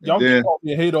 Y'all can call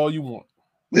me and hate all you want.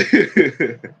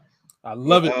 I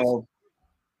love it.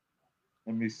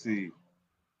 Let me see.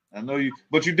 I know you,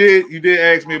 but you did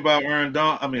ask me about Aaron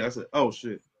Donald. I mean, I said, oh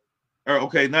shit.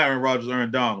 Okay, not Aaron Rodgers,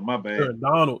 Aaron Donald. My bad. Aaron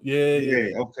Donald, yeah.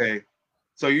 Okay.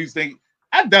 So you think?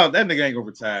 I doubt that nigga ain't gonna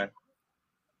retire.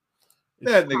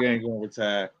 That nigga ain't gonna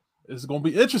retire. It's gonna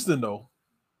be interesting though.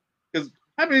 Because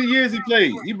how many years he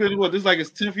played? He been what? This is like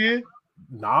his 10th year?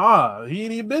 Nah, he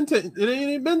ain't even been 10. It ain't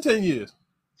even been 10 years.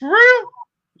 For real?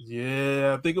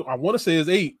 Yeah, I want to say it's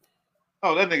 8.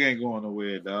 Oh, that nigga ain't going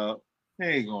nowhere, dog. He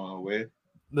ain't going nowhere.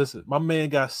 Listen, my man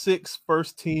got 6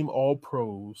 first-team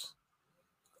All-Pros.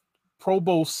 Pro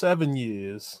Bowl 7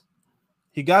 years.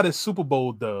 He got his Super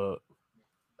Bowl dub.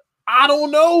 I don't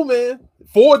know, man.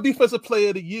 4 Defensive Player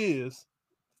of the Years.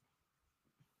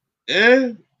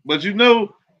 Yeah, but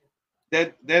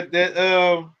that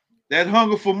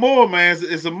hunger for more, man,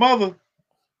 is a mother.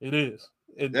 It is.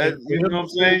 You know what I'm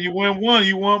saying? You win one,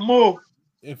 you want more.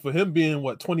 And for him being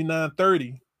 29,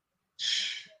 30.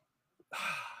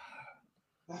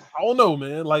 I don't know,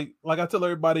 man. Like I tell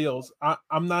everybody else,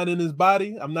 I'm not in his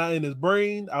body. I'm not in his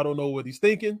brain. I don't know what he's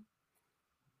thinking.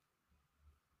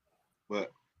 But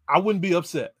I wouldn't be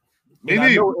upset. Me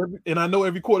neither. I know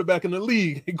every quarterback in the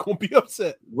league ain't gonna be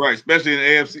upset. Right, especially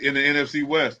in the NFC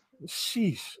West.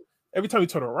 Sheesh. Every time he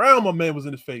turned around, my man was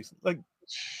in his face. Like,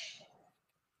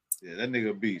 yeah, that nigga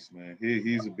a beast, man.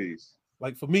 He's a beast.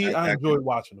 Like for me, I enjoy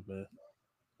watching him, man.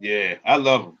 Yeah, I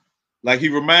love him. Like he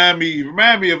remind me of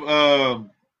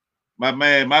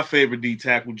my favorite D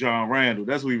tackle, John Randall.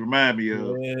 That's what he remind me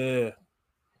of. Yeah.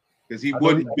 Because he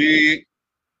wasn't big.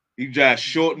 He just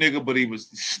short nigga, but he was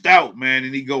stout, man,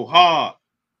 and he go hard.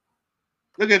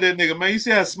 Look at that nigga, man. You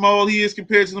see how small he is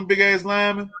compared to them big ass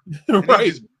linemen? Right.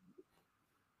 Just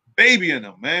babying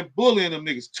them, man. Bullying them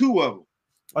niggas, two of them.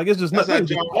 Like it's just not how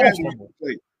John Randall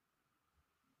play.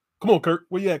 Come on, Kurt.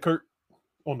 Where you at, Kurt?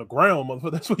 On the ground,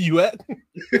 motherfucker. That's where you at.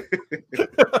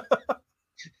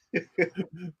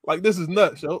 Like this is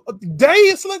nuts, yo. Dang,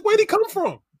 it's like where'd he come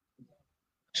from?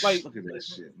 Like, look at that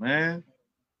shit, man.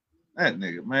 That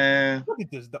nigga, man. Look at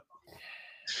this.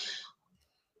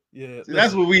 Yeah, see,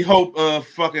 that's what we hope.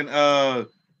 Fucking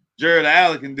Jared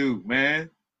Allen can do, man.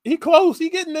 He close. He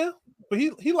getting there, but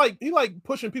he like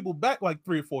pushing people back like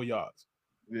 3 or 4 yards.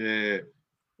 Yeah.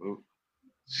 Well,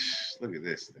 look at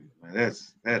this thing, man.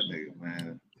 That's that nigga,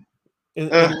 man. And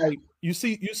like you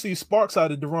see sparks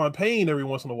out of Deron Payne every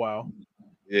once in a while.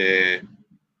 Yeah.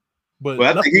 But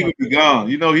I think he would be gone.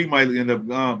 You know, he might end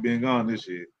up being gone this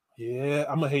year. Yeah,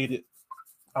 I'm gonna hate it.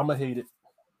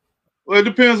 Well, it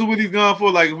depends on what he's gone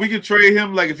for. Like, if we could trade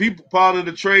him, like if he part of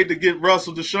the trade to get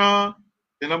Russell Deshaun,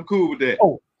 then I'm cool with that.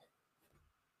 Oh,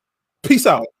 peace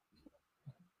out.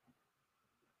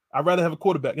 I'd rather have a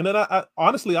quarterback, and then I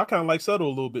honestly I kind of like Settle a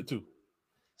little bit too.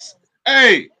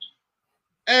 Hey,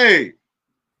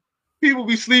 people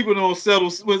be sleeping on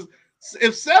Settle.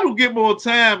 If Settle get more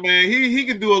time, man, he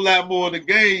can do a lot more in the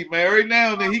game, man. Right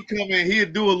now and then he come in, he'll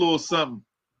do a little something.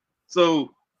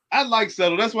 So I like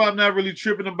Settle. That's why I'm not really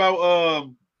tripping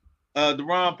about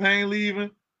Deron Payne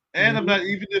leaving, and I'm not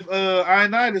even if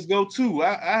Ioannidis go too.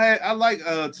 I like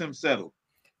Tim Settle.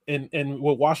 And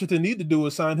what Washington need to do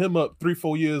is sign him up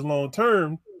 3-4 years long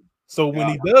term, so when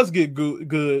he does get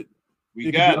good, we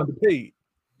got him underpaid.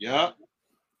 Yeah,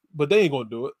 but they ain't gonna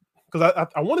do it because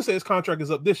I want to say his contract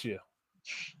is up this year.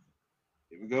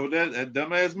 Here we go with that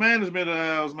dumbass management of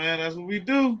ours, man. That's what we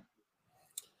do.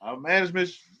 Our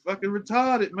management's fucking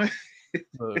retarded, man.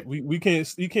 You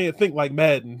can't think like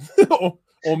Madden. on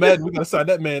Madden, we gotta sign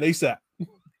that man ASAP.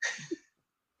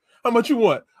 How much you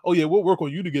want? Oh yeah, we'll work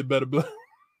on you to get better, but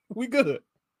we good.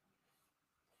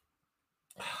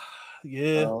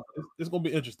 Yeah, it's gonna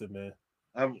be interesting, man.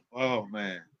 Oh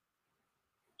man,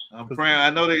 I'm praying. I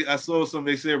know I saw some.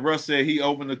 They said Russ said he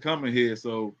opened to coming here,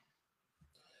 so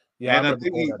yeah. And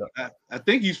I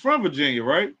think he's from Virginia,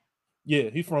 right?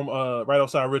 Yeah, he's from right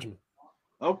outside Richmond.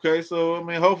 Okay, so I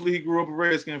mean, hopefully he grew up a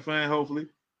Redskin fan. Hopefully,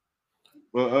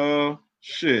 but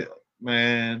shit,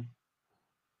 man.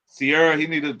 Sierra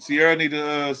need to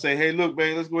say, hey, look,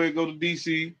 man, let's go ahead and go to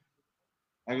DC.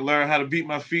 I can learn how to beat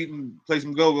my feet and play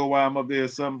some go-go while I'm up there or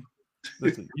something.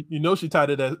 Listen, you know she tied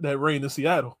that rain in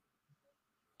Seattle.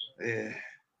 Yeah.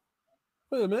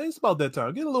 Well, man, it's about that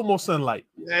time. Get a little more sunlight.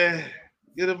 Yeah.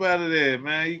 Get up out of there,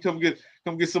 man. You come get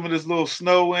some of this little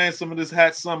snow and some of this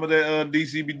hot summer that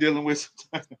DC be dealing with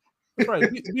sometimes. That's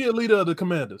right. Be a leader of the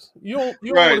Commanders. You don't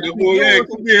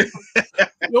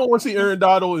want to see Aaron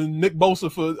Donald and Nick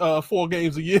Bosa for 4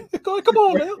 games a year. Come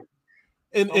on now.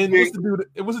 And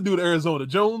what's the dude in Arizona?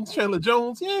 Chandler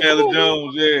Jones? Yeah. Chandler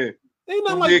Jones, yeah. Ain't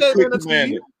nothing like that in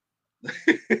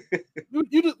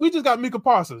NFC. We just got Micah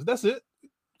Parsons. That's it.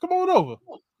 Come on over.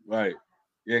 Right.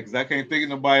 Yeah, because I can't think of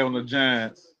nobody on the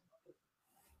Giants.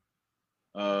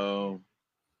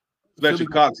 Fletcher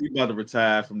Cox, he about to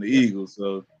retire from the Eagles,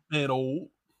 so and old.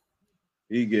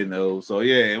 He getting old. So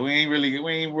yeah, we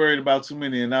ain't worried about too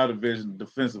many in our division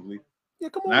defensively. Yeah,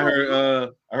 come on.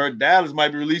 And I heard Dallas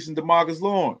might be releasing DeMarcus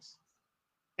Lawrence.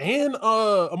 And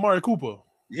Amari Cooper.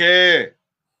 Yeah.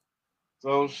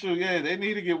 So shoot, yeah, they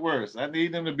need to get worse. I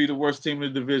need them to be the worst team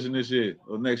in the division this year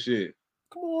or next year.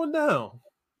 Come on down.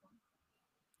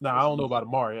 Nah, I don't know about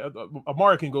Amari.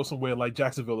 Amari can go somewhere like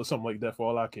Jacksonville or something like that for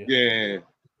all I care. Yeah.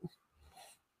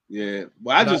 Yeah.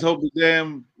 Well, I just hope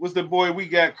what's the boy we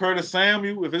got, Curtis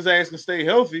Samuel, if his ass can stay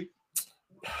healthy.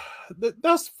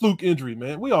 That's fluke injury,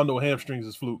 man. We all know hamstrings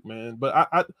is fluke, man. But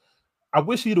I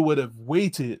wish he would have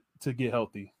waited to get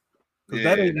healthy. Because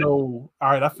that ain't no, all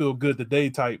right, I feel good today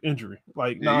type injury.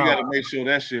 Like, you got to make sure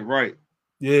that shit right.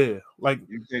 Yeah. Like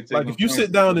if you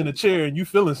sit down in a chair and you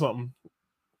feeling something,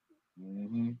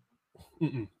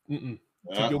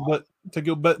 take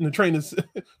your butt in the training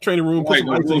room. Right,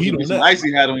 put some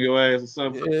icy hat on your ass or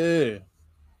something. Yeah.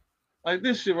 Like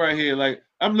this shit right here. Like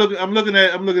I'm looking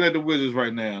at the Wizards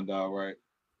right now, dog. Right.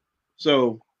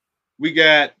 So we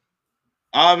got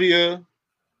Avia,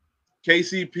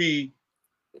 KCP.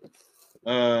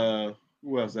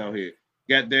 Who else out here?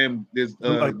 Goddamn, this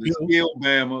Gil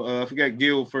Bama. I forgot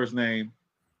Gil first name.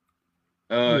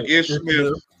 Ish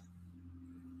Smith.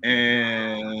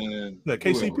 And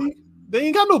KCP. They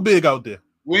ain't got no big out there.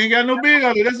 We ain't got no big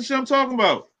out there. That's the shit I'm talking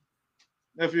about,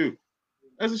 nephew.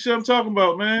 That's the shit I'm talking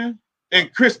about, man.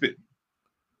 And Crispin.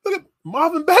 Look at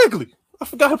Marvin Bagley. I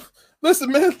forgot.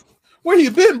 Listen, man, where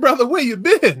you been, brother? Where you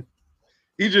been?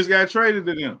 He just got traded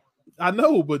to them. I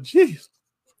know, but jeez.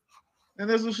 And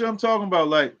that's the shit I'm talking about.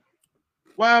 Like,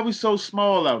 why are we so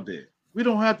small out there? We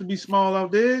don't have to be small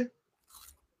out there.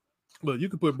 Look, you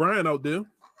can put Brian out there.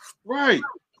 Right.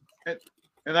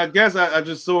 And I guess I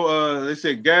just saw they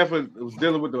said Gafford was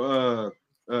dealing with the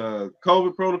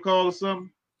COVID protocol or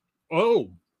something. Oh.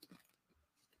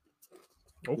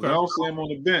 Okay. I don't see him on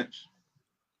the bench.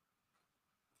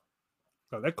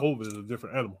 God, that COVID is a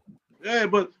different animal. Yeah,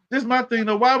 but this is my thing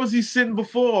though. Why was he sitting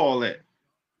before all that?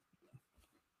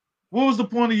 What was the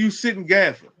point of you sitting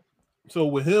Gafford? So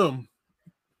with him,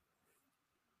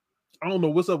 I don't know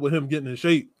what's up with him getting in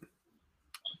shape.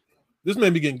 This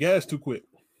man be getting gassed too quick.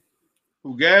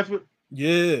 Who, Gafford?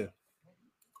 Yeah.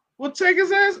 Well, take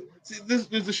his ass. See, this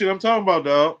is the shit I'm talking about,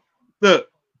 dog. Look,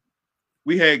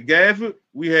 we had Gafford,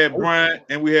 we had Bryant,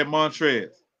 and we had Montrez.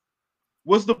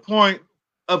 What's the point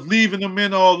of leaving them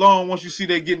in all alone once you see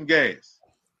they getting gas?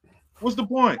 What's the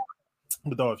point?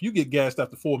 But dog, if you get gassed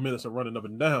after 4 minutes of running up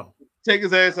and down, take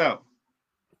his ass out.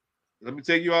 Let me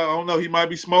take you out. I don't know. He might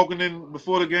be smoking in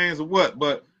before the games or what,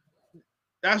 but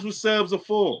that's what subs are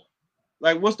for.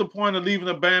 Like, what's the point of leaving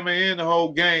a Bama in the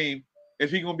whole game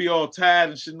if he gonna be all tired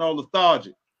and shit and all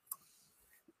lethargic?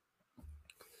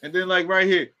 And then, like right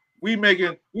here, we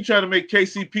trying to make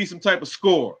KCP some type of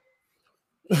score.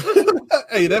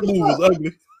 Hey, that move was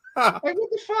ugly. Like, what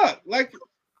the fuck? Like,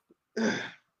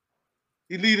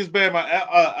 he lead his Bama.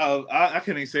 I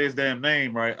can't even say his damn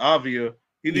name right. Avia.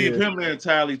 He leave him there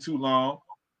entirely too long.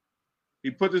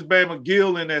 He put this Bama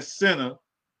Gill in that center.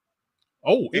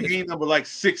 Oh, he number like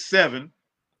 6'7".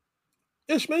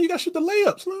 Ish, man, you got to shoot the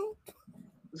layups, no?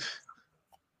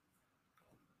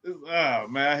 Oh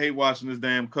man, I hate watching this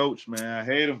damn coach, man. I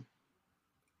hate him.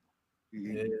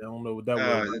 Yeah, I don't know what that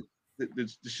was.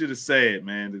 The shit is sad,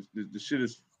 man. The shit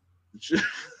is.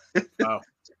 Wow.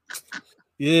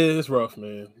 Yeah, it's rough,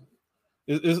 man.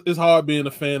 It's hard being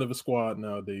a fan of a squad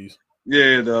nowadays.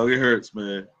 Yeah, dog, it hurts,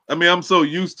 man. I mean, I'm so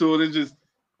used to it.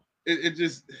 It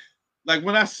just like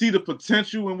when I see the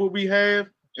potential in what we have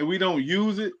and we don't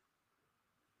use it,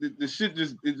 the shit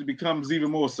it becomes even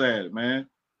more sad, man.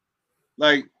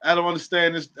 Like, I don't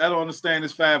understand this. I don't understand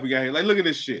this five we got here. Like, look at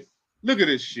this shit. Look at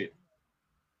this shit.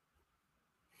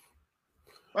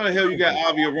 Why the hell you got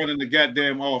Avia running the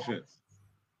goddamn offense?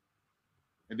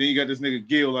 And then you got this nigga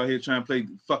Gill out here trying to play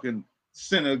fucking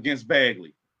center against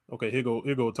Bagley. Okay, here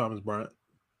go Thomas Bryant.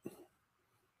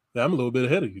 Yeah, I'm a little bit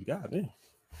ahead of you. God damn.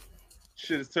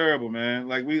 Shit is terrible, man.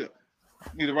 Like, we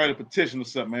need to write a petition or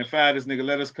something, man. Fire this nigga.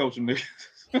 Let us coach him, nigga.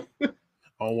 I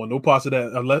don't want no parts of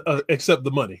that except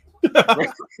the money.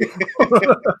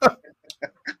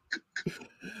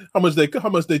 How much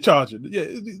they charging? Yeah,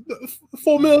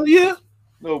 $4 million a year?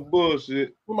 No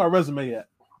bullshit. Where my resume at?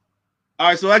 All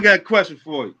right, so I got a question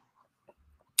for you.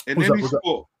 In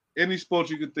any sport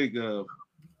you could think of,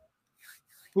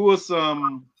 who are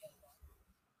some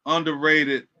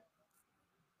underrated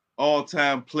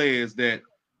all-time players that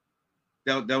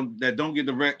don't get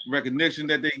the recognition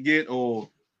that they get, or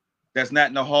that's not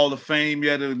in the Hall of Fame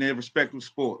yet in their respective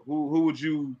sport? Who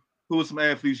are some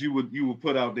athletes you would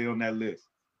put out there on that list?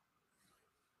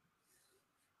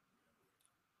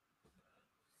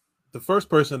 The first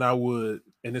person I would,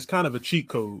 and it's kind of a cheat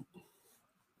code,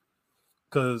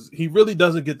 because he really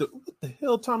doesn't get what the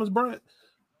hell, Thomas Bryant?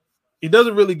 He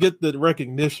doesn't really get the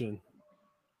recognition,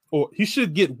 or he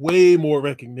should get way more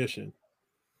recognition,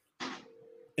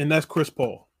 and that's Chris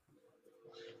Paul.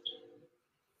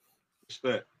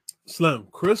 Respect. Slim,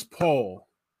 Chris Paul.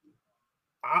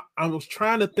 I was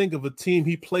trying to think of a team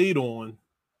he played on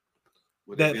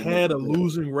that had a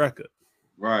losing record.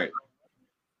 Right.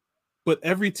 But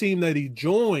every team that he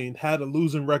joined had a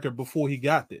losing record before he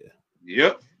got there.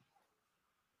 Yep.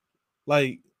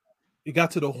 Like, it got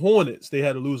to the Hornets, they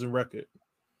had a losing record.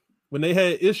 When they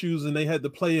had issues and they had to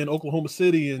play in Oklahoma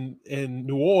City and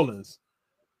New Orleans,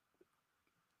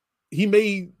 he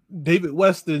made David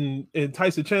West and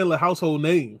Tyson Chandler household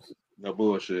names. No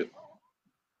bullshit.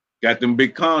 Got them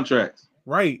big contracts.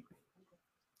 Right.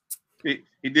 He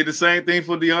did the same thing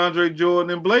for DeAndre Jordan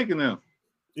and Blake and them.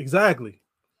 Exactly.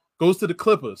 Goes to the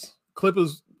Clippers.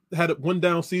 Clippers had a one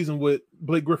down season with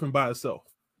Blake Griffin by himself.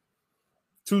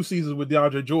 2 seasons with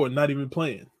DeAndre Jordan not even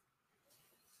playing.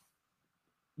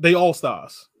 They all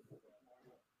stars.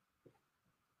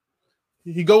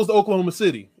 He goes to Oklahoma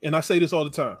City, and I say this all the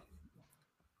time.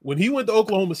 When he went to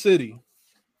Oklahoma City,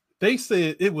 they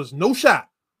said it was no shot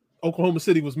Oklahoma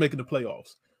City was making the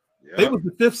playoffs. Yep. They was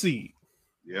the 5th seed.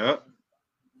 Yep.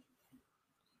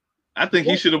 I think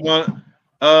he should have won.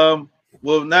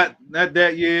 Well, not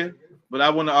that year, but I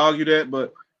want to argue that.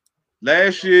 But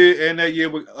last year and that year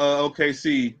with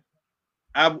OKC,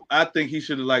 I think he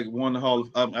should have won the Hall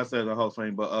of I said the Hall of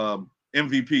Fame, but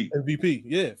MVP. MVP,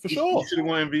 yeah, for sure. He should have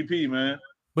won MVP, man.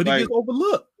 But he gets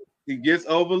overlooked. He gets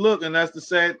overlooked, and that's the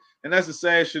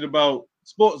sad shit about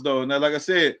sports, though. And like I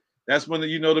said, that's when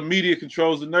the media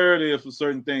controls the narrative for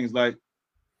certain things. Like,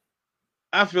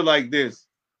 I feel like this: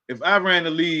 if I ran the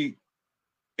league,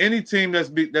 any team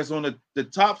that's on the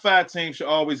top 5 teams should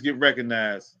always get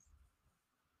recognized.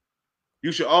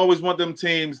 You should always want them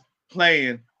teams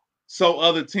playing so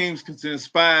other teams can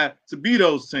inspire to be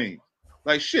those teams.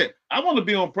 Like, shit, I want to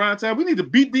be on primetime. We need to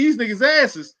beat these niggas'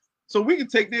 asses so we can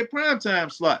take their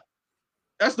primetime slot.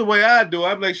 That's the way I do it.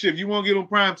 I'm like, shit, if you want to get on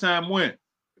primetime, win.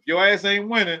 If your ass ain't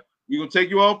winning, we're going to take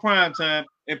you off primetime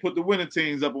and put the winning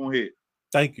teams up on here.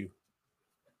 Thank you.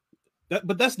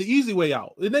 But that's the easy way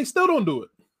out. And they still don't do it.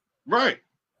 Right.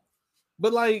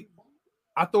 But, I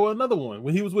throw another one.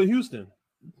 When he was with Houston,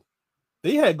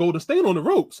 they had Golden State on the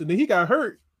ropes, and then he got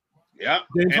hurt. Yeah.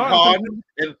 And Harden.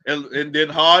 And then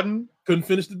Harden couldn't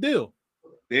finish the deal.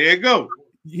 There you go.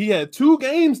 He had 2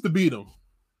 games to beat him.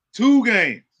 2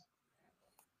 games.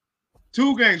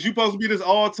 2 games. You supposed to be this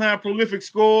all-time prolific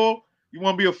scorer. You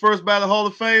want to be a first ballot Hall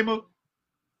of Famer?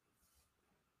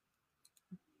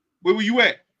 Where were you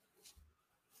at?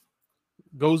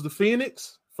 Goes to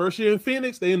Phoenix. First year in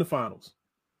Phoenix, they in the finals.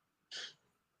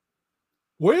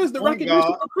 Where's the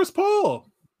recognition of Chris Paul?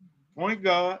 Point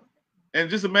guard. And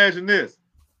just imagine this.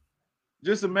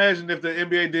 Just imagine if the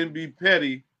NBA didn't be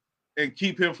petty and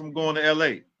keep him from going to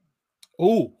LA.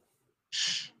 Oh.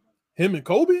 Him and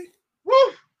Kobe?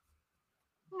 Woo!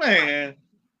 Man.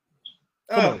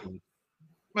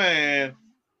 Man.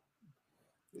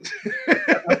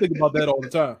 I think about that all the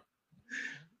time.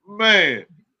 Man.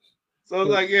 So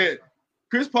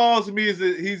Chris Paul to me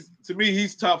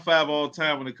he's top 5 all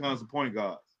time when it comes to point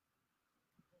guards.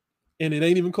 And it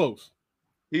ain't even close.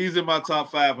 He's in my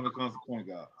top 5 when it comes to point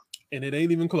guards. And it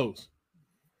ain't even close.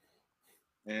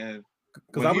 And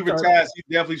when he retires,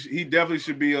 he definitely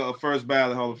should be a first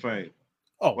ballot Hall of Fame.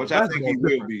 Oh, which I think he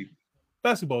will be.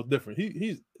 Basketball is different.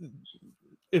 He's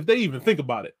if they even think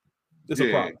about it, it's a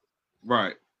problem.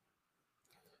 Right.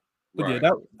 But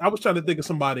yeah, I was trying to think of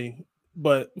somebody,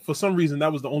 but for some reason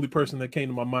that was the only person that came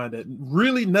to my mind that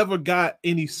really never got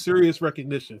any serious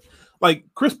recognition. Like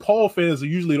Chris Paul fans are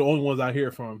usually the only ones I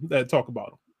hear from that talk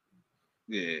about him.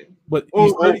 Yeah. But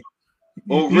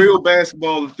real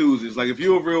basketball enthusiasts. Like if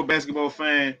you're a real basketball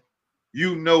fan,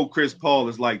 you know Chris Paul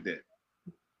is like that.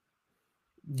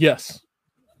 Yes.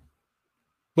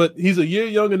 But he's a year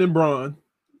younger than Bron,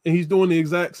 and he's doing the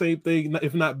exact same thing,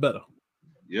 if not better.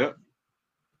 Yep.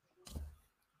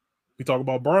 We talk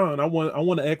about Bron. I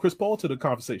want to add Chris Paul to the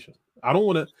conversation. I don't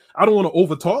want to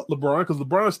overtalk LeBron because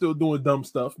LeBron's still doing dumb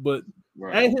stuff, but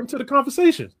add him to the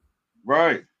conversation.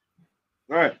 Right.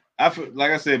 I feel,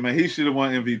 like I said, man, he should have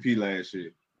won MVP last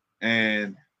year,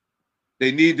 and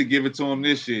they need to give it to him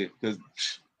this year because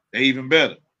they even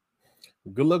better.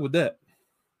 Good luck with that.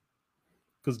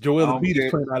 Because Joel Embiid is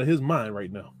playing out of his mind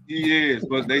right now. He is,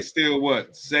 but they still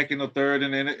what, second or third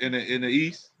in the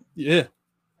East? Yeah.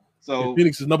 So and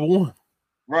Phoenix is number 1.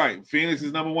 Right. Phoenix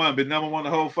is number 1. Been number 1 the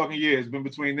whole fucking year. It's been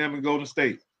between them and Golden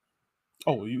State.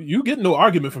 Oh, you get no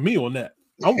argument from me on that.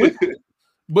 I'm with you.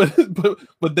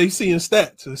 But they seeing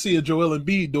stats and seeing Joel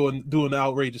Embiid doing the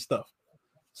outrageous stuff.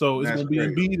 So it's going to be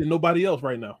Embiid and nobody else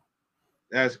right now.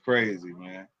 That's crazy,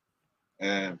 man.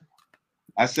 And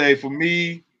I say for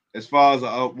me, as far as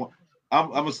I'm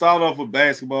going to start off with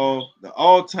basketball. The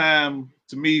all-time,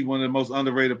 to me, one of the most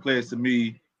underrated players to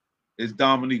me is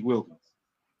Dominique Wilkins.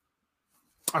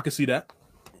 I can see that.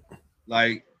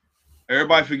 Like,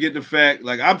 everybody forget the fact,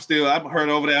 like, I'm heard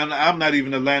over there. I'm not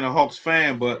even an Atlanta Hawks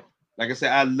fan, but like I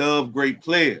said, I love great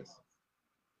players.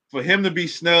 For him to be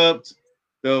snubbed,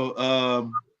 the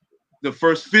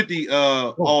first 50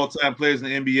 all-time players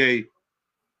in the NBA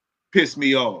pissed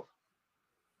me off.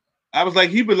 I was like,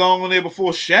 he belonged on there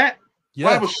before Shaq.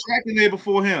 Yes. Why was Shaq in there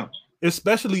before him?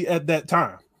 Especially at that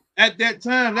time. At that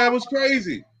time, that was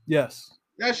crazy. Yes.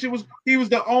 That shit was, he was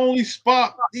the only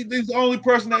spot, he's the only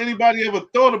person that anybody ever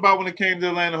thought about when it came to the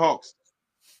Atlanta Hawks.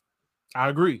 I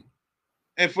agree.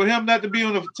 And for him not to be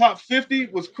on the top 50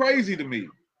 was crazy to me.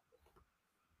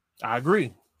 I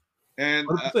agree. And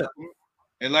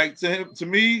like to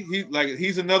me,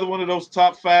 he's another one of those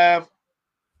top 5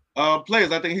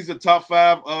 players. I think he's the top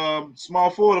 5 small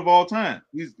forward of all time.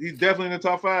 He's definitely in the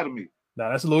top 5 to me. Now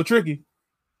that's a little tricky.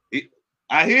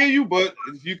 I hear you, but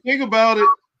if you think about it,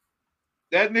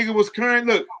 that nigga was current.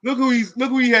 Look who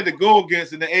he had to go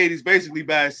against in the 80s, basically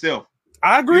by himself.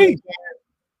 I agree. You know,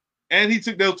 and he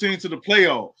took those teams to the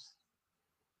playoffs.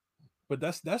 But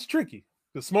that's tricky.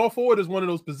 The small forward is one of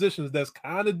those positions that's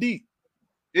kind of deep.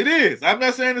 It is. I'm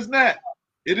not saying it's not.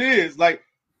 It is. Like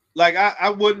I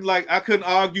wouldn't I couldn't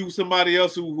argue with somebody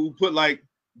else who put like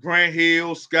Grant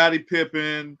Hill, Scottie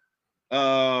Pippen,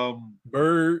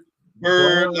 Bird.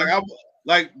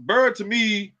 Like Bird to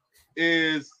me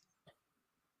is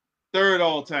 3rd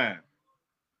all time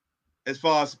as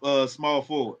far as small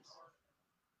forwards.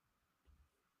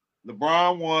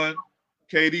 LeBron 1,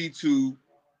 KD 2,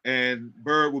 and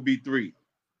Bird will be 3.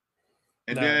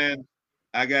 And then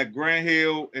I got Grant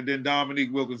Hill and then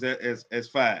Dominique Wilkins as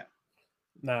 5.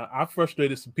 Now, I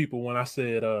frustrated some people when I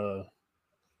said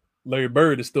Larry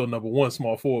Bird is still number 1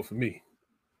 small forward for me.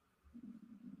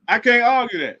 I can't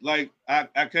argue that. Like,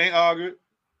 I can't argue it.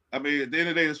 I mean, at the end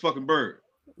of the day, it's fucking Bird.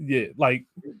 Yeah, like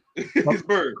it's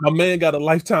Bird. My man got a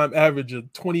lifetime average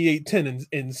of 28, 10,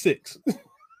 and 6.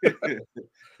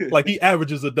 Like he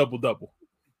averages a double-double.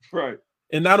 Right.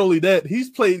 And not only that, he's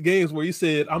played games where he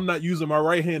said, I'm not using my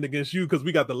right hand against you because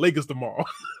we got the Lakers tomorrow.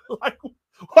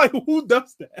 like who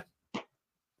does that?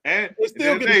 And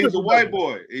he's a white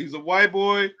boy. He's a white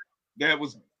boy that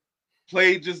was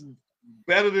played just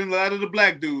better than a lot of the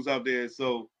black dudes out there.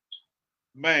 So,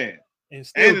 man. And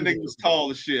the nigga was tall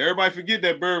as shit. Everybody forget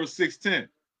that Bird was 6'10".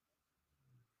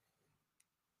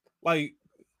 Like,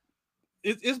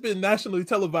 it's been nationally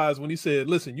televised when he said,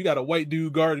 listen, you got a white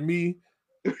dude guarding me.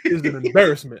 It's an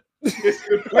embarrassment. It's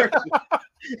an embarrassment.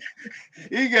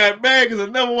 He got mad because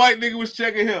another white nigga was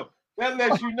checking him. That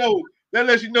lets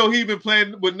you know he been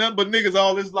playing with nothing but niggas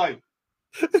all his life.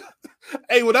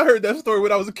 Hey, when I heard that story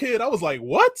when I was a kid, I was like,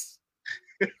 what?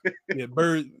 Yeah,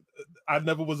 Bird. I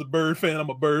never was a Bird fan. I'm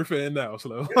a Bird fan now.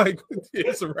 So, like,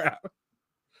 it's a wrap.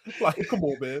 Like, come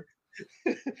on, man.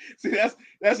 See, that's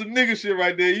some nigga shit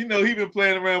right there. You know he been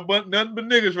playing around nothing but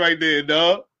niggas right there,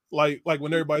 dog. Like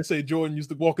when everybody say Jordan used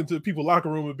to walk into the people's locker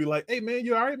room and be like, hey, man,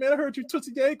 you all right, man? I heard you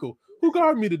twisted your ankle. Who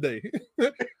guarded me today?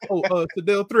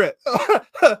 Tadell Threat.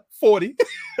 40.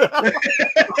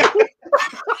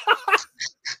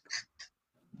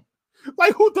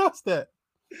 Like, who does that?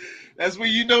 That's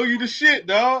when you know you the shit,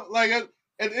 dog. Like, at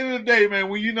the end of the day, man,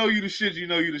 when you know you the shit, you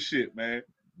know you the shit, man.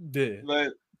 Yeah.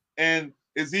 And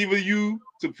it's either you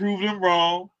to prove them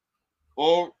wrong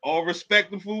or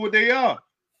respect them for what they are.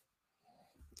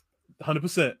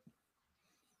 100%.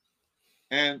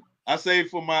 And I say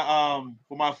for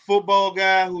my football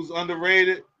guy who's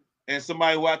underrated and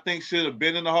somebody who I think should have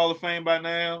been in the Hall of Fame by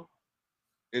now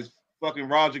is fucking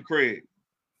Roger Craig.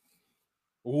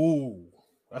 Ooh,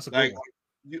 that's a good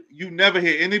one. You never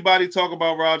hear anybody talk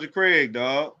about Roger Craig,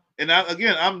 dog. And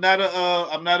I'm not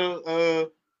a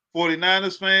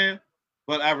 49ers fan,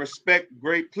 but I respect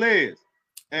great players.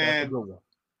 And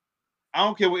I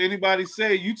don't care what anybody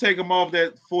say. You take them off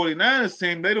that 49ers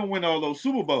team, they don't win all those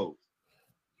Super Bowls.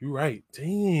 You're right.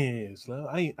 Damn,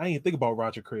 I ain't think about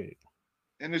Roger Craig.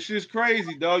 And it's just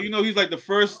crazy, dog. You know, he's like the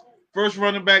first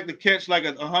running back to catch like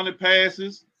 100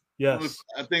 passes. Yes.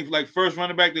 I think like first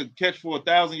running back to catch for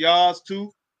 1,000 yards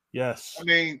too. Yes. I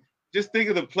mean, just think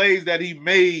of the plays that he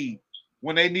made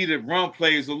when they needed run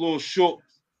plays or little short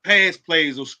pass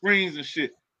plays or screens and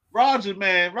shit. Roger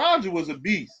was a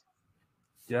beast.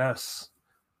 Yes.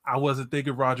 I wasn't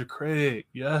thinking Roger Craig.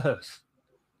 Yes.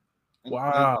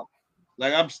 Wow.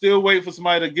 Like I'm still waiting for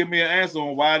somebody to give me an answer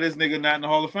on why this nigga not in the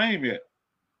Hall of Fame yet.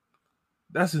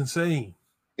 That's insane.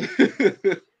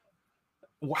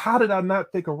 How did I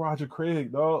not think of Roger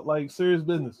Craig, dog? Like, serious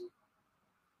business.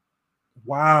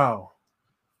 Wow.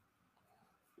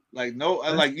 Like,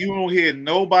 you don't hear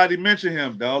nobody mention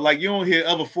him, dog. Like, you don't hear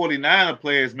other 49er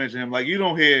players mention him. Like, you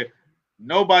don't hear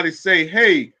nobody say,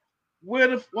 hey,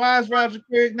 why is Roger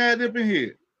Craig not up in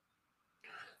here?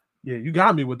 Yeah, you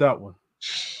got me with that one.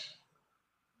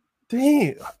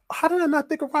 Damn, how did I not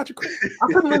think of Roger Craig? I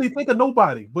couldn't really think of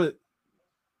nobody, but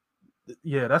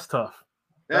yeah, that's tough.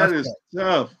 That's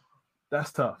tough.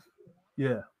 That's tough.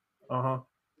 Yeah. Uh-huh.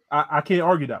 I can't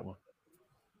argue that one.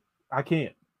 I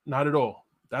can't. Not at all.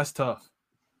 That's tough.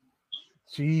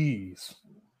 Jeez.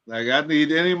 Like, I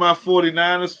need any of my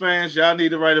 49ers fans, y'all need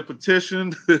to write a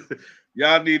petition.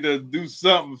 Y'all need to do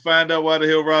something, find out why the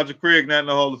hell Roger Craig not in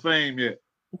the Hall of Fame yet.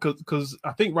 because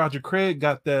I think Roger Craig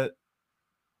got that.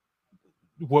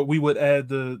 What we would add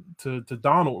to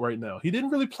Donald right now. He didn't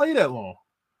really play that long.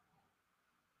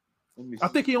 I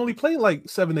think he only played like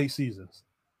 7-8 seasons.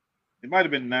 It might have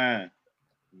been 9.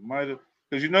 Might have,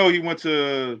 because he went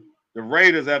to the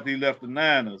Raiders after he left the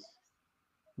Niners.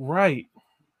 Right.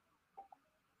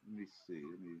 Let me see.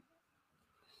 Let me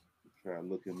try to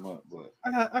look him up, but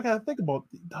I gotta think about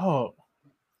the dog.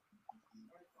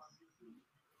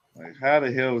 Like, how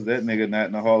the hell is that nigga not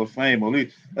in the Hall of Fame? Or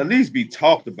at least be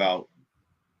talked about.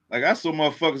 Like, I saw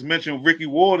motherfuckers mention Ricky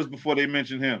Waters before they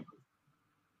mentioned him.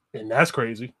 And that's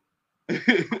crazy.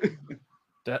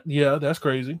 That's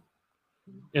crazy.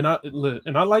 And I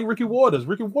like Ricky Waters.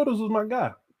 Ricky Waters was my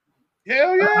guy.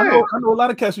 Hell yeah. I know a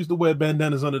lot of cats used to wear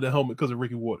bandanas under their helmet because of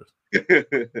Ricky Waters.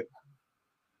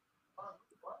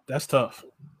 That's tough.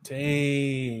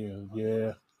 Damn,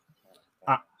 yeah.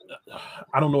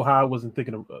 I don't know how I wasn't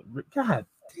thinking of God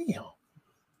damn.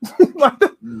 Like,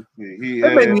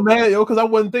 that made me mad, yo, because I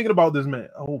wasn't thinking about this man.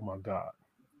 Oh my God.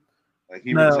 Like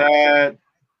he retired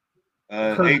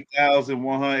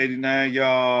 8,189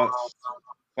 yards,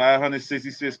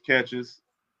 566 catches,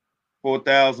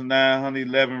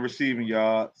 4,911 receiving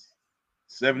yards,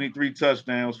 73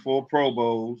 touchdowns, 4 Pro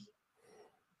Bowls.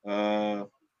 He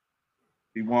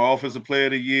won Offensive Player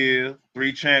of the Year,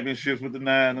 3 championships with the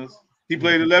Niners. He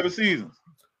played 11 seasons.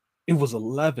 It was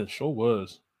 11, sure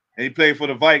was. And he played for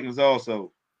the Vikings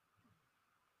also.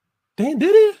 Damn,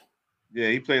 did he? Yeah,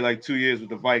 he played like 2 years with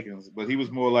the Vikings, but he was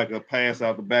more like a pass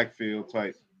out the backfield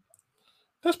type.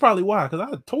 That's probably why, because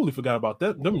I totally forgot about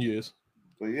them years.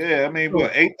 But yeah, I mean,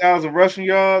 8,000 rushing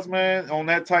yards, man, on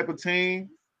that type of team.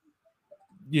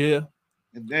 Yeah.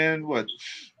 And then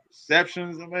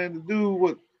receptions? I mean, the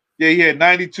dude, he had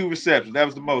 92 receptions. That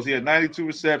was the most. He had 92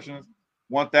 receptions,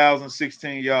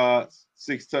 1,016 yards,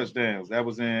 6 touchdowns. That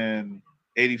was in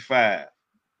 85.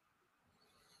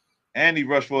 And he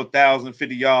rushed for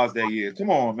 1,050 yards that year. Come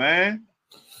on, man.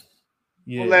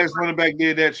 Yeah. What last running back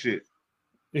did that shit?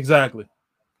 Exactly.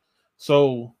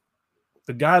 So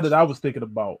the guy that I was thinking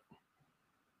about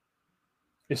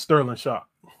is Sterling Sharp.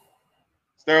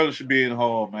 Sterling should be in the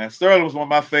Hall, man. Sterling was one of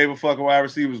my favorite fucking wide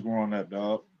receivers growing up,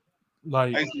 dog.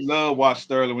 Like, I used to love watch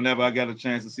Sterling whenever I got a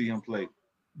chance to see him play.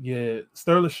 Yeah,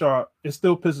 Sterling Sharp, it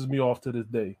still pisses me off to this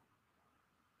day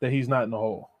that he's not in the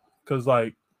Hall. Because,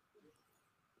 like,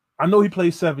 I know he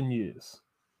played 7 years,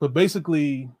 but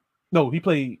basically, no, he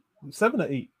played 7 or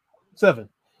 8? 7.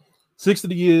 6 of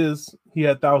the years, he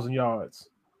had 1,000 yards.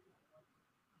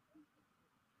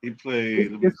 He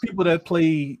played. There's people that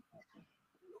played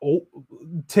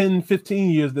 10,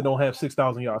 15 years that don't have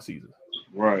 6,000 yard seasons.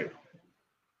 Right.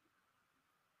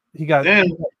 He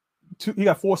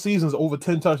got 4 seasons over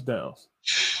 10 touchdowns.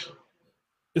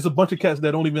 It's a bunch of cats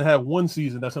that don't even have 1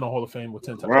 season that's in the Hall of Fame with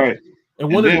 10 touchdowns. Right.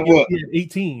 And one of them he had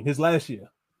 18 his last year.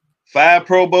 5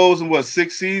 Pro Bowls in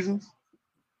 6 seasons?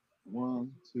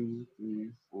 1, 2, 3,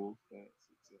 4, 5,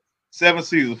 6, 7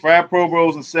 seasons. 5 Pro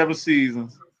Bowls in 7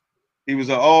 seasons. He was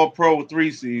an All-Pro with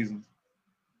 3 seasons.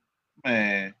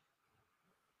 Man.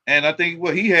 And I think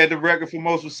he had the record for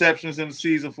most receptions in the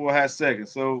season for a hot second.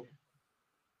 So,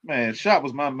 man, Sharp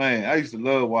was my man. I used to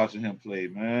love watching him play,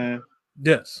 man.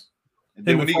 Yes. And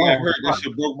then when he got hurt, that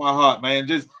shit broke my heart, man.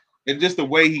 Just the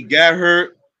way he got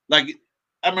hurt, like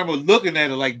I remember looking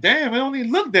at it like, damn, it don't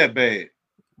even look that bad.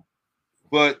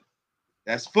 But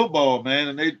that's football,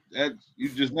 man, and you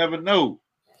just never know.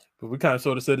 But we kind of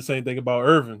sort of said the same thing about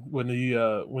Irvin when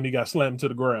he got slammed to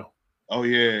the ground. Oh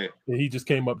yeah, and he just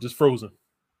came up just frozen.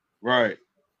 Right.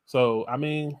 So I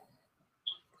mean,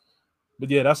 but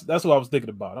yeah, that's what I was thinking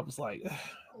about. I was like,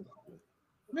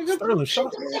 Sterling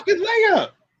Sharp, fucking layup,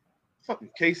 fucking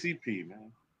KCP,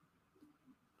 man.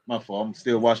 My fault. I'm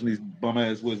still watching these bum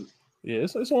ass Wizards. Yeah,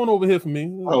 it's on over here for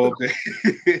me. Oh, okay.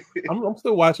 I'm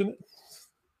still watching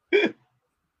it.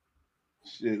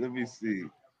 Shit, let me see.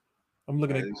 I'm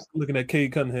looking at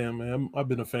Cade Cunningham, man. I've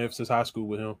been a fan since high school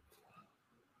with him.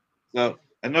 So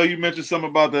I know you mentioned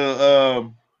something about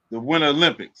the Winter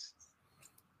Olympics.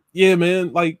 Yeah,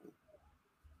 man. Like,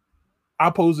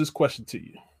 I pose this question to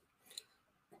you: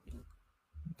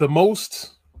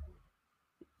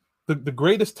 the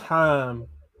greatest time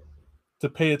to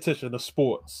pay attention to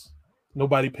sports,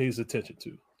 nobody pays attention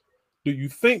to. Do you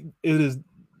think it is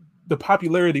the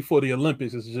popularity for the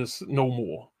Olympics is just no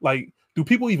more? Like, do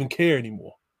people even care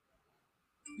anymore?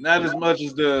 Not as much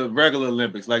as the regular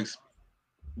Olympics. Like,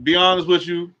 be honest with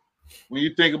you, when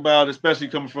you think about it, especially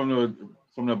coming from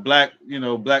the black,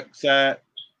 black side,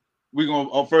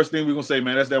 first thing we're gonna say,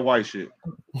 man, that's that white shit.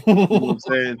 You know what I'm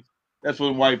saying? That's for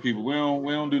the white people. We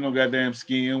don't do no goddamn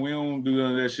skiing. We don't do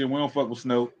none of that shit. We don't fuck with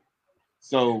snow.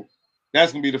 So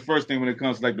that's gonna be the first thing when it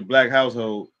comes to like the black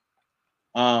household.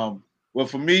 Well,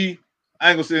 for me, I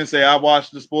ain't gonna sit and say I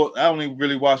watch the sport. I don't even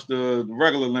really watch the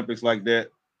regular Olympics like that,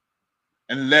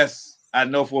 unless I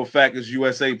know for a fact it's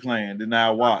USA playing. Then I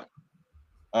watch.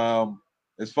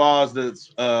 As far as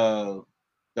the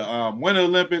Winter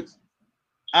Olympics,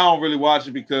 I don't really watch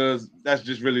it because that's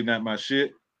just really not my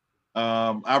shit.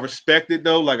 I respect it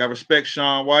though. Like I respect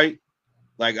Shaun White.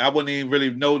 Like I wouldn't even really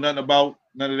know nothing about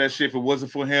none of that shit if it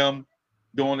wasn't for him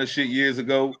doing that shit years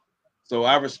ago. So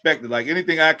I respect it. Like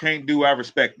anything I can't do, I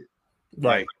respect it.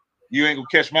 Right. Like you ain't gonna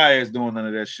catch my ass doing none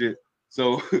of that shit.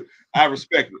 So I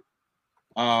respect it.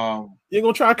 You ain't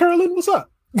gonna try curling? What's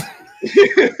up?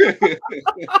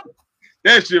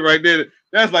 That shit right there.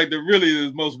 That's like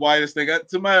the most whitest thing. I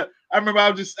remember I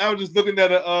was just looking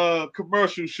at a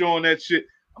commercial showing that shit.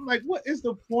 I'm like, what is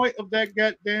the point of that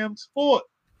goddamn sport?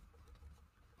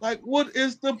 Like, what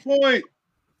is the point?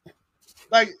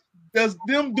 Like, does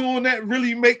them doing that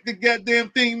really make the goddamn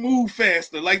thing move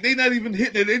faster? Like, they not even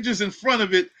hitting it; they're just in front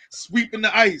of it, sweeping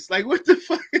the ice. Like, what the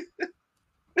fuck?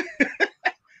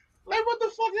 Like, what the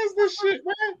fuck is this shit,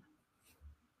 man?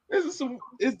 This is some.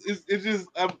 It's just.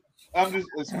 I'm just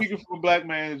speaking from a black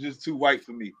man. It's just too white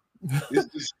for me. It's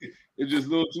just a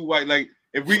little too white. Like,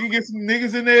 if we can get some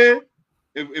niggas in there,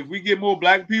 if we get more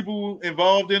black people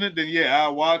involved in it, then yeah,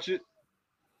 I'll watch it.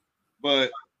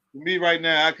 But for me right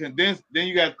now, I condense. Then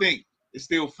you got to think it's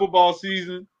still football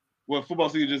season. Well, football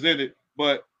season just ended,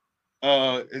 but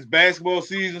it's basketball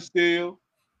season still,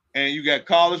 and you got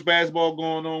college basketball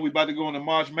going on. We about to go into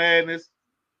March Madness.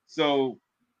 So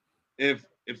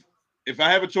if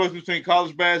I have a choice between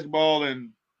college basketball and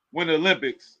Winter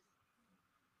Olympics,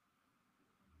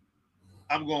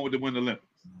 I'm going with the Winter Olympics.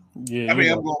 Yeah, I'm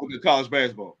going with the college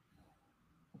basketball.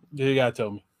 Yeah, you gotta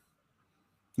tell me.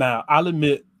 Now, I'll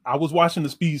admit, I was watching the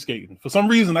speed skating. For some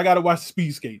reason, I gotta watch the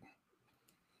speed skating.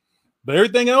 But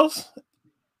everything else,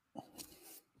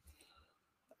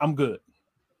 I'm good.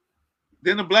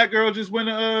 Didn't the black girl just win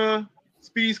a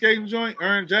speed skating joint,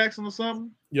 Erin Jackson or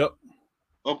something? Yep.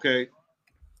 Okay.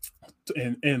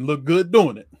 And look good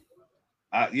doing it.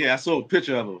 Yeah, I saw a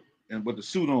picture of her and with the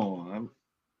suit on. I'm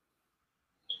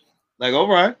like, all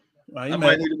right, I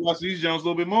might need to watch these Jones a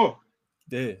little bit more.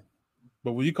 Yeah,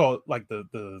 but what you call it, like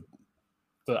the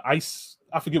ice?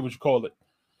 I forget what you call it.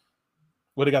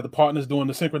 Where they got the partners doing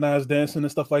the synchronized dancing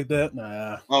and stuff like that.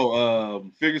 Nah. Oh,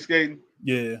 figure skating.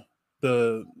 Yeah,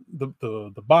 the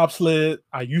bobsled.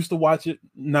 I used to watch it.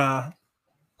 Nah.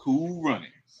 Cool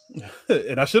Runnings.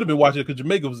 And I should have been watching it because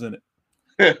Jamaica was in it.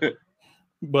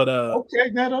 But okay,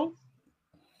 Neto.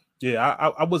 Yeah,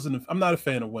 I wasn't. I'm not a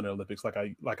fan of Winter Olympics like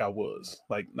I was.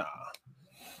 Like, nah,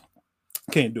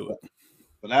 can't do it.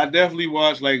 But I definitely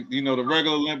watch the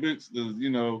regular Olympics.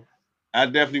 I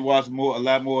definitely watch a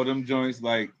lot more of them joints,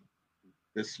 like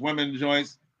the swimming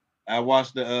joints. I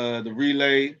watched the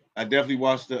relay. I definitely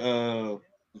watched the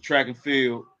track and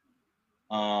field.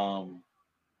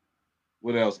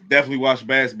 What else? Definitely watch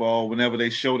basketball whenever they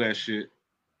show that shit.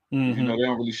 Mm-hmm. They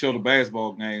don't really show the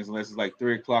basketball games unless it's like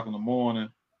 3 o'clock in the morning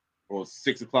or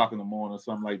 6 o'clock in the morning, or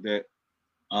something like that.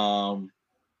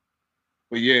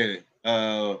 But yeah,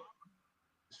 as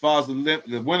far as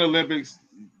the Winter Olympics,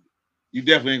 you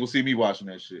definitely ain't gonna see me watching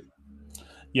that shit.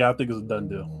 Yeah, I think it's a done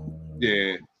deal.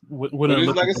 Yeah. But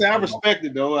like I said, I respect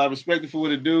it though. I respect it for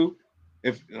what it do.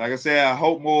 If, like I said, I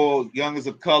hope more youngers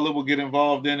of color will get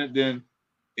involved in it, then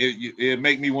it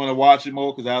make me want to watch it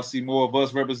more because I'll see more of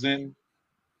us representing.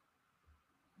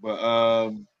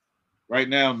 But right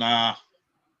now, nah.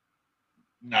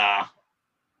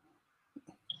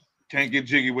 Can't get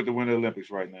jiggy with the Winter Olympics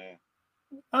right now.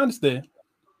 I understand.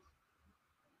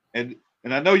 And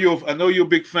I know you're a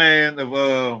big fan of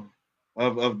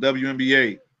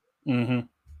WNBA. Mm-hmm.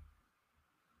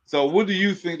 So what do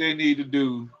you think they need to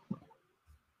do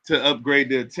to upgrade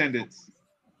their attendance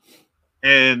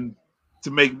and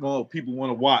to make more people want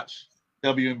to watch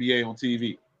WNBA on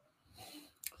TV?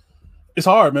 It's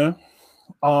hard, man.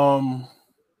 All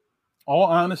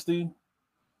honesty,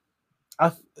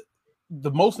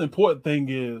 the most important thing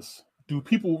is, do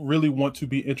people really want to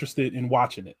be interested in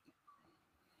watching it?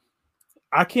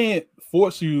 I can't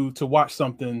force you to watch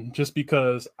something just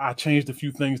because I changed a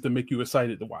few things to make you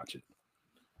excited to watch it.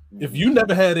 Mm-hmm. If you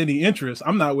never had any interest,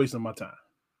 I'm not wasting my time.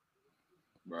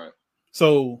 Right.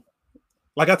 So,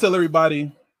 like I tell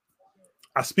everybody,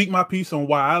 I speak my piece on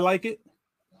why I like it.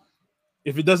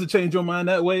 If it doesn't change your mind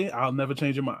that way, I'll never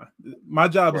change your mind. My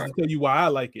job is to tell you why I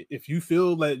like it. If you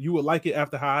feel that you would like it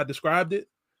after how I described it,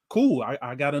 cool.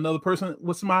 I got another person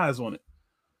with some eyes on it.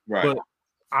 Right. But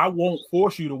I won't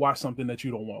force you to watch something that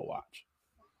you don't want to watch.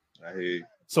 I hear you.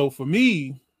 So for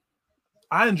me,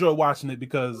 I enjoy watching it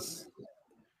because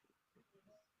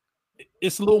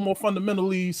it's a little more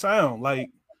fundamentally sound. Like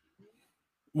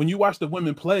when you watch the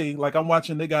women play, like I'm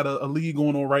watching, they got a league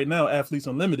going on right now, Athletes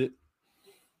Unlimited.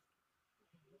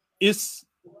 It's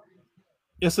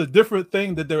a different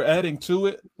thing that they're adding to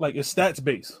it. Like it's stats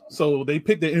based. So they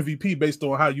pick the MVP based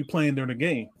on how you playing during the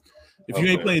game. If you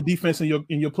ain't playing defense and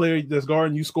your player that's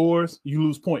guarding you scores, you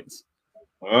lose points.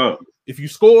 If you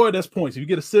score, that's points. If you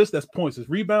get assists, that's points. If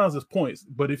rebounds, that's points.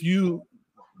 But if you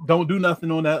don't do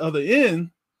nothing on that other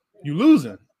end, you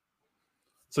losing.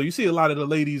 So you see a lot of the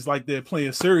ladies like they're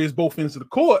playing serious both ends of the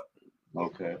court.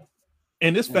 Okay.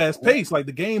 And it's fast paced. Like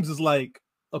the games is like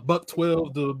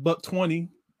 $112 to $120.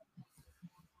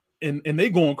 And they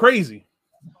going crazy.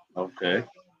 Okay.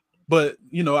 But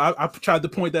you know, I tried to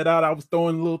point that out. I was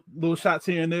throwing little shots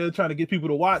here and there, trying to get people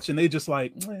to watch, and they just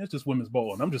like, man, it's just women's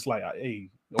ball. And I'm just like, hey,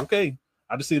 okay.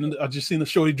 I just seen the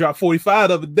shorty drop 45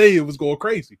 the other day. It was going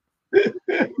crazy.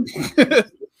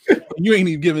 You ain't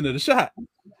even giving it a shot.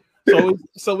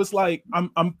 So it's like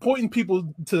I'm pointing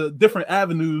people to different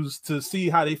avenues to see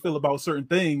how they feel about certain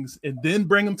things, and then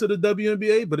bring them to the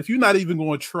WNBA. But if you're not even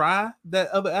going to try that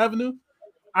other avenue,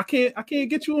 I can't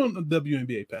get you on the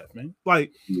WNBA path, man.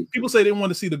 Like people say they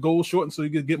want to see the goal shortened so you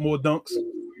can get more dunks.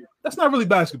 That's not really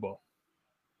basketball.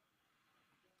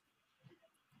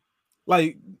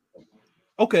 Like,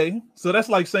 okay, so that's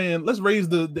like saying let's raise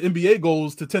the NBA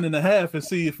goals to 10.5 and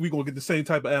see if we're gonna get the same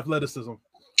type of athleticism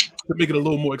to make it a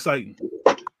little more exciting.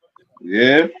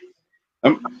 Yeah,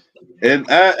 and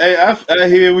I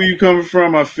hear where you coming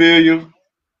from. I feel you.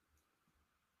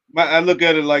 I look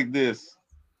at it like this.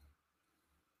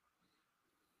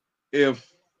 If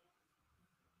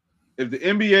the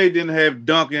NBA didn't have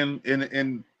dunking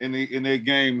in their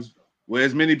games, where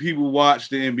as many people watch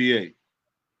the NBA,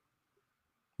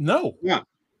 no, yeah.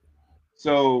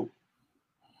 So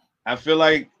I feel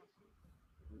like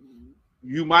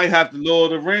you might have to lower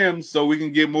the rims so we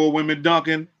can get more women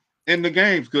dunking in the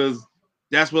games, because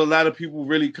that's what a lot of people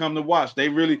really come to watch. They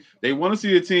want to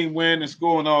see a team win and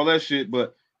score and all that shit,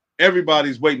 but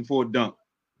everybody's waiting for a dunk.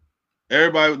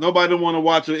 Nobody don't want to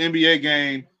watch an NBA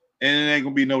game and it ain't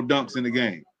gonna be no dunks in the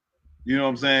game. You know what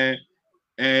I'm saying?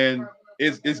 And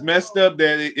it's messed up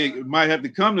that it might have to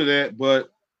come to that,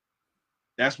 but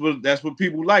that's what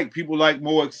people like. People like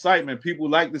more excitement. People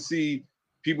like to see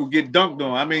people get dunked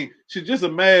on. I mean, should just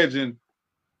imagine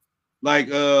like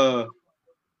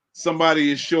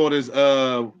somebody as short as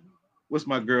what's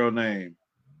my girl name?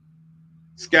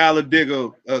 Skylar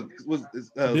Digger.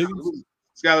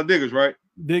 Skylar Diggers, right?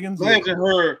 Diggins. Imagine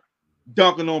her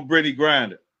dunking on Brittany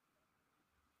Griner.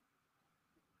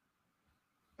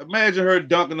 Imagine her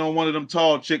dunking on one of them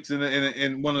tall chicks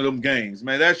in one of them games.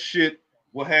 Man, that shit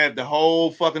will have the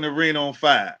whole fucking arena on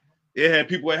fire. It had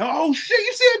people like, oh shit,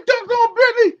 you see a dunk on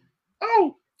Brittany?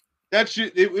 Oh, that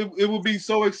shit, it would be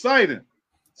so exciting.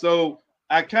 So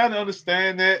I kind of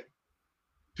understand that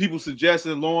people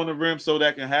suggesting lowering the rim so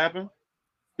that can happen.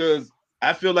 Because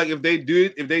I feel like if they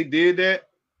did that,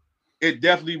 it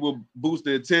definitely will boost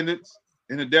the attendance,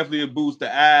 and it definitely will boost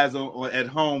the eyes on at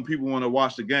home. People want to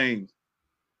watch the games,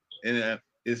 and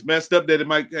it's messed up that it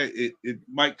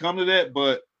might come to that.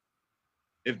 But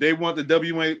if they want the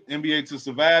WNBA to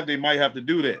survive, they might have to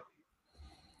do that.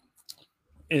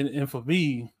 And for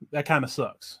me, that kind of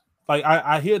sucks. Like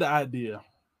I hear the idea,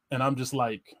 and I'm just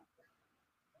like,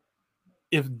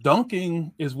 if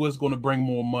dunking is what's going to bring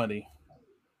more money,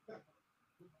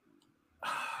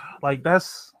 like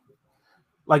that's.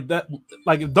 Like that,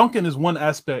 like if dunking is one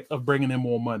aspect of bringing in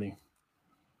more money,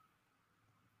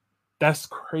 that's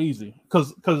crazy.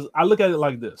 Because I look at it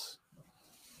like this: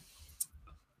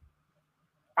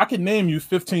 I can name you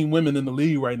 15 women in the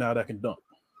league right now that can dunk,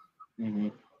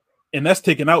 and that's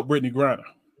taking out Brittany Griner.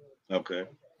 Okay.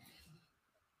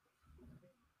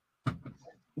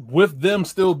 With them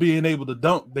still being able to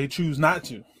dunk, they choose not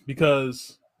to,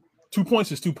 because 2 points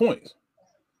is 2 points.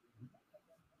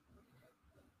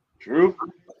 True.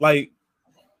 Like,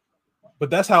 but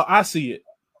that's how I see it.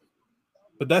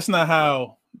 But that's not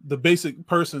how the basic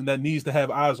person that needs to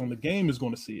have eyes on the game is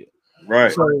going to see it.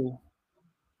 Right. So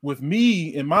with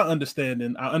me, in my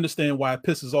understanding, I understand why it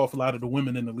pisses off a lot of the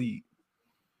women in the league.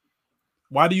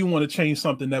 Why do you want to change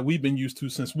something that we've been used to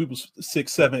since we was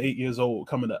 6, 7, 8 years old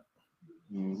coming up?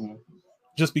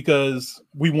 Just because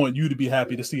we want you to be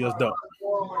happy to see us dunk.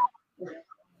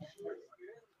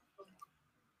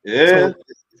 Yeah.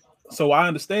 So I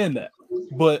understand that,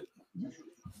 but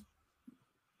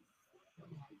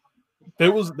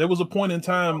there was a point in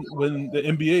time when the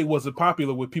NBA wasn't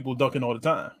popular with people dunking all the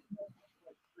time.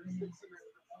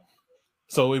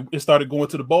 So it started going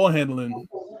to the ball handling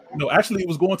No, actually, it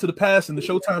was going to the pass and the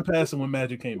Showtime passing when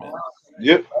Magic came in.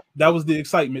 Yep. That was the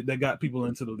excitement that got people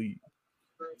into the league.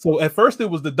 So at first it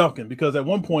was the dunking, because at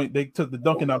one point they took the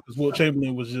dunking out because Wilt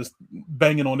Chamberlain was just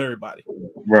banging on everybody.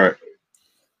 Right.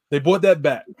 They brought that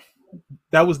back.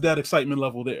 That was that excitement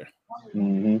level there.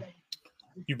 Mm-hmm.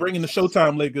 You bring in the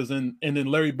Showtime Lakers and then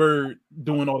Larry Bird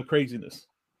doing all the craziness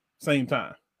same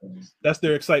time. That's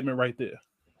their excitement right there.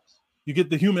 You get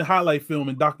the human highlight film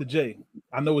in Dr. J.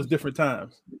 I know it's different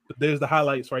times, but there's the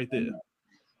highlights right there.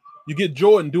 You get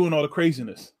Jordan doing all the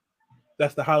craziness.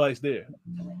 That's the highlights there.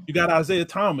 You got Isaiah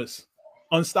Thomas,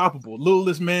 unstoppable,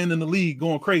 littlest man in the league,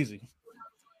 going crazy.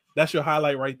 That's your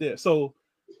highlight right there. So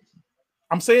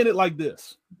I'm saying it like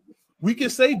this. We can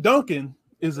say dunking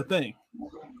is a thing.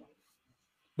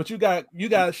 But you got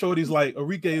shorties like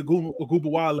Arike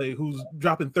Ogunbowale, who's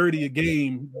dropping 30 a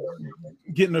game,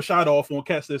 getting a shot off on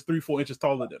cats that's 3-4 inches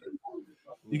taller than her.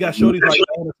 You got shorties like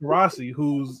Diana Taurasi,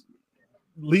 who's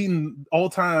leading all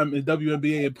time in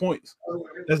WNBA in points.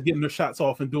 That's getting their shots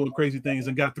off and doing crazy things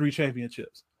and got 3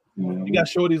 championships. You got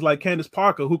shorties like Candace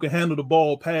Parker, who can handle the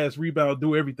ball, pass, rebound,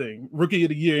 do everything. Rookie of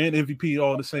the year and MVP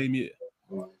all the same year.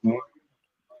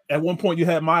 At one point, you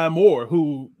had Maya Moore,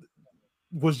 who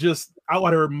was just out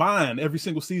of her mind every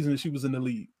single season that she was in the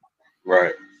league.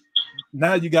 Right.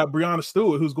 Now you got Breanna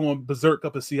Stewart, who's going berserk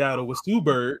up in Seattle, with Stu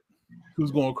Bird,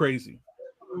 who's going crazy.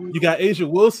 You got Asia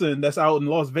Wilson that's out in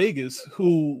Las Vegas,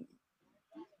 who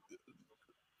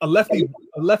a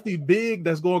lefty big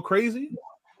that's going crazy.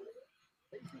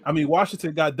 I mean,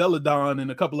 Washington got Deladon and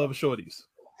a couple other shorties.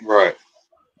 Right.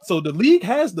 So the league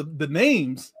has the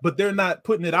names, but they're not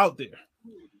putting it out there.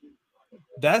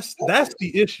 That's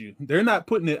the issue. They're not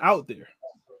putting it out there.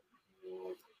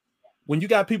 When you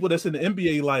got people that's in the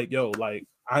NBA like, yo, like,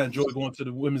 I enjoy going to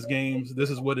the women's games. This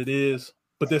is what it is.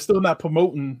 But they're still not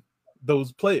promoting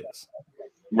those players.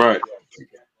 Right.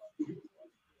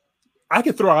 I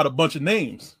could throw out a bunch of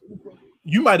names.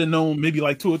 You might have known maybe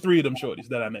like 2 or 3 of them shorties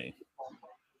that I named.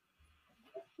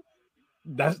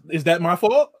 Is that my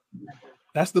fault?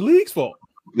 That's the league's fault.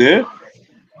 Yeah.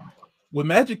 When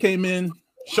Magic came in,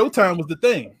 Showtime was the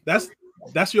thing.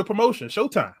 That's your promotion,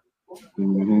 Showtime.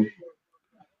 Mm-hmm.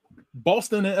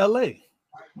 Boston and LA,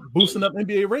 boosting up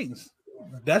NBA ratings.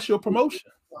 That's your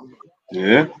promotion.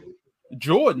 Yeah.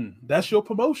 Jordan, that's your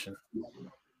promotion.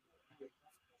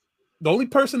 The only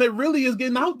person that really is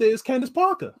getting out there is Candace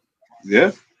Parker.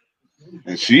 Yeah.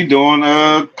 And she doing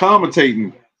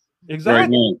commentating. Exactly. Right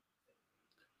now.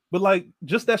 But like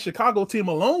just that Chicago team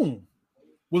alone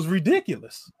was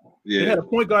ridiculous. Yeah. They had a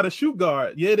point guard, a shoot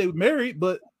guard. Yeah, they were married,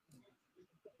 but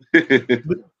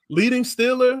leading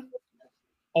stealer,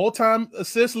 all-time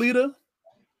assist leader,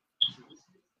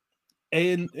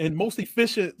 and most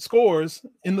efficient scorers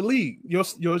in the league. Your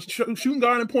shooting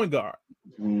guard and point guard.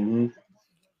 Mm-hmm.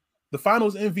 The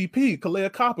Finals MVP,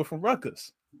 Kalea Copper from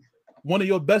Rutgers, one of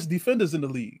your best defenders in the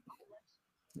league.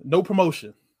 No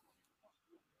promotion.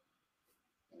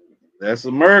 That's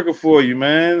America for you,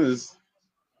 man.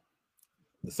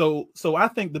 So I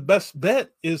think the best bet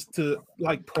is to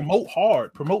like promote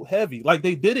hard, promote heavy. Like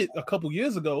they did it a couple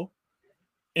years ago,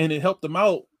 and it helped them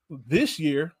out this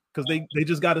year because they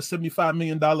just got a $75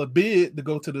 million bid to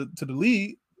go to the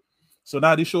league. So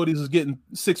now these shorties is getting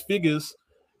 6 figures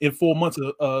in 4 months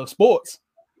of sports.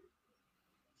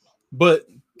 But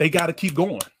they got to keep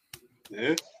going.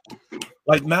 Yeah.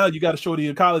 Like now you got a shorty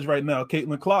in college right now,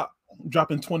 Caitlin Clark,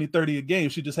 dropping 20, 30 a game.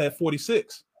 She just had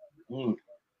 46.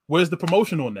 Where's the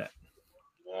promotion on that?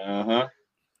 Uh-huh.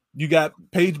 You got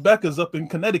Paige Beckers up in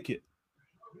Connecticut.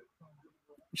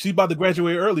 She's about to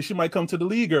graduate early. She might come to the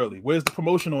league early. Where's the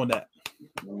promotion on that?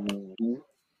 Mm-hmm.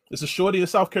 It's a shorty in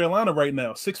South Carolina right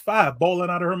now, 6'5", balling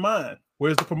out of her mind.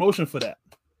 Where's the promotion for that?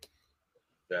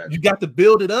 You got to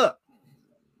build it up.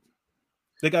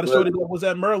 They got a shorty that was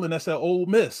at Maryland. That's at Ole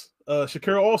Miss.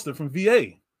 Shakira Austin from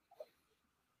VA.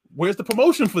 Where's the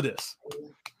promotion for this?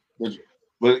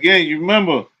 But again, you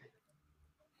remember,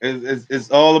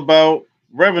 it's all about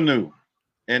revenue.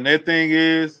 And that thing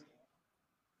is,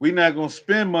 we're not going to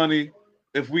spend money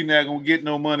if we're not going to get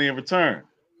no money in return.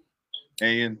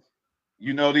 And,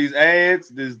 you know, these ads,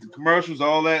 the commercials,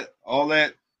 all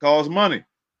that costs money.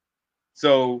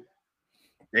 So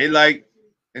they like,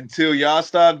 until y'all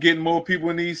start getting more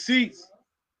people in these seats,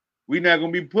 we're not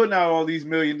going to be putting out all these $1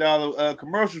 million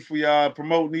commercials for y'all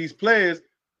promoting these players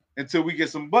until we get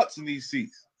some butts in these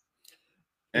seats.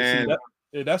 And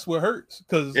that's what hurts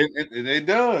because it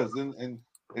does. And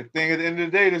the thing at the end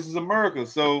of the day, this is America.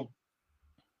 So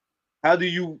how do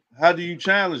you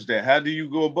challenge that? How do you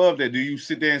go above that? Do you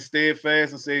sit there and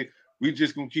steadfast and say, we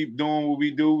just gonna keep doing what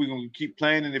we do, we're gonna keep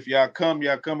playing, and if y'all come,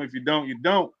 y'all come. If you don't, you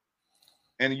don't.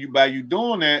 And by you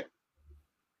doing that,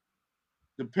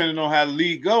 depending on how the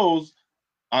league goes,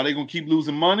 are they gonna keep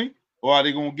losing money or are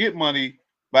they gonna get money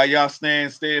by y'all staying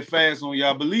steadfast on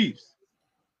y'all beliefs?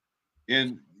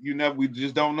 And we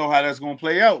just don't know how that's gonna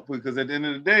play out, because at the end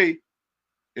of the day,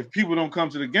 if people don't come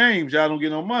to the games, y'all don't get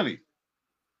no money.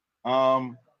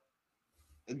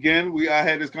 Again, I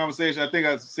had this conversation. I think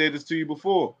I said this to you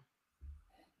before.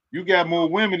 You got more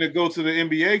women that go to the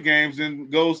NBA games than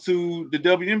goes to the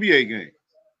WNBA games.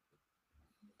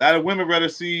 A lot of women rather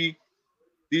see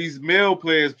these male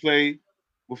players play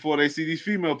before they see these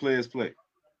female players play.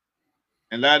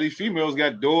 And a lot of these females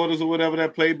got daughters or whatever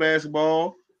that play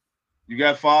basketball. You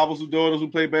got fathers who daughters who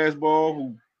play basketball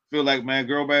who feel like, man,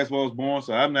 girl basketball is boring,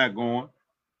 so I'm not going.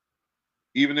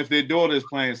 Even if their daughter is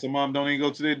playing, some of them don't even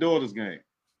go to their daughter's game.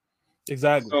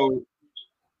 Exactly. So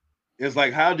it's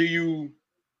like, how do you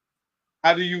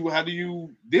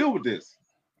deal with this?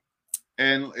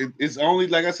 And it's only,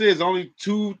 like I said, it's only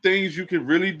two things you can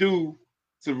really do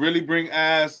to really bring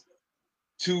eyes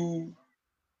to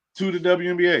the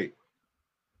WNBA.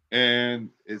 And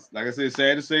it's, like I said,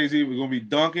 sad to say, it's either going to be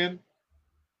dunking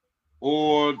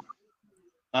or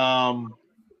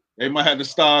they might have to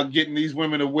start getting these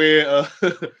women to wear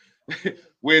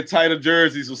wear tighter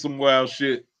jerseys or some wild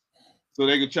shit, so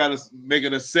they could try to make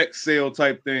it a sex sale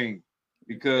type thing,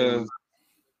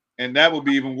 and that would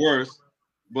be even worse.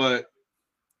 But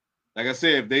like I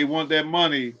said, if they want that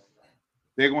money,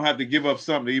 they're gonna have to give up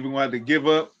something. They're even gonna have to give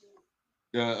up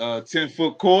the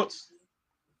 10-foot courts,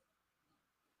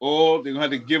 or they're gonna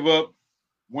have to give up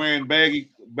wearing baggy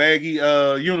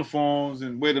uniforms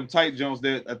and wear them tight joints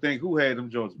that I think, who had them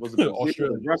joints? Was it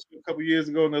Australia? Russia a couple years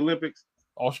ago in the Olympics?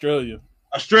 Australia.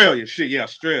 Shit, yeah,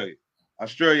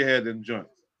 Australia had them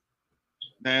joints.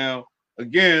 Now,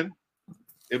 again,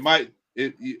 it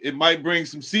might bring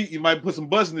some seat. You might put some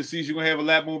butts in the seats. You're gonna have a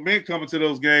lot more men coming to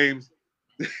those games,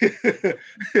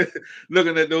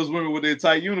 looking at those women with their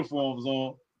tight uniforms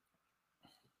on.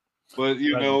 But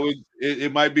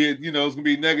it might be, it's gonna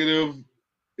be negative.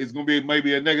 It's gonna be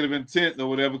maybe a negative intent or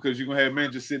whatever, because you're gonna have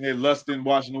men just sitting there lusting,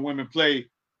 watching the women play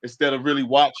instead of really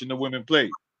watching the women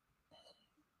play.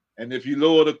 And if you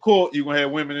lower the court, you're gonna have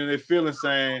women in their feelings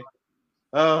saying,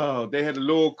 "Oh, they had to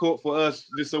lower court for us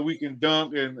just so we can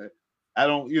dunk," and I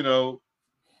don't,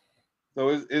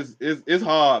 So it's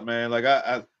hard, man. Like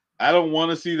I don't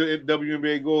want to see the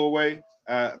WNBA go away,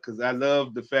 because I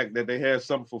love the fact that they have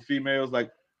something for females. Like,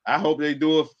 I hope they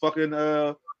do a fucking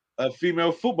a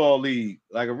female football league,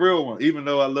 like a real one. Even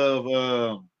though I love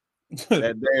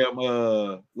that damn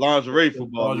lingerie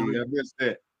football league, I miss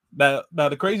that. Now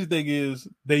the crazy thing is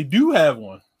they do have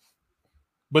one,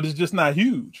 but it's just not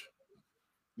huge.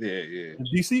 Yeah, yeah. And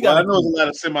DC got. I know there's a lot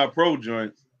of semi-pro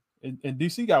joints. And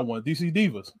DC got one, DC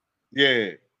Divas.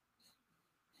 Yeah.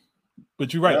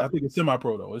 But you're right. Yep. I think it's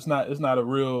semi-pro though. It's not a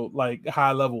real like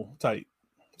high level type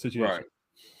situation. Right.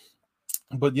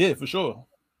 But yeah, for sure.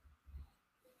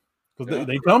 Because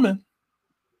they coming.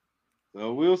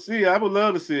 So we'll see. I would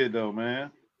love to see it though,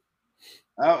 man.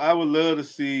 I would love to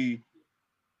see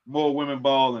more women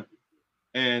balling,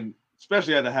 and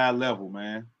especially at a high level,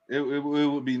 man. It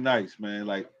would be nice, man.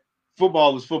 Like,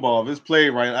 football is football. If it's played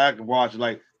right, I can watch it.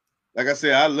 Like I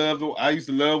said, I used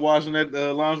to love watching that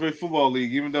lingerie football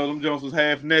league. Even though them Jones was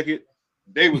half naked,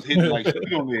 they was hitting like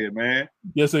shit on there, man.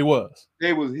 Yes, they was.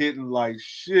 They was hitting like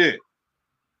shit,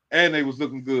 and they was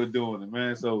looking good doing it,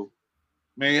 man. So,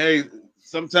 man, hey,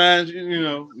 sometimes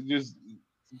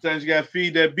sometimes you gotta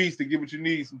feed that beast to get what you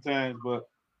need sometimes. But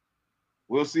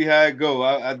we'll see how it go.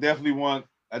 I definitely want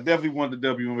the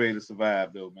WNBA to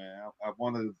survive, though, man. I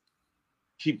want to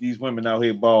keep these women out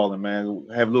here balling, man.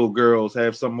 Have little girls,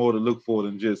 have something more to look for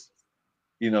than just,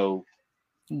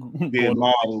 being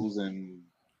models and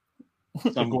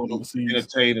some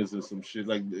entertainers and some shit.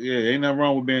 Like, yeah, ain't nothing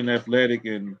wrong with being athletic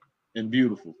and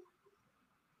beautiful.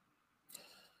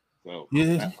 So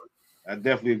yeah, I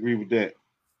definitely agree with that.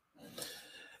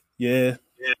 Yeah.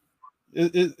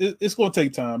 It's going to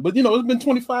take time. But, it's been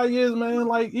 25 years, man.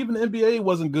 Like, even the NBA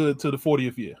wasn't good till the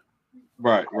 40th year.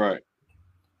 Right.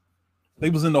 They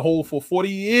was in the hole for 40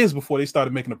 years before they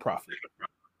started making a profit.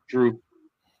 True.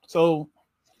 So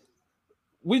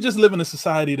we just live in a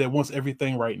society that wants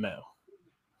everything right now.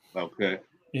 Okay.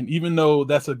 And even though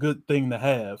that's a good thing to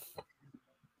have,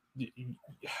 you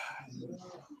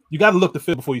got to look the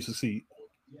fit before you succeed.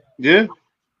 Yeah.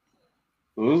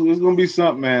 Well, it's going to be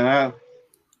something, man.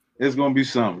 It's going to be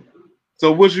something.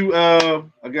 So what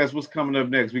I guess what's coming up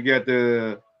next? We got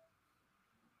the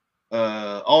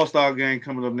All-Star game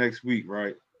coming up next week,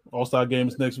 right? All-Star game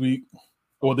is next week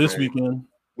or this weekend.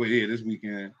 Well, yeah, this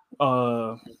weekend.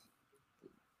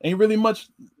 ain't really much.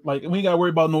 Like we ain't got to worry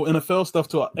about no NFL stuff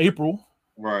till April.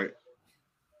 Right.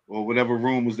 Or whatever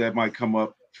rumors that might come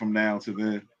up from now to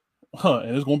then.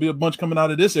 And there's gonna be a bunch coming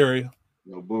out of this area.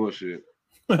 No bullshit.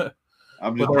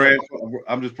 I'm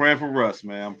just praying for Russ,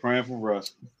 man. I'm praying for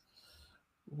Russ.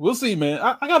 We'll see, man.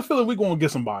 I got a feeling we're gonna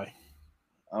get somebody.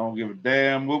 I don't give a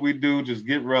damn what we do. Just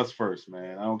get Russ first,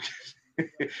 man. I don't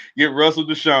get Russ or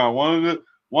Deshaun.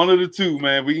 One of the two,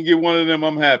 man. We can get one of them.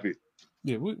 I'm happy.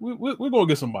 Yeah, we're gonna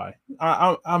get somebody.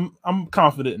 I'm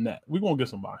confident in that. We're gonna get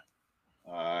somebody.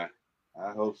 All right.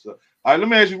 I hope so. All right, let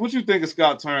me ask you, what you think of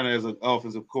Scott Turner as an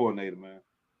offensive coordinator, man?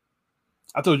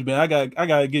 I told you, man, I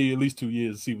gotta give you at least 2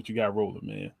 years to see what you got rolling,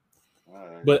 man. All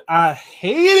right. But I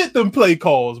hated them play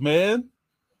calls, man.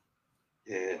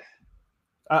 Yeah.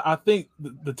 I think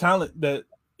the talent that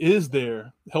is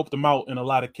there helped him out in a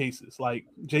lot of cases. Like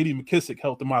J.D. McKissick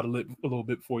helped him out a little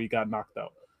bit before he got knocked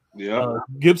out. Yeah.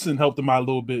 Gibson helped him out a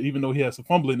little bit, even though he had some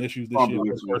fumbling issues this year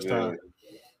for the first time.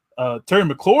 Terry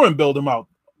McLaurin bailed him out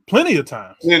plenty of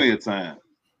times.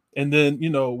 And then,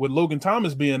 with Logan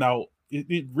Thomas being out,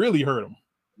 it really hurt him.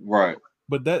 Right.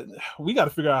 But that we got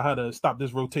to figure out how to stop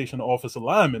this rotation of offensive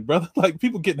linemen, brother. Like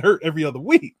people getting hurt every other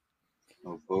week.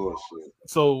 Oh, bullshit.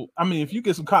 So, I mean, if you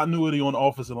get some continuity on the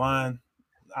offensive line,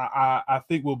 I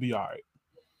think we'll be all right.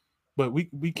 But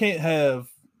we can't have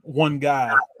one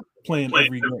guy playing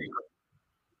every game.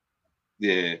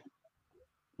 Yeah.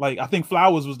 Like, I think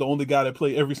Flowers was the only guy that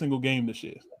played every single game this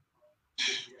year.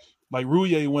 Like,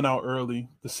 Rouillet went out early,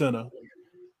 the center.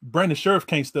 Brandon Scherf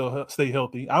can't still stay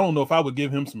healthy. I don't know if I would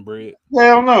give him some bread. Yeah,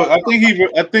 I don't know. I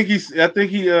think he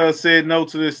said no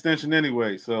to the extension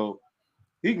anyway, so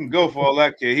he can go for all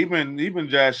that kid. He been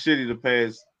just shitty the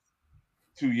past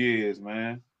 2 years,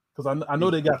 man. Because I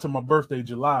know they got to my birthday,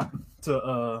 July,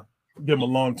 to give him a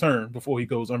long term before he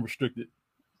goes unrestricted.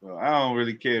 So I don't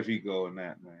really care if he go in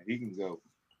that, man. He can go.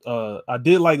 I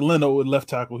did like Leno with left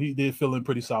tackle. He did feel in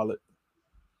pretty solid.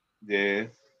 Yeah.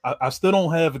 I still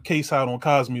don't have a case out on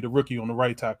Cosme, the rookie, on the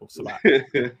right tackle slot.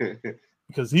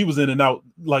 Because he was in and out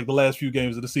like the last few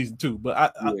games of the season too.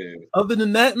 But other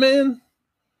than that, man,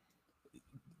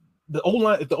 the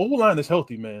O-line, if the O-line is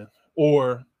healthy, man,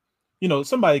 or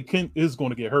somebody is going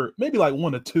to get hurt, maybe like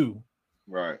 1 or 2.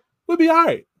 Right. We'll be all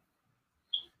right.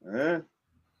 Yeah.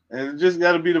 And it just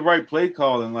got to be the right play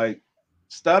calling. Like,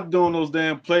 stop doing those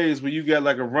damn plays where you got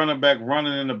like a running back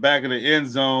running in the back of the end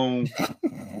zone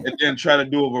and then try to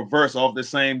do a reverse off the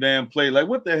same damn play. Like,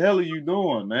 what the hell are you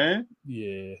doing, man?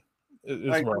 Yeah. It's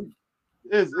like, right.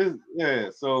 Yeah.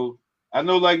 So I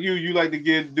know, like you like to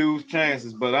give dudes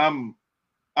chances, but I'm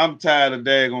tired of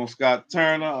daggone Scott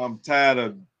Turner. I'm tired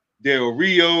of Del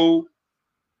Rio.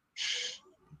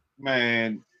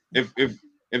 Man, if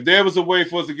there was a way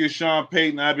for us to get Sean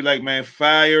Payton, I'd be like, man,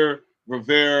 fire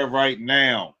Rivera right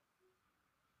now.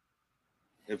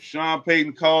 If Sean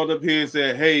Payton called up here and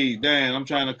said, hey, Dan, I'm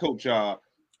trying to coach y'all.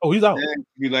 Oh, he's out. Dan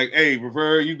be like, hey,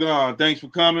 Rivera, you gone. Thanks for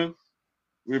coming.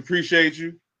 We appreciate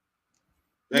you.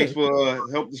 Thanks for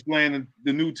help displaying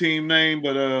the new team name,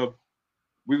 but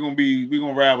we're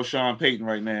gonna ride with Sean Payton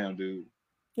right now, dude.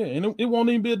 Yeah, and it won't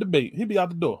even be a debate. He'll be out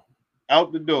the door.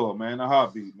 Out the door, man. A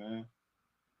heartbeat, man.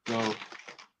 So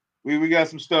we got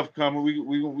some stuff coming.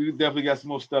 We definitely got some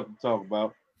more stuff to talk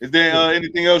about. Is there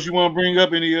anything else you want to bring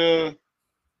up?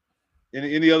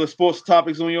 Any other sports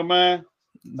topics on your mind?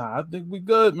 Nah, I think we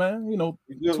good, man.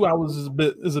 2 hours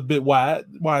is a bit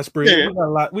widespread.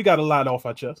 Yeah. We got a lot off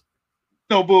our chest.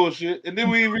 No bullshit. And then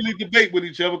we didn't really debate with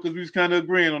each other because we was kind of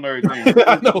agreeing on everything.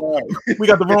 I know. We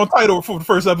got the wrong title for the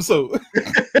first episode.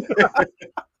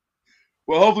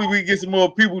 Well, hopefully we get some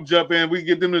more people jump in. We can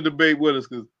get them to debate with us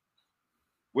because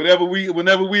whenever we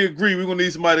agree, we're gonna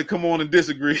need somebody to come on and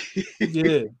disagree.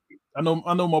 Yeah. I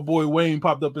know my boy Wayne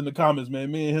popped up in the comments,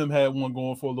 man. Me and him had one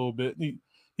going for a little bit.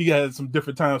 He had some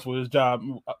different times for his job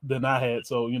than I had,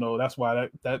 so that's why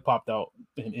that popped out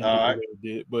and all right. It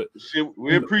did. But shit,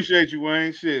 we appreciate you,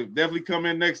 Wayne. Shit, definitely come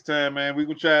in next time, man. We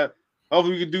gonna try.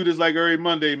 Hopefully, we can do this like every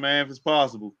Monday, man, if it's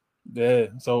possible. Yeah.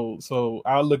 So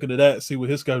I'll look into that, see what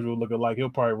his schedule looking like. He'll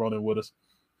probably run in with us.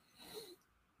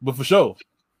 But for sure.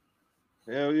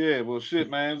 Hell yeah. Well, shit,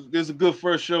 man. This is a good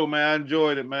first show, man. I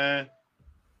enjoyed it, man.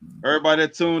 Everybody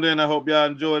that tuned in, I hope y'all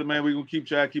enjoyed it, man. We're gonna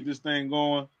try to keep this thing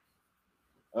going.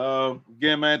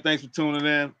 Again, man, thanks for tuning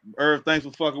in. Irv, thanks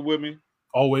for fucking with me.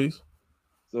 Always.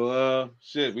 So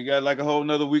shit, we got like a whole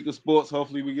nother week of sports.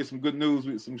 Hopefully we get some good news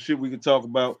with some shit we can talk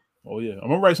about. Oh yeah. I'm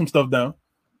gonna write some stuff down.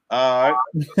 All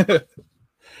right.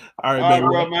 All right,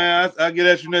 bro, man. I'll get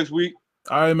at you next week.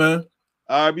 All right, man.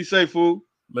 All right, be safe, fool.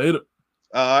 Later.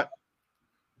 All right.